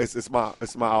 Absolutely. It's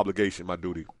my obligation, my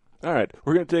duty. All right,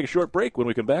 we're going to take a short break. When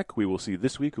we come back, we will see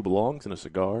This Week Who Belongs in a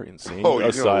Cigar Insane Oh, you're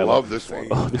Asylum. going to love this one.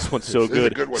 Oh, this one's so This is a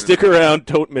good. good one. Stick around.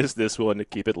 Don't miss this one to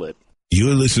keep it lit.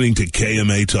 You're listening to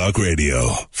KMA Talk Radio.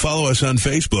 Follow us on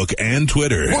Facebook and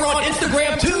Twitter. We're on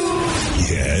Instagram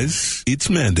too. Yes, it's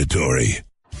mandatory.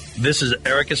 This is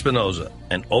Eric Espinoza,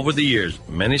 and over the years,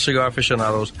 many cigar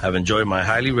aficionados have enjoyed my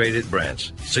highly rated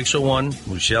brands, 601,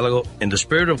 Murcielago. In the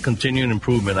spirit of continuing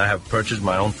improvement, I have purchased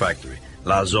my own factory,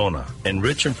 La Zona, in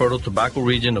rich and fertile tobacco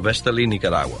region of Esteli,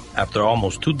 Nicaragua. After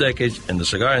almost 2 decades in the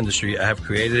cigar industry, I have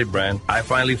created a brand I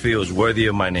finally feel is worthy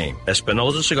of my name.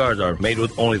 Espinoza cigars are made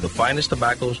with only the finest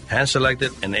tobaccos,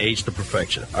 hand-selected and aged to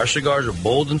perfection. Our cigars are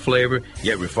bold in flavor,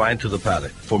 yet refined to the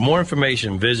palate. For more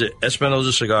information, visit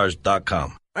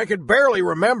EspinozaCigars.com. I could barely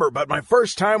remember, but my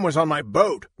first time was on my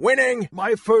boat. Winning!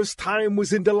 My first time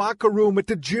was in the locker room at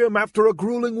the gym after a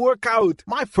grueling workout.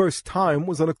 My first time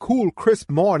was on a cool, crisp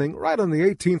morning right on the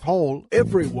 18th hole.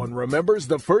 Everyone remembers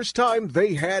the first time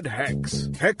they had Hex.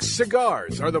 Hex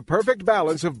cigars are the perfect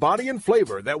balance of body and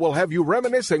flavor that will have you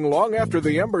reminiscing long after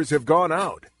the embers have gone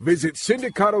out. Visit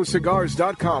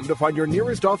SindicatoCigars.com to find your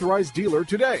nearest authorized dealer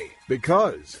today,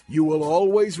 because you will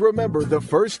always remember the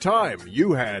first time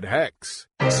you had Hex.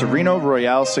 Sereno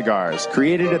Royale cigars,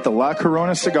 created at the La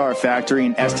Corona Cigar Factory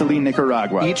in Esteli,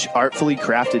 Nicaragua. Each artfully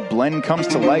crafted blend comes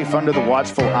to life under the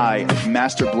watchful eye of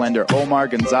master blender Omar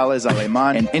Gonzalez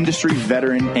Aleman and industry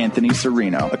veteran Anthony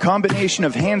Sereno. A combination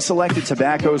of hand-selected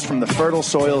tobaccos from the fertile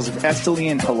soils of Esteli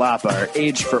and Jalapa are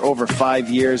aged for over 5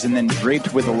 years and then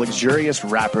draped with a luxurious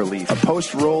wrapper leaf. A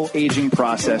post-roll aging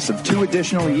process of 2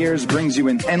 additional years brings you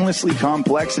an endlessly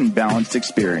complex and balanced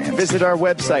experience. Visit our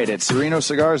website at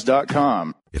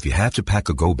serenocigars.com. If you had to pack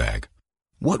a go bag,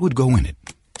 what would go in it?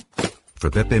 For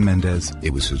Pepe Mendez,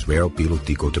 it was his rare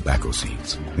Pilotico tobacco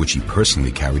seeds, which he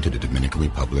personally carried to the Dominican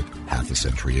Republic half a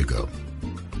century ago.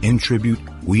 In tribute,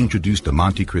 we introduced the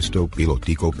Monte Cristo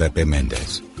Pilotico Pepe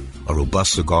Mendez, a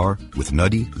robust cigar with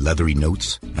nutty, leathery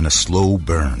notes and a slow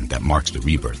burn that marks the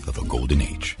rebirth of a golden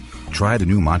age. Try the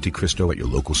new Monte Cristo at your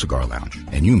local cigar lounge,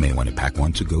 and you may want to pack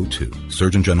one to go too.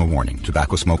 Surgeon General warning,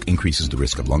 tobacco smoke increases the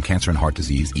risk of lung cancer and heart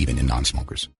disease even in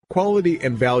non-smokers. Quality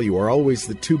and value are always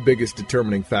the two biggest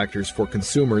determining factors for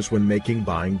consumers when making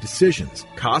buying decisions.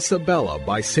 Casa Bella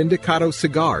by Sindicato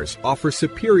Cigars offers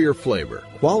superior flavor,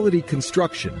 quality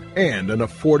construction, and an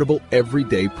affordable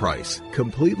everyday price.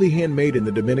 Completely handmade in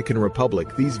the Dominican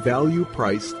Republic, these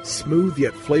value-priced, smooth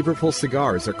yet flavorful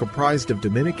cigars are comprised of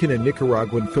Dominican and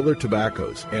Nicaraguan filler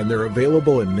tobaccos, and they're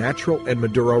available in natural and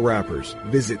Maduro wrappers.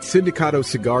 Visit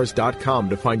syndicatocigars.com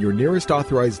to find your nearest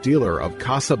authorized dealer of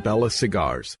Casa Bella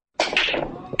cigars.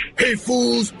 Hey,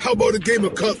 fools, how about a game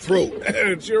of Cutthroat?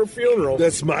 It's your funeral.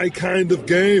 That's my kind of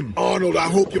game. Arnold, I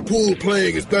hope your pool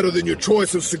playing is better than your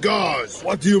choice of cigars.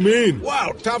 What do you mean?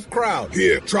 Wow, tough crowd.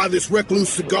 Here, try this Recluse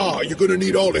cigar. You're gonna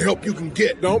need all the help you can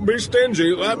get. Don't be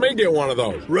stingy. Let me get one of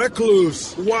those.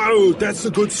 Recluse. Wow, that's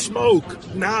a good smoke.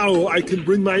 Now I can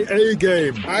bring my A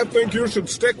game. I think you should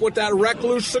stick with that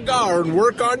Recluse cigar and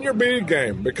work on your B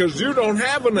game, because you don't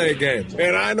have an A game.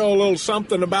 And I know a little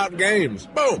something about games.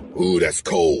 Boom. Ooh, that's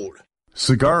cold.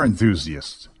 Cigar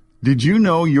enthusiasts, did you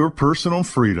know your personal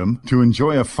freedom to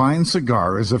enjoy a fine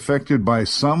cigar is affected by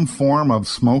some form of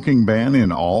smoking ban in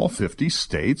all 50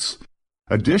 states?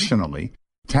 Additionally,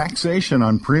 taxation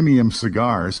on premium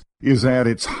cigars is at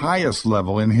its highest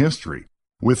level in history,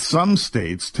 with some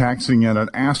states taxing at an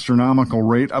astronomical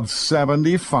rate of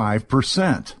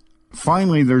 75%.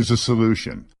 Finally, there's a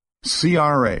solution.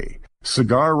 CRA,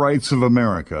 Cigar Rights of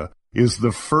America, is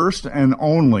the first and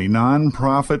only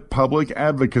non-profit public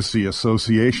advocacy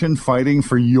association fighting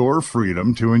for your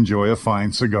freedom to enjoy a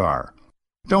fine cigar.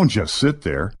 Don't just sit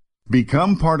there.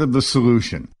 Become part of the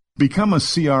solution. Become a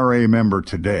CRA member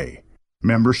today.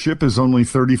 Membership is only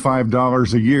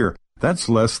 $35 a year. That's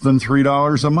less than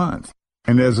 $3 a month.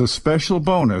 And as a special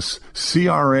bonus,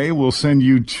 CRA will send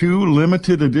you 2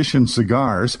 limited edition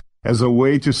cigars as a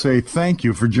way to say thank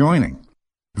you for joining.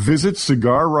 Visit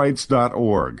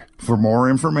cigarrights.org for more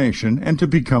information and to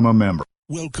become a member.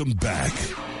 Welcome back.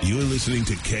 You're listening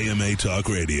to KMA Talk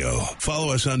Radio.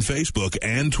 Follow us on Facebook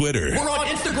and Twitter. We're on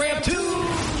Instagram,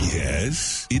 too.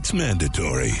 Yes, it's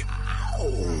mandatory.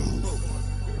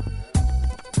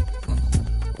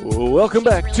 Welcome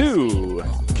back to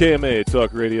KMA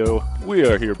Talk Radio. We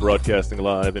are here broadcasting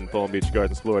live in Palm Beach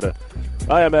Gardens, Florida.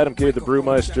 I am Adam K., the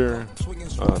Brewmeister.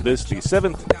 This the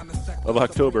 7th of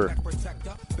October.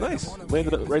 Nice.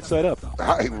 Landed it right side up.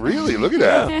 Really? Look at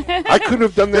that. I couldn't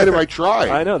have done that if I tried.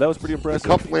 I know. That was pretty impressive. The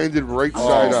cup landed right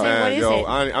side up. Man, yo,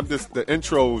 I'm just, the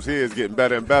intros here is getting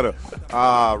better and better.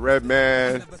 Red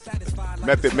Man,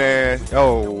 Method Man.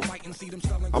 Oh,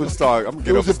 I'm going to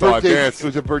get up and start dancing. It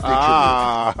was a birthday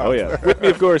tribute. Oh, yeah. With me,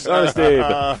 of course, Honest Abe.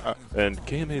 And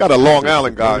KMA. Got a Long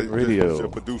Island guy. Radio. He's a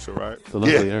producer, right? The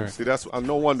lovely Eric. See, that's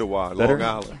no wonder why. Better?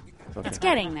 Long Island. Okay. It's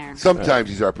getting there. Sometimes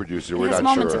he's our producer. We're There's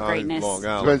not moments sure. of greatness. Long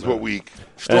Island, Depends man. what week.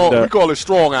 Strong, And, we call it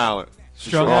Strong Island.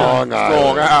 Strong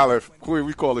Island.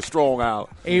 We call it Strong Island.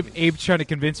 Abe's trying to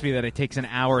convince me that it takes an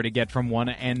hour to get from one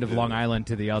end of Long Island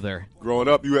to the other. Growing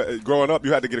up, you had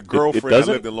to get a girlfriend that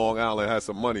lived in Long Island, had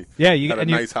some money. Yeah, you had a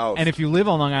nice house. And if you live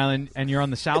on Long Island and you're on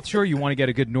the South Shore, you want to get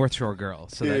a good North Shore girl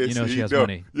so that you know she has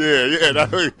money. Yeah.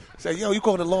 Say, yo, you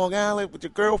going to Long Island with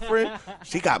your girlfriend?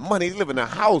 She got money. You live in a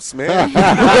house, man.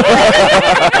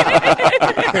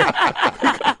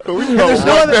 There's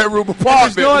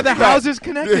no other houses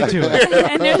connected to it.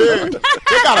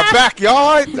 They got a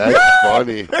backyard. That's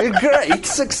funny. Great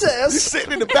success. You're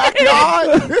sitting in the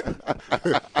backyard.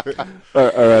 All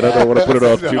right, I don't want to put it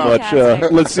off too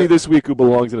much. Let's see this week who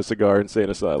belongs in a cigar insane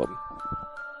asylum.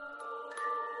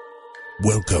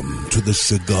 Welcome to the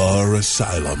Cigar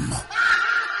Asylum,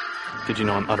 Did you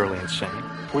know I'm utterly insane?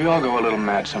 We all go a little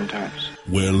mad sometimes.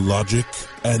 where logic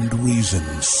and reason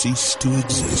cease to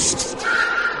exist.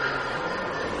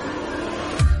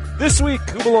 This week,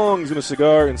 who belongs in a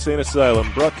cigar insane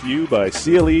asylum? Brought to you by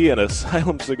CLE and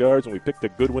Asylum Cigars, and we picked a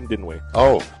good one, didn't we?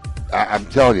 Oh, I'm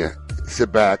telling you,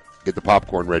 sit back, get the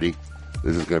popcorn ready.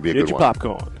 This is going to be a Get good your one.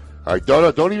 popcorn. All right,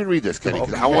 don't even read this, Kenny,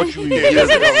 because I want you to hear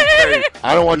this.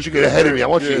 I don't want you to get ahead of me. I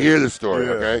want you to hear the story,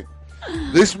 okay?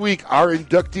 This week, our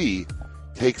inductee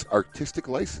takes artistic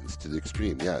license to the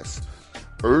extreme, yes.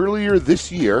 Earlier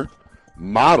this year,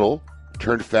 model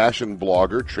turned fashion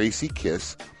blogger Tracy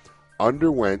Kiss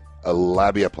underwent a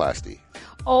labiaplasty.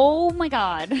 Oh my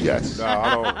God. Yes. No,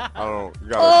 I don't. You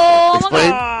gotta Oh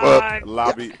explain. my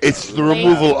God. It's the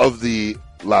removal of the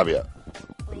labia.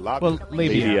 Well,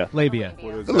 labia. Labia.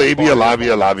 The labia.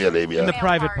 In the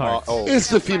private parts. It's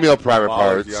the female private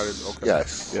parts.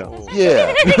 Yes. Yeah.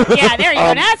 Yeah. Yeah, there you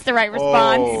go. That's the right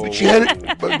response. But she had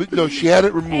it. But she had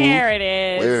it removed. There it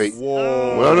is. Wait.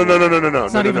 Whoa. No.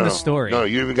 It's not even the story. No,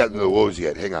 you haven't gotten to the woes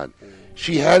yet. Hang on.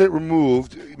 She had it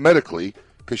removed medically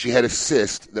because she had a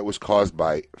cyst that was caused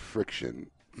by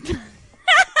friction.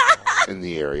 in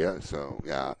the area. So,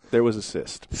 yeah. There was a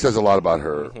cyst. It says a lot about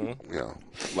her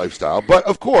lifestyle. But,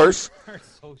 of course,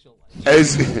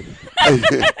 as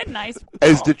Nice.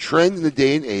 as the trend in the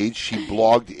day and age, she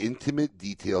blogged intimate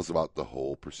details about the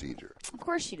whole procedure. Of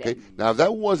course she did. Okay. Now, if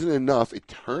that wasn't enough, it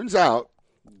turns out,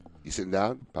 you sitting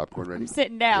down? Popcorn ready? I'm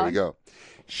sitting down. Here we go.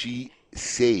 She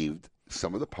saved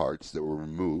some of the parts that were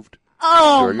removed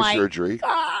Oh, during my the surgery.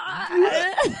 God.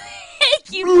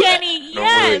 Thank you, Kenny.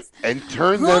 Yes. And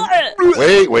turn them.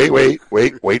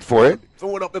 Wait for it.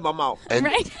 Throw it up in my mouth. And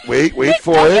Right. wait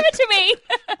for Don't it. give it to me.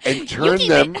 And You turn keep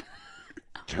them. it.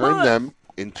 Turn them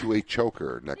into a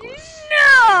choker necklace.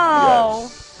 No.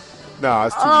 Nah,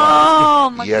 it's too Oh,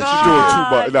 much. my Yes, God. she's doing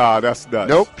too much. Nah, that's nuts.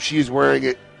 Nope, she's wearing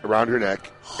it around her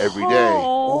neck every day.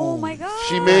 Oh, my God.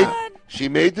 She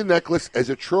made the necklace as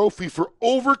a trophy for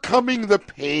overcoming the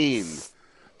pain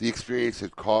the experience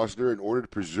had caused her. In order to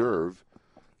preserve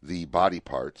the body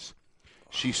parts,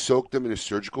 she soaked them in a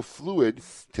surgical fluid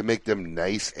to make them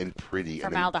nice and pretty.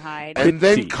 Formaldehyde. And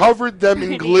then covered them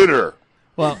in glitter.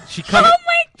 Well, she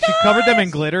covered them in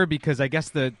glitter because I guess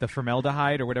the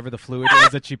formaldehyde or whatever the fluid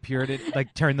was that she poured it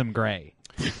turned them gray.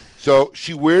 So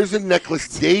she wears the necklace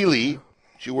daily.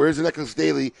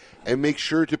 And makes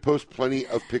sure to post plenty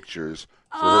of pictures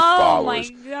for her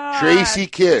followers. My God. Tracy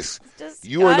Kiss,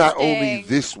 you are not only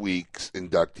Disgusting. this week's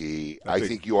inductee, I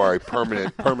think you are a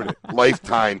permanent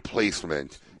lifetime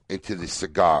placement into the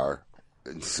Cigar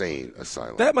Insane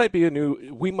Asylum. That might be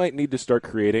we might need to start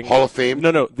creating Hall of Fame?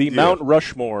 No, the Yeah. Mount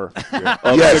Rushmore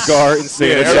of Yes. Cigar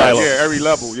Insane Asylum. Every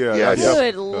level. Yeah. Yes.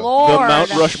 Good Lord. The Mount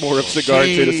Rushmore of Cigar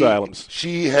Insane Asylums.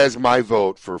 She has my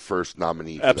vote for first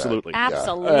nominee. For Absolutely. that. Yeah.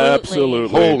 Absolutely.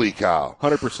 Absolutely. Holy cow.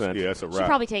 100%. Yeah, that's a She wrap.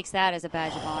 probably takes that as a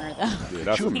badge of honor, though. Yeah,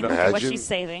 that's Could you What imagine? she's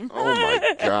saving. Oh,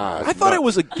 my God. I thought it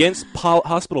was against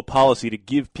hospital policy to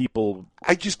give people.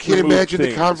 I just can't removed imagine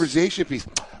things. the conversation piece.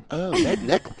 Oh, that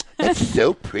necklace. That's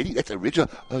so pretty. That's original.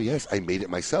 Oh, yes, I made it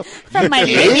myself. From You my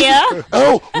did? Libya.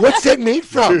 Oh, what's that made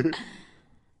from?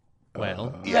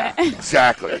 Well, Yeah,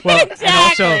 exactly. well, and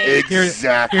also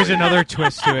Exactly. here's another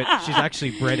twist to it. She's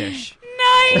actually British.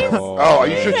 Nice. Oh,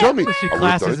 you should tell me. She I would've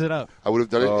classes done it up. I would have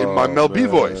done it in my Mel B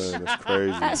voice. That's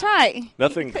crazy. That's right.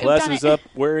 Nothing You could've done classes it. up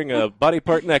wearing a body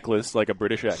part necklace like a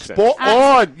British accent. Spot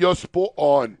on. You're spot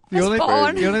on. The only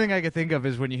on. thing I could think of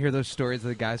is when you hear those stories of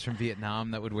the guys from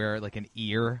Vietnam that would wear like an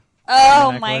ear. Oh,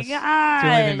 on the my necklace. It's the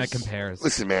only thing that gosh. compares.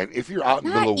 Listen, man, if you're out in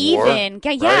the Not middle of war, even.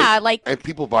 Yeah, right, like- and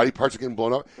people's body parts are getting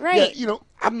blown up, Right. yeah,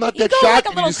 I'm not You that go shocked like a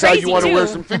if you little decide you crazy, want to wear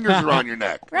too. some fingers around your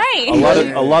neck.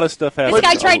 Right. A lot of stuff happens. This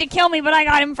guy tried to kill me, but I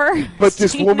got him first. But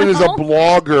this you woman is a know?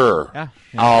 blogger. Yeah.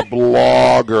 A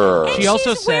blogger. And She also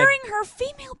she's said- wearing her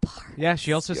female part. Yeah,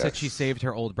 she also said Yes. she saved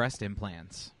her old breast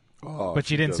implants, Oh, but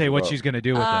she didn't does say what love. she's going to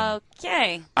do with them.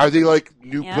 Okay. Are they like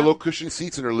new Yeah. pillow cushion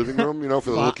seats in her living room, for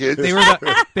the little kids? They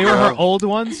were her old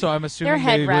ones, so I'm assuming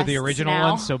They're they were the headrests original now.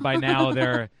 ones. So by now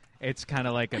it's kind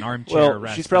of like an armchair Well,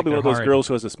 rest. she's probably like one of those they're girls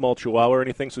who has a small chihuahua or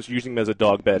anything, so she's using them as a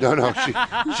dog bed. No,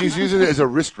 she's using it as a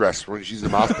wrist rest when she's the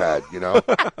mouse pad,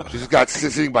 She's got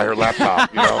sitting by her laptop,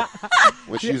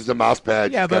 When she uses the mouse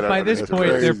pad. Yeah, she's but got by her- this it's point,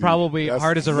 crazy. they're probably That's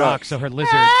hard as a nuts. rock, so her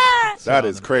lizard. That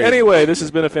is crazy. Anyway, this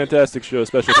has been a fantastic show.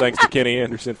 Special thanks to Kenny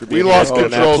Anderson for being We lost here.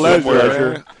 control An absolute somewhere, pleasure.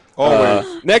 man.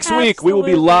 Always. Next week, we will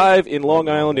be Absolutely. live in Long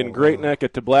Island in Great Neck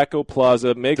at Tobacco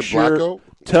Plaza. Make sure Tobacco?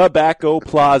 Tobacco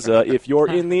Plaza. If you're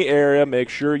in the area, make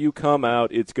sure you come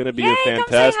out. It's going to be Yay, a come say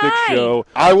fantastic hi. show.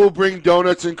 I will bring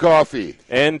donuts and coffee.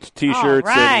 And T-shirts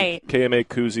All right. and KMA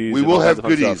koozies. We and will all have kinds of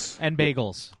fun goodies. stuff. And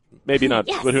bagels. Maybe not,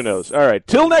 Yes. but who knows? All right.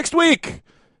 Till next week.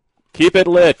 Keep it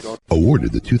lit.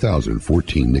 Awarded the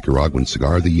 2014 Nicaraguan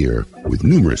Cigar of the Year with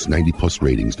numerous 90-plus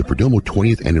ratings, the Perdomo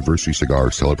 20th Anniversary Cigar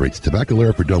celebrates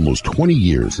Tabacalera Perdomo's 20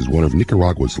 years as one of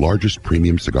Nicaragua's largest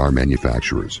premium cigar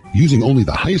manufacturers. Using only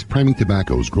the highest priming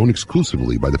tobaccos grown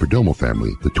exclusively by the Perdomo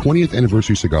family, the 20th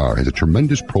Anniversary Cigar has a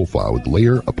tremendous profile with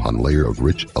layer upon layer of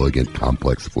rich, elegant,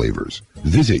 complex flavors.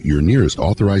 Visit your nearest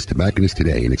authorized tobacconist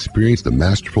today and experience the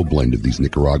masterful blend of these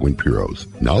Nicaraguan puros.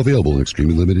 Now available in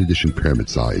extremely limited edition pyramid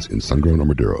size in sun-grown or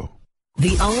Maduro.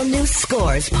 The all-new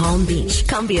Scores Palm Beach.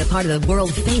 Come be a part of the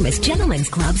world-famous Gentlemen's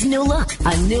Club's new look.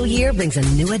 A new year brings a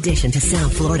new addition to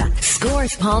South Florida.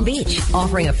 Scores Palm Beach,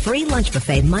 offering a free lunch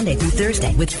buffet Monday through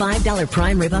Thursday with $5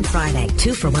 prime rib on Friday.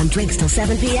 2-for-1 drinks till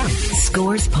 7 p.m.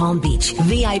 Scores Palm Beach.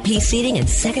 VIP seating and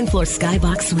second-floor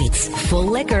skybox suites. Full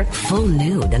liquor, full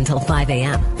nude until 5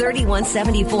 a.m.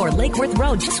 3174 Lake Worth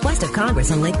Road, just west of Congress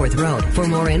on Lake Worth Road. For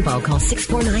more info, call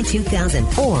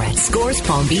 649-2000 or at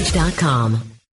scorespalmbeach.com.